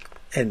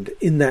 And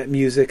in that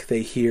music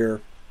they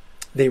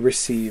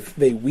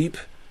weep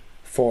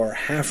for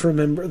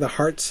the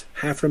heart's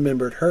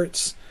half-remembered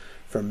hurts,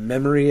 for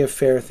memory of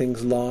fair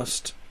things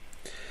lost,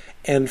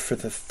 and for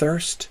the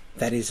thirst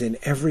that is in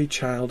every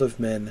child of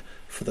men,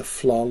 for the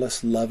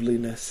flawless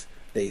loveliness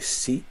they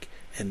seek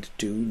and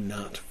do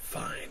not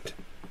find.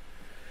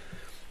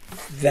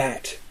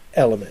 That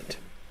element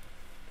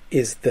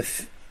is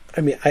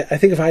I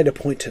think if I had to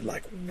point to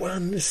like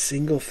one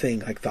single thing,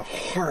 like the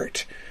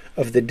heart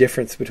of the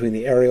difference between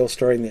the Ariel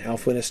story and the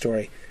Alfwine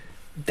story,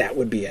 that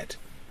would be it.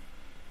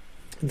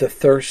 The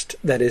thirst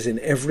that is in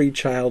every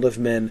child of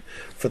men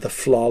for the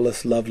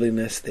flawless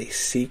loveliness they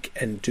seek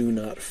and do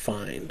not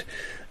find.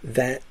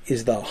 That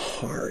is the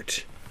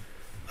heart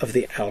of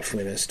the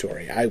Alfwine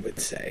story, I would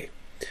say.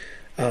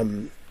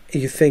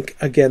 You think,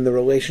 again, the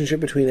relationship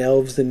between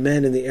elves and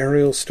men in the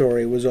Ariel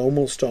story was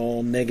almost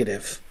all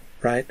negative,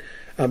 right?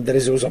 That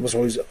is, it was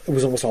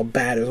almost all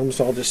bad. It was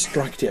almost all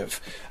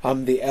destructive.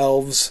 The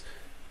elves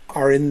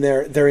are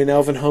they're in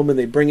Elvenhome and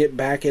they bring it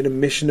back in a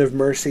mission of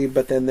mercy,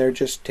 but then they're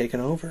just taken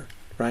over.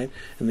 right?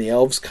 And the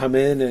elves come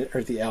in,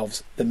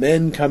 the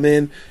men come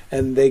in,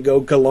 and they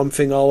go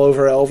galumphing all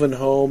over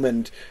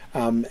Elvenhome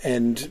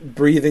and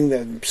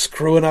breathing,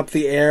 screwing up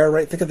the air,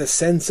 right? Think of the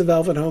sense of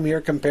Elvenhome here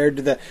compared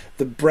to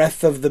the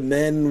breath of the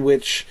men,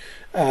 which,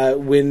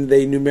 when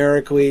they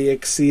numerically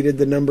exceeded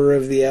the number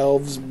of the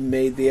elves,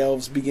 made the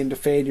elves begin to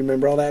fade. You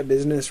remember all that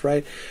business,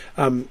 right?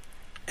 And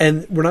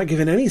we're not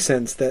given any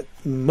sense that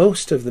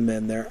most of the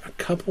men there, a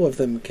couple of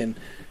them can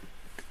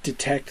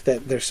detect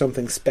that there's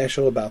something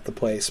special about the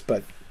place,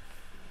 but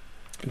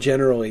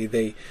generally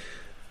they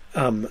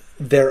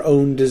their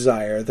own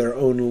desire, their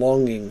own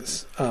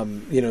longings,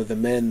 the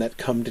men that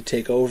come to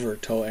take over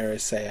Tol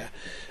Eressëa,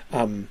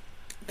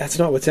 that's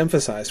not what's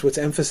emphasized. What's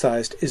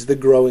emphasized is the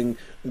growing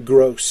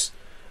gross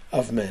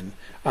of men,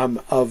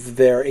 of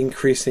their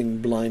increasing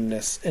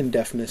blindness and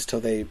deafness till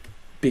they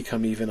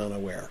become even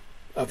unaware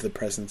of the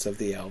presence of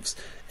the elves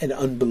and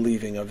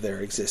unbelieving of their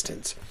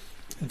existence.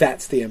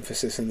 That's the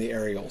emphasis in the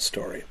Ariel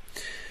story.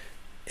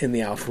 In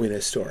the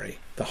Ælfwine story,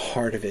 the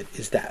heart of it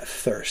is that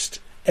thirst.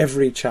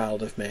 Every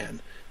child of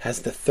man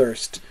has the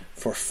thirst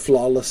for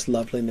flawless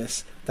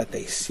loveliness that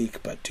they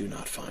seek but do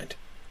not find,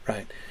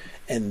 right?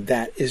 And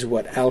that is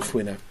what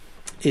Ælfwine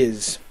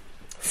is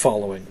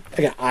following.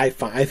 Again, I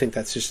think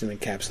that's just an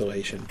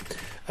encapsulation.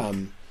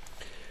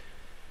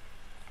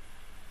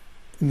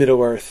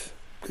 Middle-earth,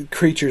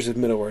 creatures of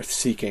Middle-earth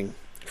seeking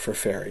for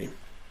fairy.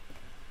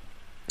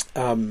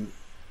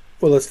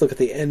 Well, let's look at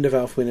the end of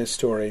Ælfwine's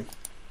story.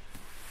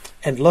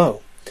 And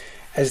lo,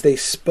 as they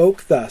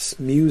spoke thus,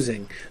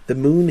 musing, the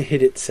moon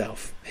hid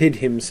himself, and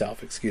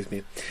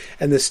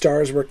the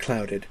stars were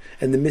clouded,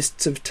 and the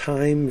mists of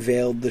time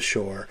veiled the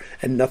shore,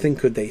 and nothing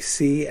could they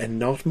see, and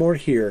naught more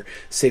hear,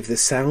 save the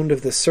sound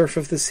of the surf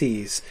of the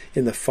seas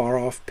in the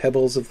far-off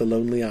pebbles of the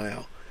lonely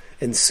isle.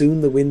 And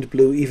soon the wind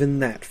blew even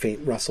that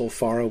faint rustle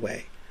far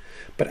away.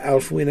 But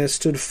Ælfwine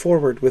stood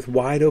forward with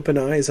wide-open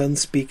eyes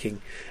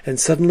unspeaking, and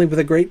suddenly with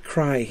a great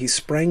cry he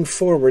sprang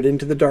forward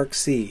into the dark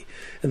sea,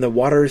 and the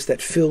waters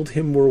that filled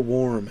him were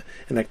warm,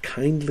 and a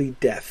kindly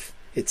death,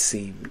 it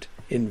seemed,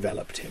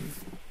 enveloped him.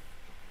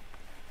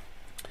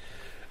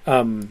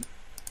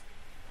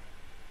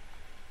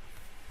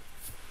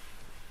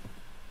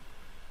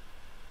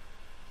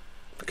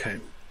 Okay.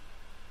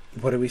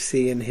 What do we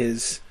see in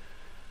his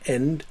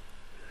end?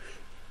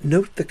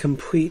 Note the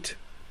complete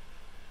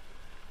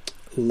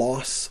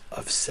loss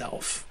of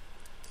self,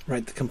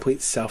 right? The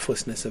complete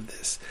selflessness of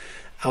this.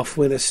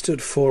 Ælfwine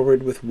stood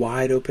forward with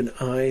wide open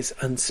eyes,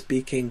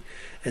 unspeaking,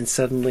 and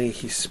suddenly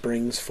he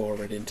springs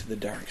forward into the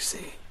dark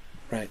sea,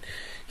 right?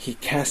 He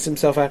casts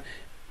himself out,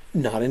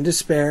 not in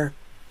despair,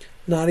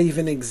 not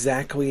even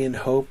exactly in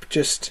hope,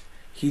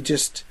 he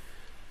just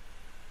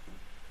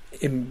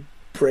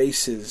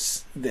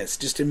embraces this,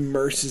 just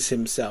immerses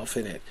himself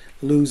in it,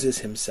 loses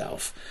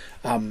himself.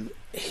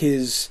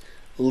 His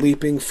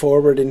leaping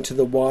forward into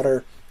the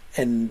water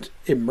and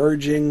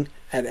emerging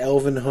at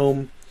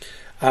Elvenhome,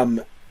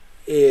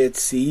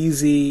 it's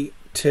easy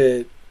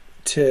to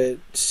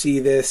see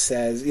this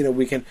as,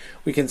 we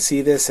can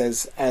see this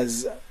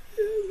as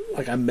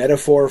like a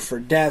metaphor for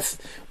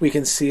death. We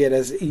can see it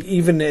as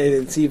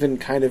it's even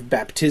kind of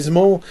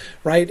baptismal,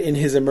 right? In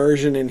his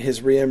immersion, in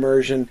his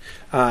re-immersion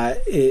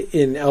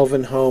in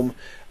Elvenhome.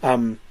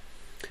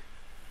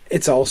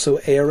 It's also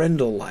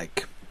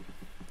Eärendil-like,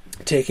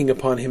 taking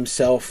upon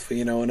himself,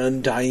 an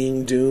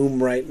undying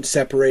doom, right? And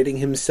separating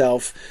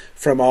himself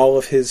from all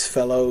of his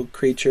fellow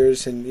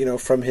creatures and,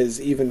 from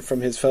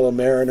his fellow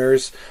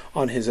mariners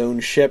on his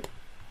own ship,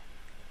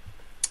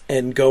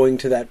 and going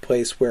to that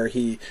place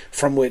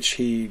from which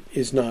he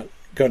is not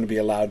going to be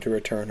allowed to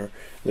return, or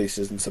at least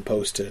isn't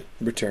supposed to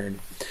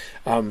return.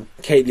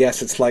 Kate,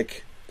 yes, it's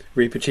like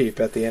Reepicheep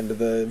at the end of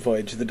the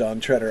Voyage of the Dawn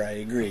Treader, I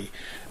agree.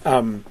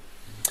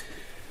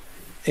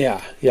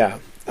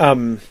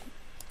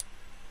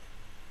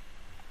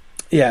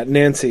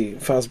 Nancy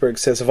Fosberg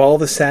says, of all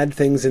the sad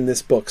things in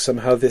this book,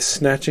 somehow this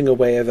snatching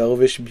away of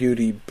elvish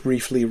beauty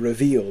briefly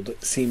revealed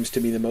seems to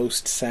be the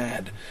most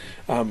sad.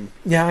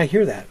 I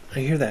hear that.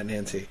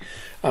 Nancy.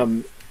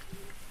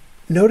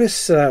 Notice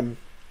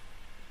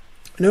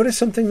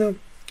something, though.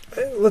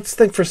 Let's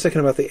think for a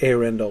second about the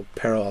Eärendil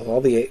parallels,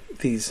 all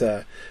these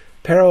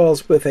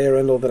parallels with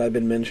Eärendil that I've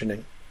been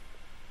mentioning.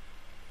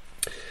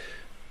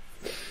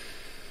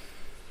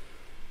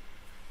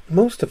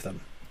 Most of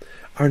them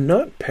are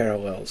not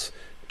parallels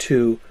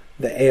to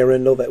the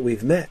Eärendil that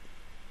we've met,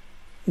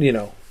 in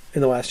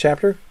the last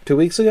chapter, 2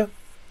 weeks ago.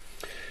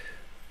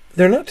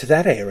 They're not to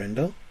that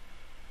Eärendil.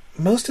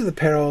 Most of the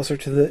parallels are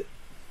to the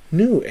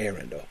new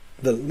Eärendil,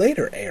 the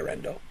later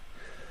Eärendil.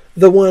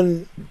 The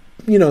one,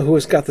 who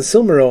has got the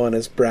Silmaril on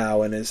his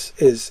brow and is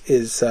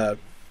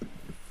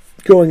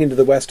going into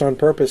the West on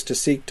purpose to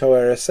seek Tol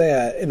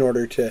Eressëa in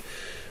order to,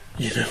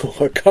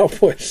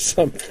 accomplish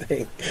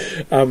something.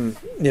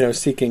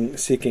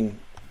 Seeking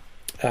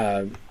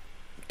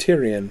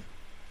Tyrion.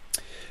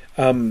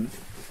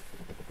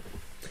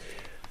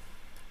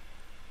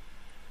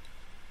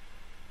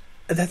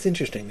 That's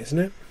interesting,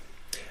 isn't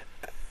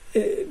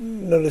it?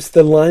 Notice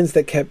the lines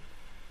that kept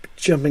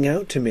kept jumping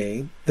out to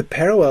me, the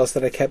parallels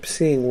that I kept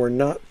seeing were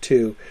not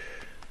to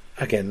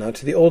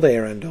the old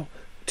Eärendil,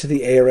 to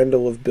the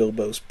Eärendil of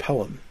Bilbo's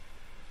poem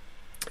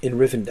in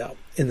Rivendell,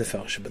 in the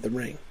Fellowship of the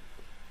Ring.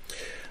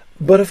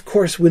 But of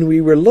course, when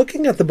we were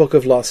looking at the Book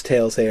of Lost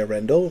Tales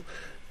Eärendil,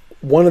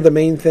 one of the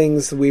main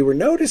things we were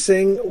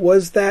noticing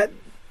was that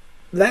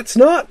that's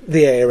not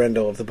the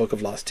Eärendil of the Book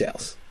of Lost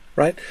Tales,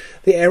 right?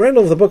 The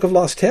Eärendil of the Book of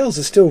Lost Tales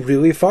is still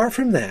really far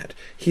from that.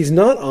 He's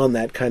not on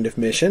that kind of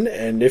mission,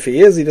 and if he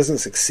is, he doesn't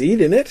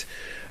succeed in it.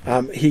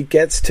 He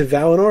gets to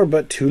Valinor,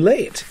 but too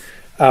late.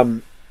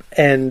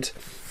 And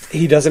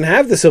he doesn't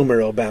have the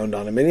Silmaril bound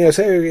on him. And we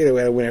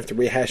don't have to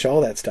rehash all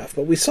that stuff,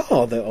 but we saw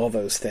all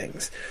those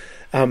things.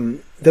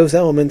 Those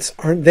elements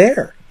aren't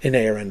there in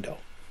Eärendil,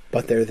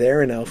 but they're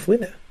there in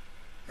Ælfwine,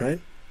 right?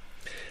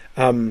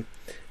 In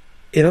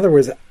other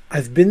words,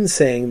 I've been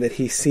saying that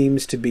he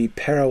seems to be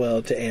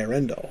parallel to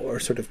Eärendil, or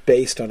sort of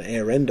based on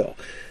Eärendil.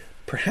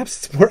 Perhaps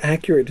it's more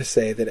accurate to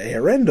say that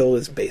Eärendil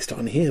is based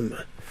on him,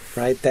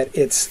 right? That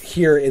it's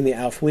here in the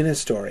Ælfwine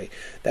story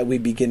that we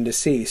begin to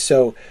see.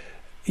 So,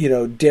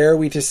 dare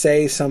we to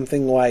say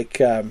something like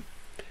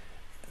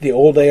the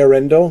old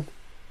Eärendil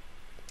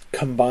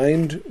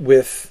combined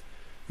with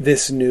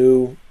this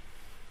new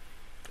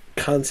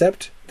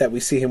concept that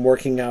we see him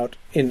working out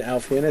in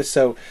Ælfwine.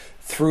 So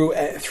through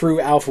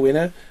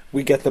Ælfwine,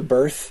 we get the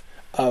birth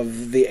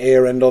of the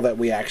Eärendil that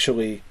we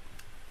actually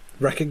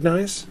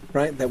recognize,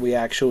 right? That we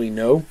actually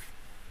know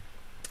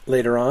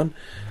later on.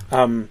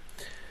 I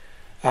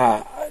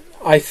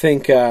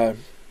think. I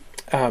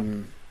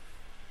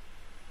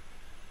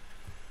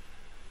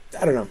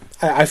don't know.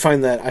 I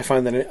find that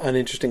an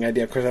interesting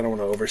idea. Of course, I don't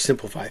want to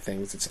oversimplify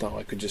things. It's not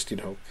like we just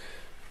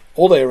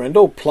old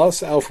Eärendil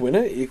plus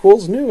Ælfwine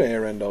equals new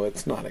Eärendil.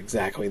 It's not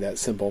exactly that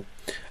simple,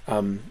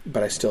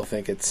 but I still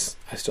think it's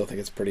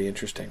pretty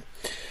interesting.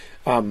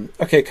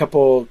 Okay, a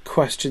couple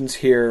questions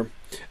here.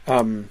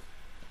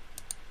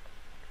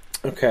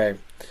 Okay.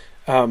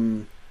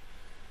 Don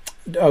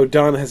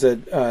has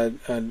a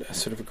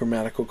sort of a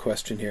grammatical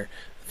question here.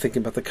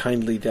 Thinking about the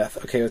kindly death.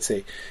 Okay, let's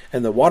see.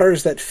 And the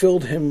waters that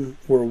filled him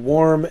were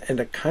warm,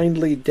 and a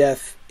kindly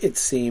death, it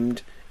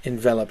seemed,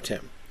 enveloped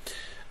him.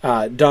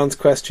 Don's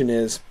question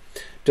is,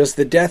 does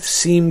the death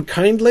seem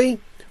kindly,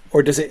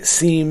 or does it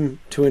seem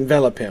to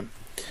envelop him?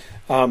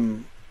 I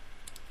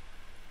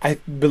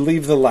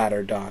believe the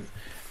latter, Don.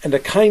 And a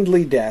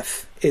kindly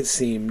death, it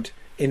seemed,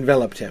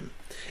 enveloped him.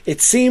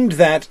 It seemed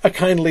that a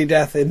kindly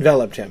death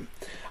enveloped him,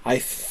 I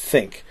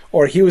think.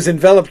 Or he was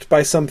enveloped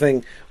by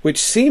something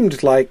which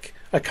seemed like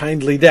a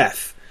kindly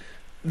death.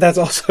 That's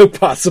also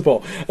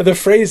possible. The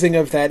phrasing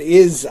of that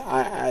is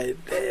a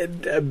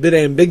bit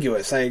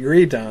ambiguous. I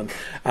agree, Don.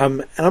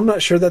 And I'm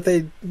not sure that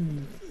they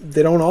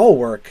don't all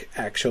work,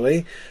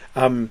 actually.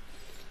 And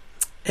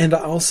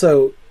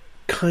also,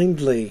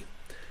 kindly,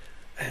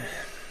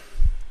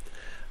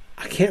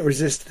 I can't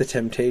resist the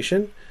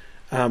temptation,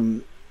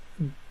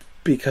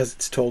 because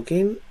it's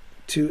Tolkien,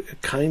 to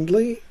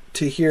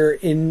hear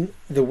in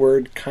the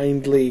word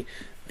kindly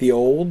the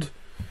old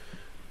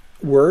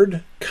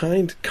word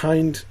kind,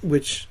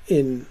 which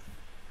in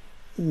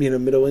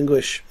Middle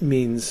English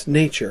means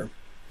nature.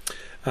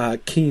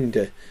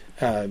 Kind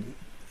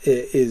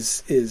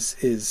is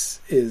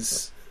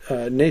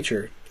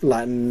nature,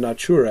 Latin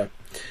natura.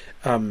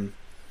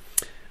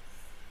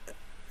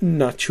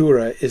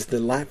 Natura is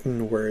the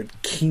Latin word.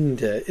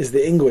 Kinda is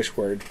the English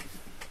word.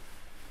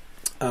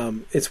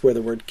 It's where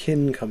the word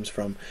kin comes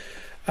from.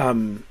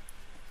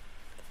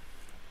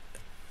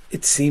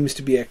 It seems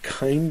to be a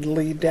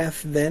kindly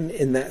death, then,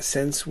 in that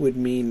sense, would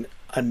mean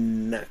a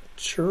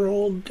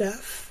natural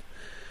death.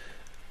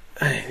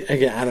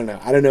 Again, I don't know.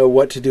 I don't know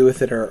what to do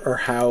with it or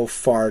how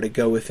far to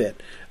go with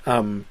it.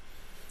 But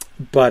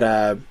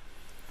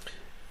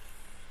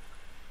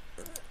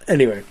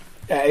anyway,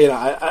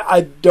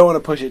 I don't want to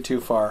push it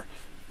too far.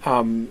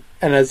 And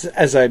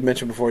as I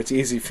mentioned before, it's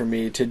easy for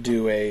me to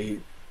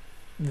do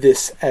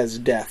this as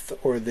death,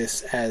 or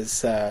this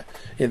as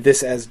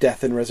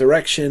death and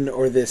resurrection,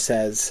 or this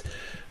as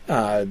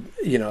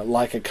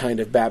like a kind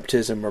of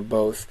baptism, or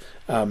both.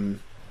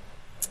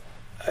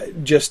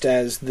 Just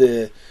as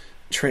the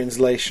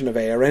translation of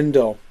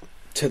Eärendil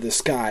to the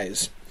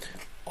skies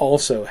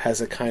also has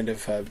a kind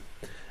of a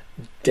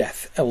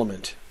death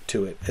element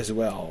to it as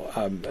well,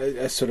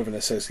 a sort of an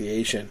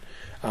association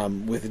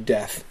with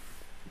death.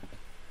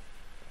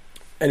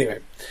 Anyway,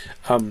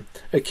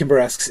 Kimber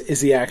asks,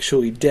 is he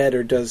actually dead,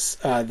 or does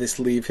this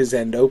leave his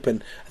end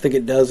open? I think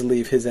it does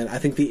leave his end. I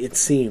think it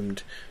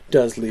seemed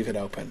does leave it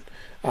open.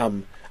 I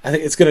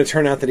think it's going to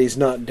turn out that he's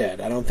not dead.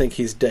 I don't think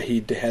he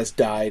has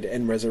died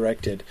and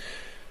resurrected.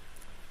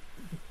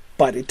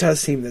 But it does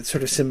seem that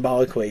sort of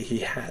symbolically he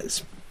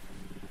has.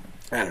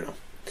 I don't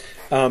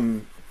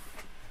know.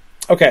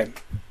 Okay.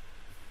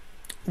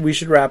 We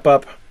should wrap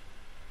up.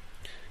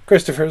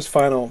 Christopher's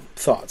final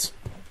thoughts.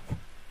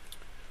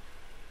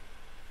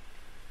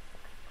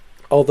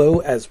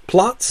 Although as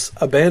plots,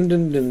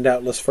 abandoned and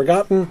doubtless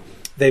forgotten,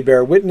 they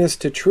bear witness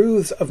to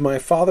truths of my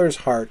father's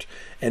heart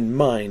and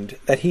mind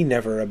that he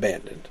never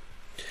abandoned.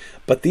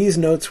 but these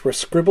notes were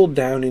scribbled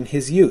down in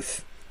his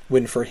youth,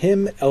 when for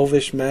him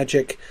elvish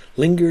magic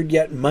lingered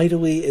yet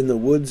mightily in the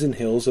woods and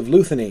hills of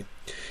Luthany.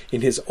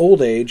 In his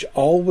old age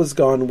all was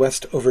gone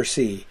west over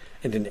sea,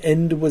 and an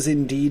end was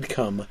indeed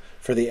come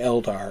for the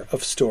Eldar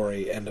of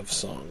story and of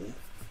song.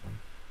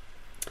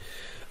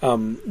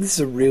 This is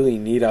a really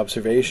neat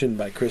observation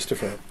by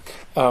Christopher,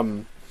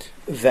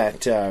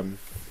 that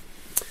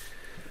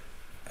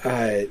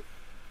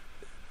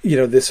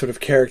this sort of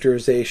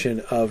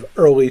characterization of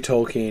early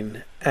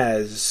Tolkien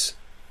as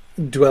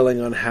dwelling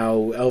on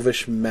how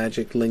elvish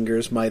magic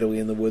lingers mightily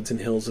in the woods and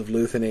hills of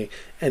Luthany,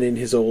 and in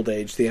his old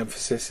age the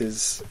emphasis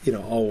is,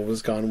 all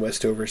was gone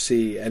west over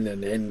sea and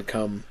an end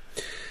come.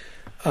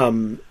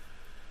 And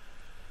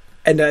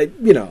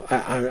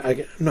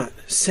I'm not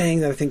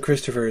saying that I think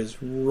Christopher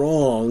is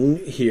wrong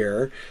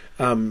here.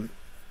 I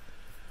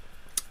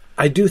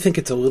do think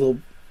it's a little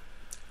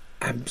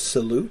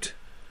absolute,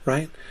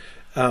 right?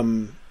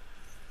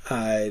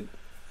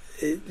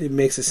 It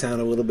makes it sound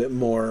a little bit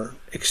more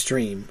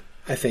extreme,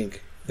 I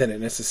think, than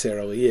it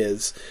necessarily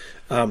is.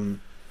 After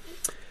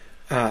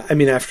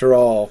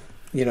all,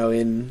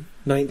 in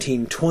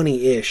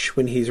 1920-ish,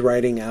 when he's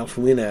writing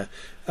Alfwine,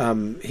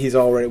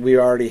 we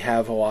already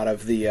have a lot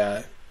of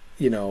the,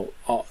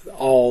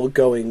 all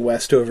going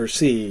west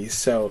overseas.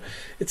 So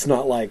it's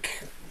not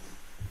like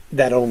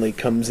that only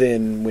comes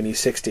in when he's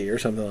 60 or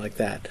something like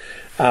that.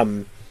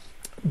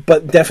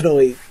 But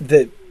definitely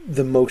the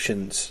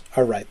motions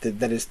are right.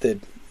 That is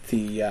the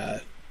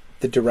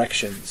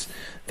directions,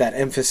 that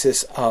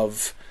emphasis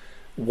of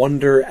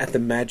wonder at the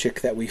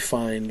magic that we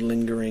find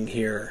lingering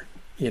here,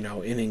 in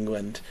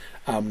England,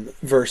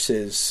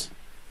 versus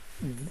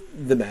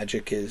the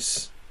magic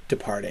is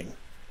departing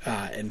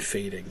and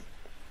fading.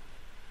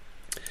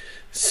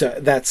 So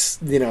that's,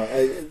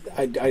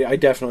 I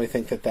definitely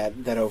think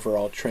that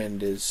overall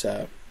trend is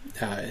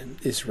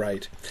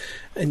right.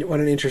 And what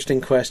an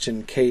interesting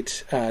question.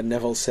 Kate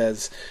Neville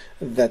says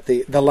that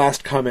the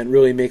last comment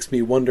really makes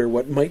me wonder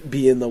what might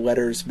be in the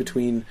letters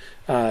between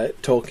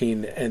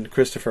Tolkien and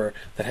Christopher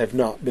that have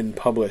not been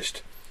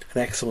published. An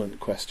excellent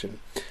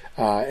question,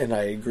 and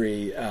I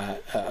agree.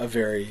 A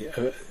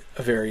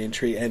very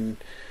intriguing, and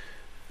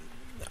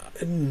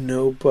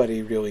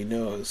nobody really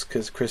knows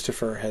because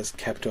Christopher has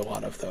kept a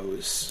lot of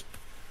those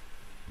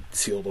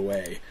sealed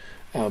away.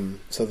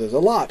 So there's a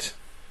lot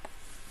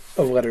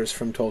of letters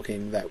from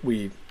Tolkien that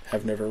we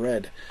have never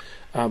read.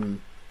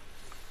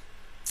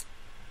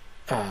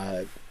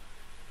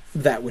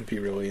 That would be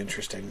really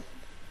interesting.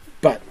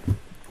 But,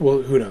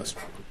 well, who knows?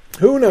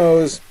 Who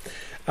knows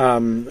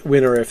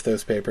when or if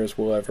those papers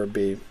will ever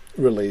be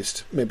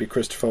released. Maybe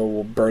Christopher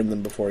will burn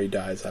them before he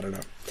dies. I don't know.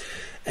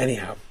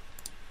 Anyhow,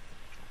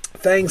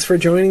 thanks for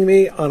joining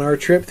me on our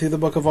trip through the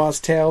Book of Oz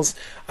Tales.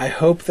 I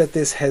hope that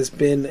this has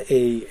been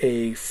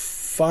a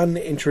fun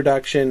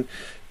introduction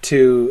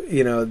to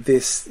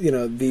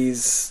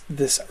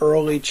this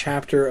early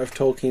chapter of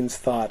Tolkien's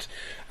thought.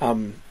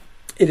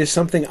 It is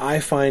something I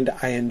find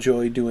I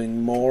enjoy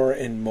doing more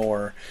and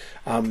more.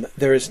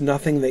 There is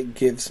nothing that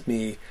gives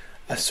me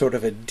a sort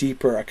of a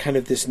deeper, a kind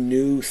of this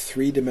new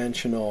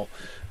three-dimensional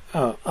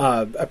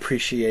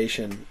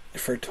appreciation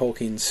for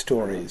Tolkien's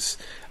stories.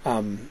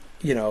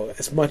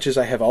 As much as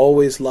I have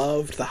always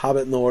loved The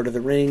Hobbit and The Lord of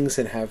the Rings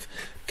and have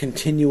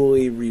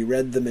continually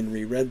reread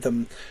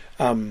them,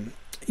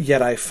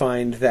 yet I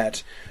find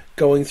that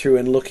going through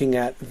and looking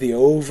at the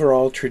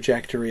overall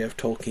trajectory of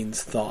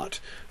Tolkien's thought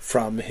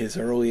from his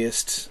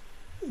earliest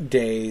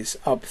days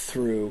up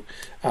through,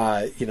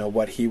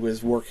 what he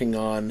was working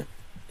on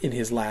in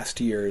his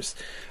last years,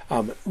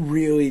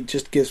 really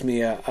just gives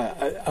me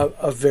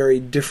a very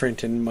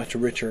different and much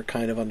richer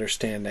kind of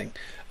understanding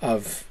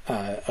of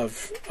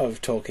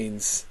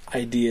Tolkien's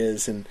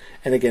ideas, and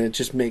again, it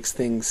just makes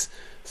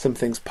some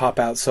things pop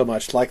out so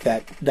much, like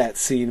that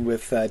scene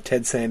with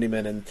Ted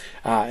Sandyman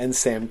and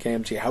Sam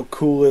Gamgee. How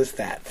cool is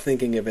that?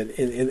 Thinking of it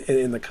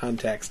in the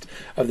context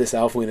of this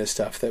Alfwine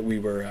stuff that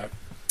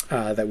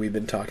we've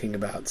been talking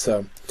about.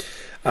 So,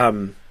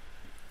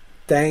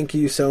 thank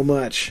you so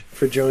much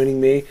for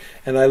joining me,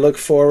 and I look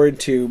forward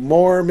to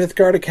more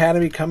Mythgard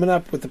Academy coming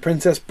up with The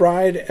Princess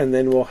Bride, and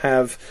then we'll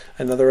have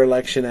another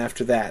election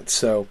after that.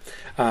 So,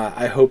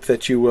 I hope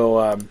that you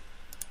will.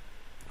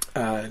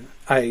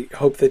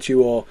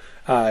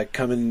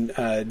 Come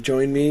and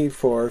join me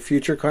for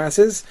future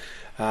classes.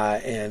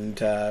 And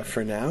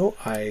for now,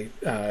 I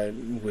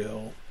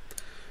will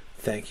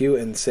thank you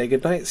and say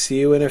goodnight. See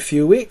you in a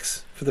few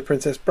weeks for The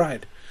Princess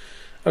Bride.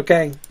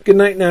 Okay, good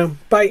night now.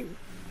 Bye.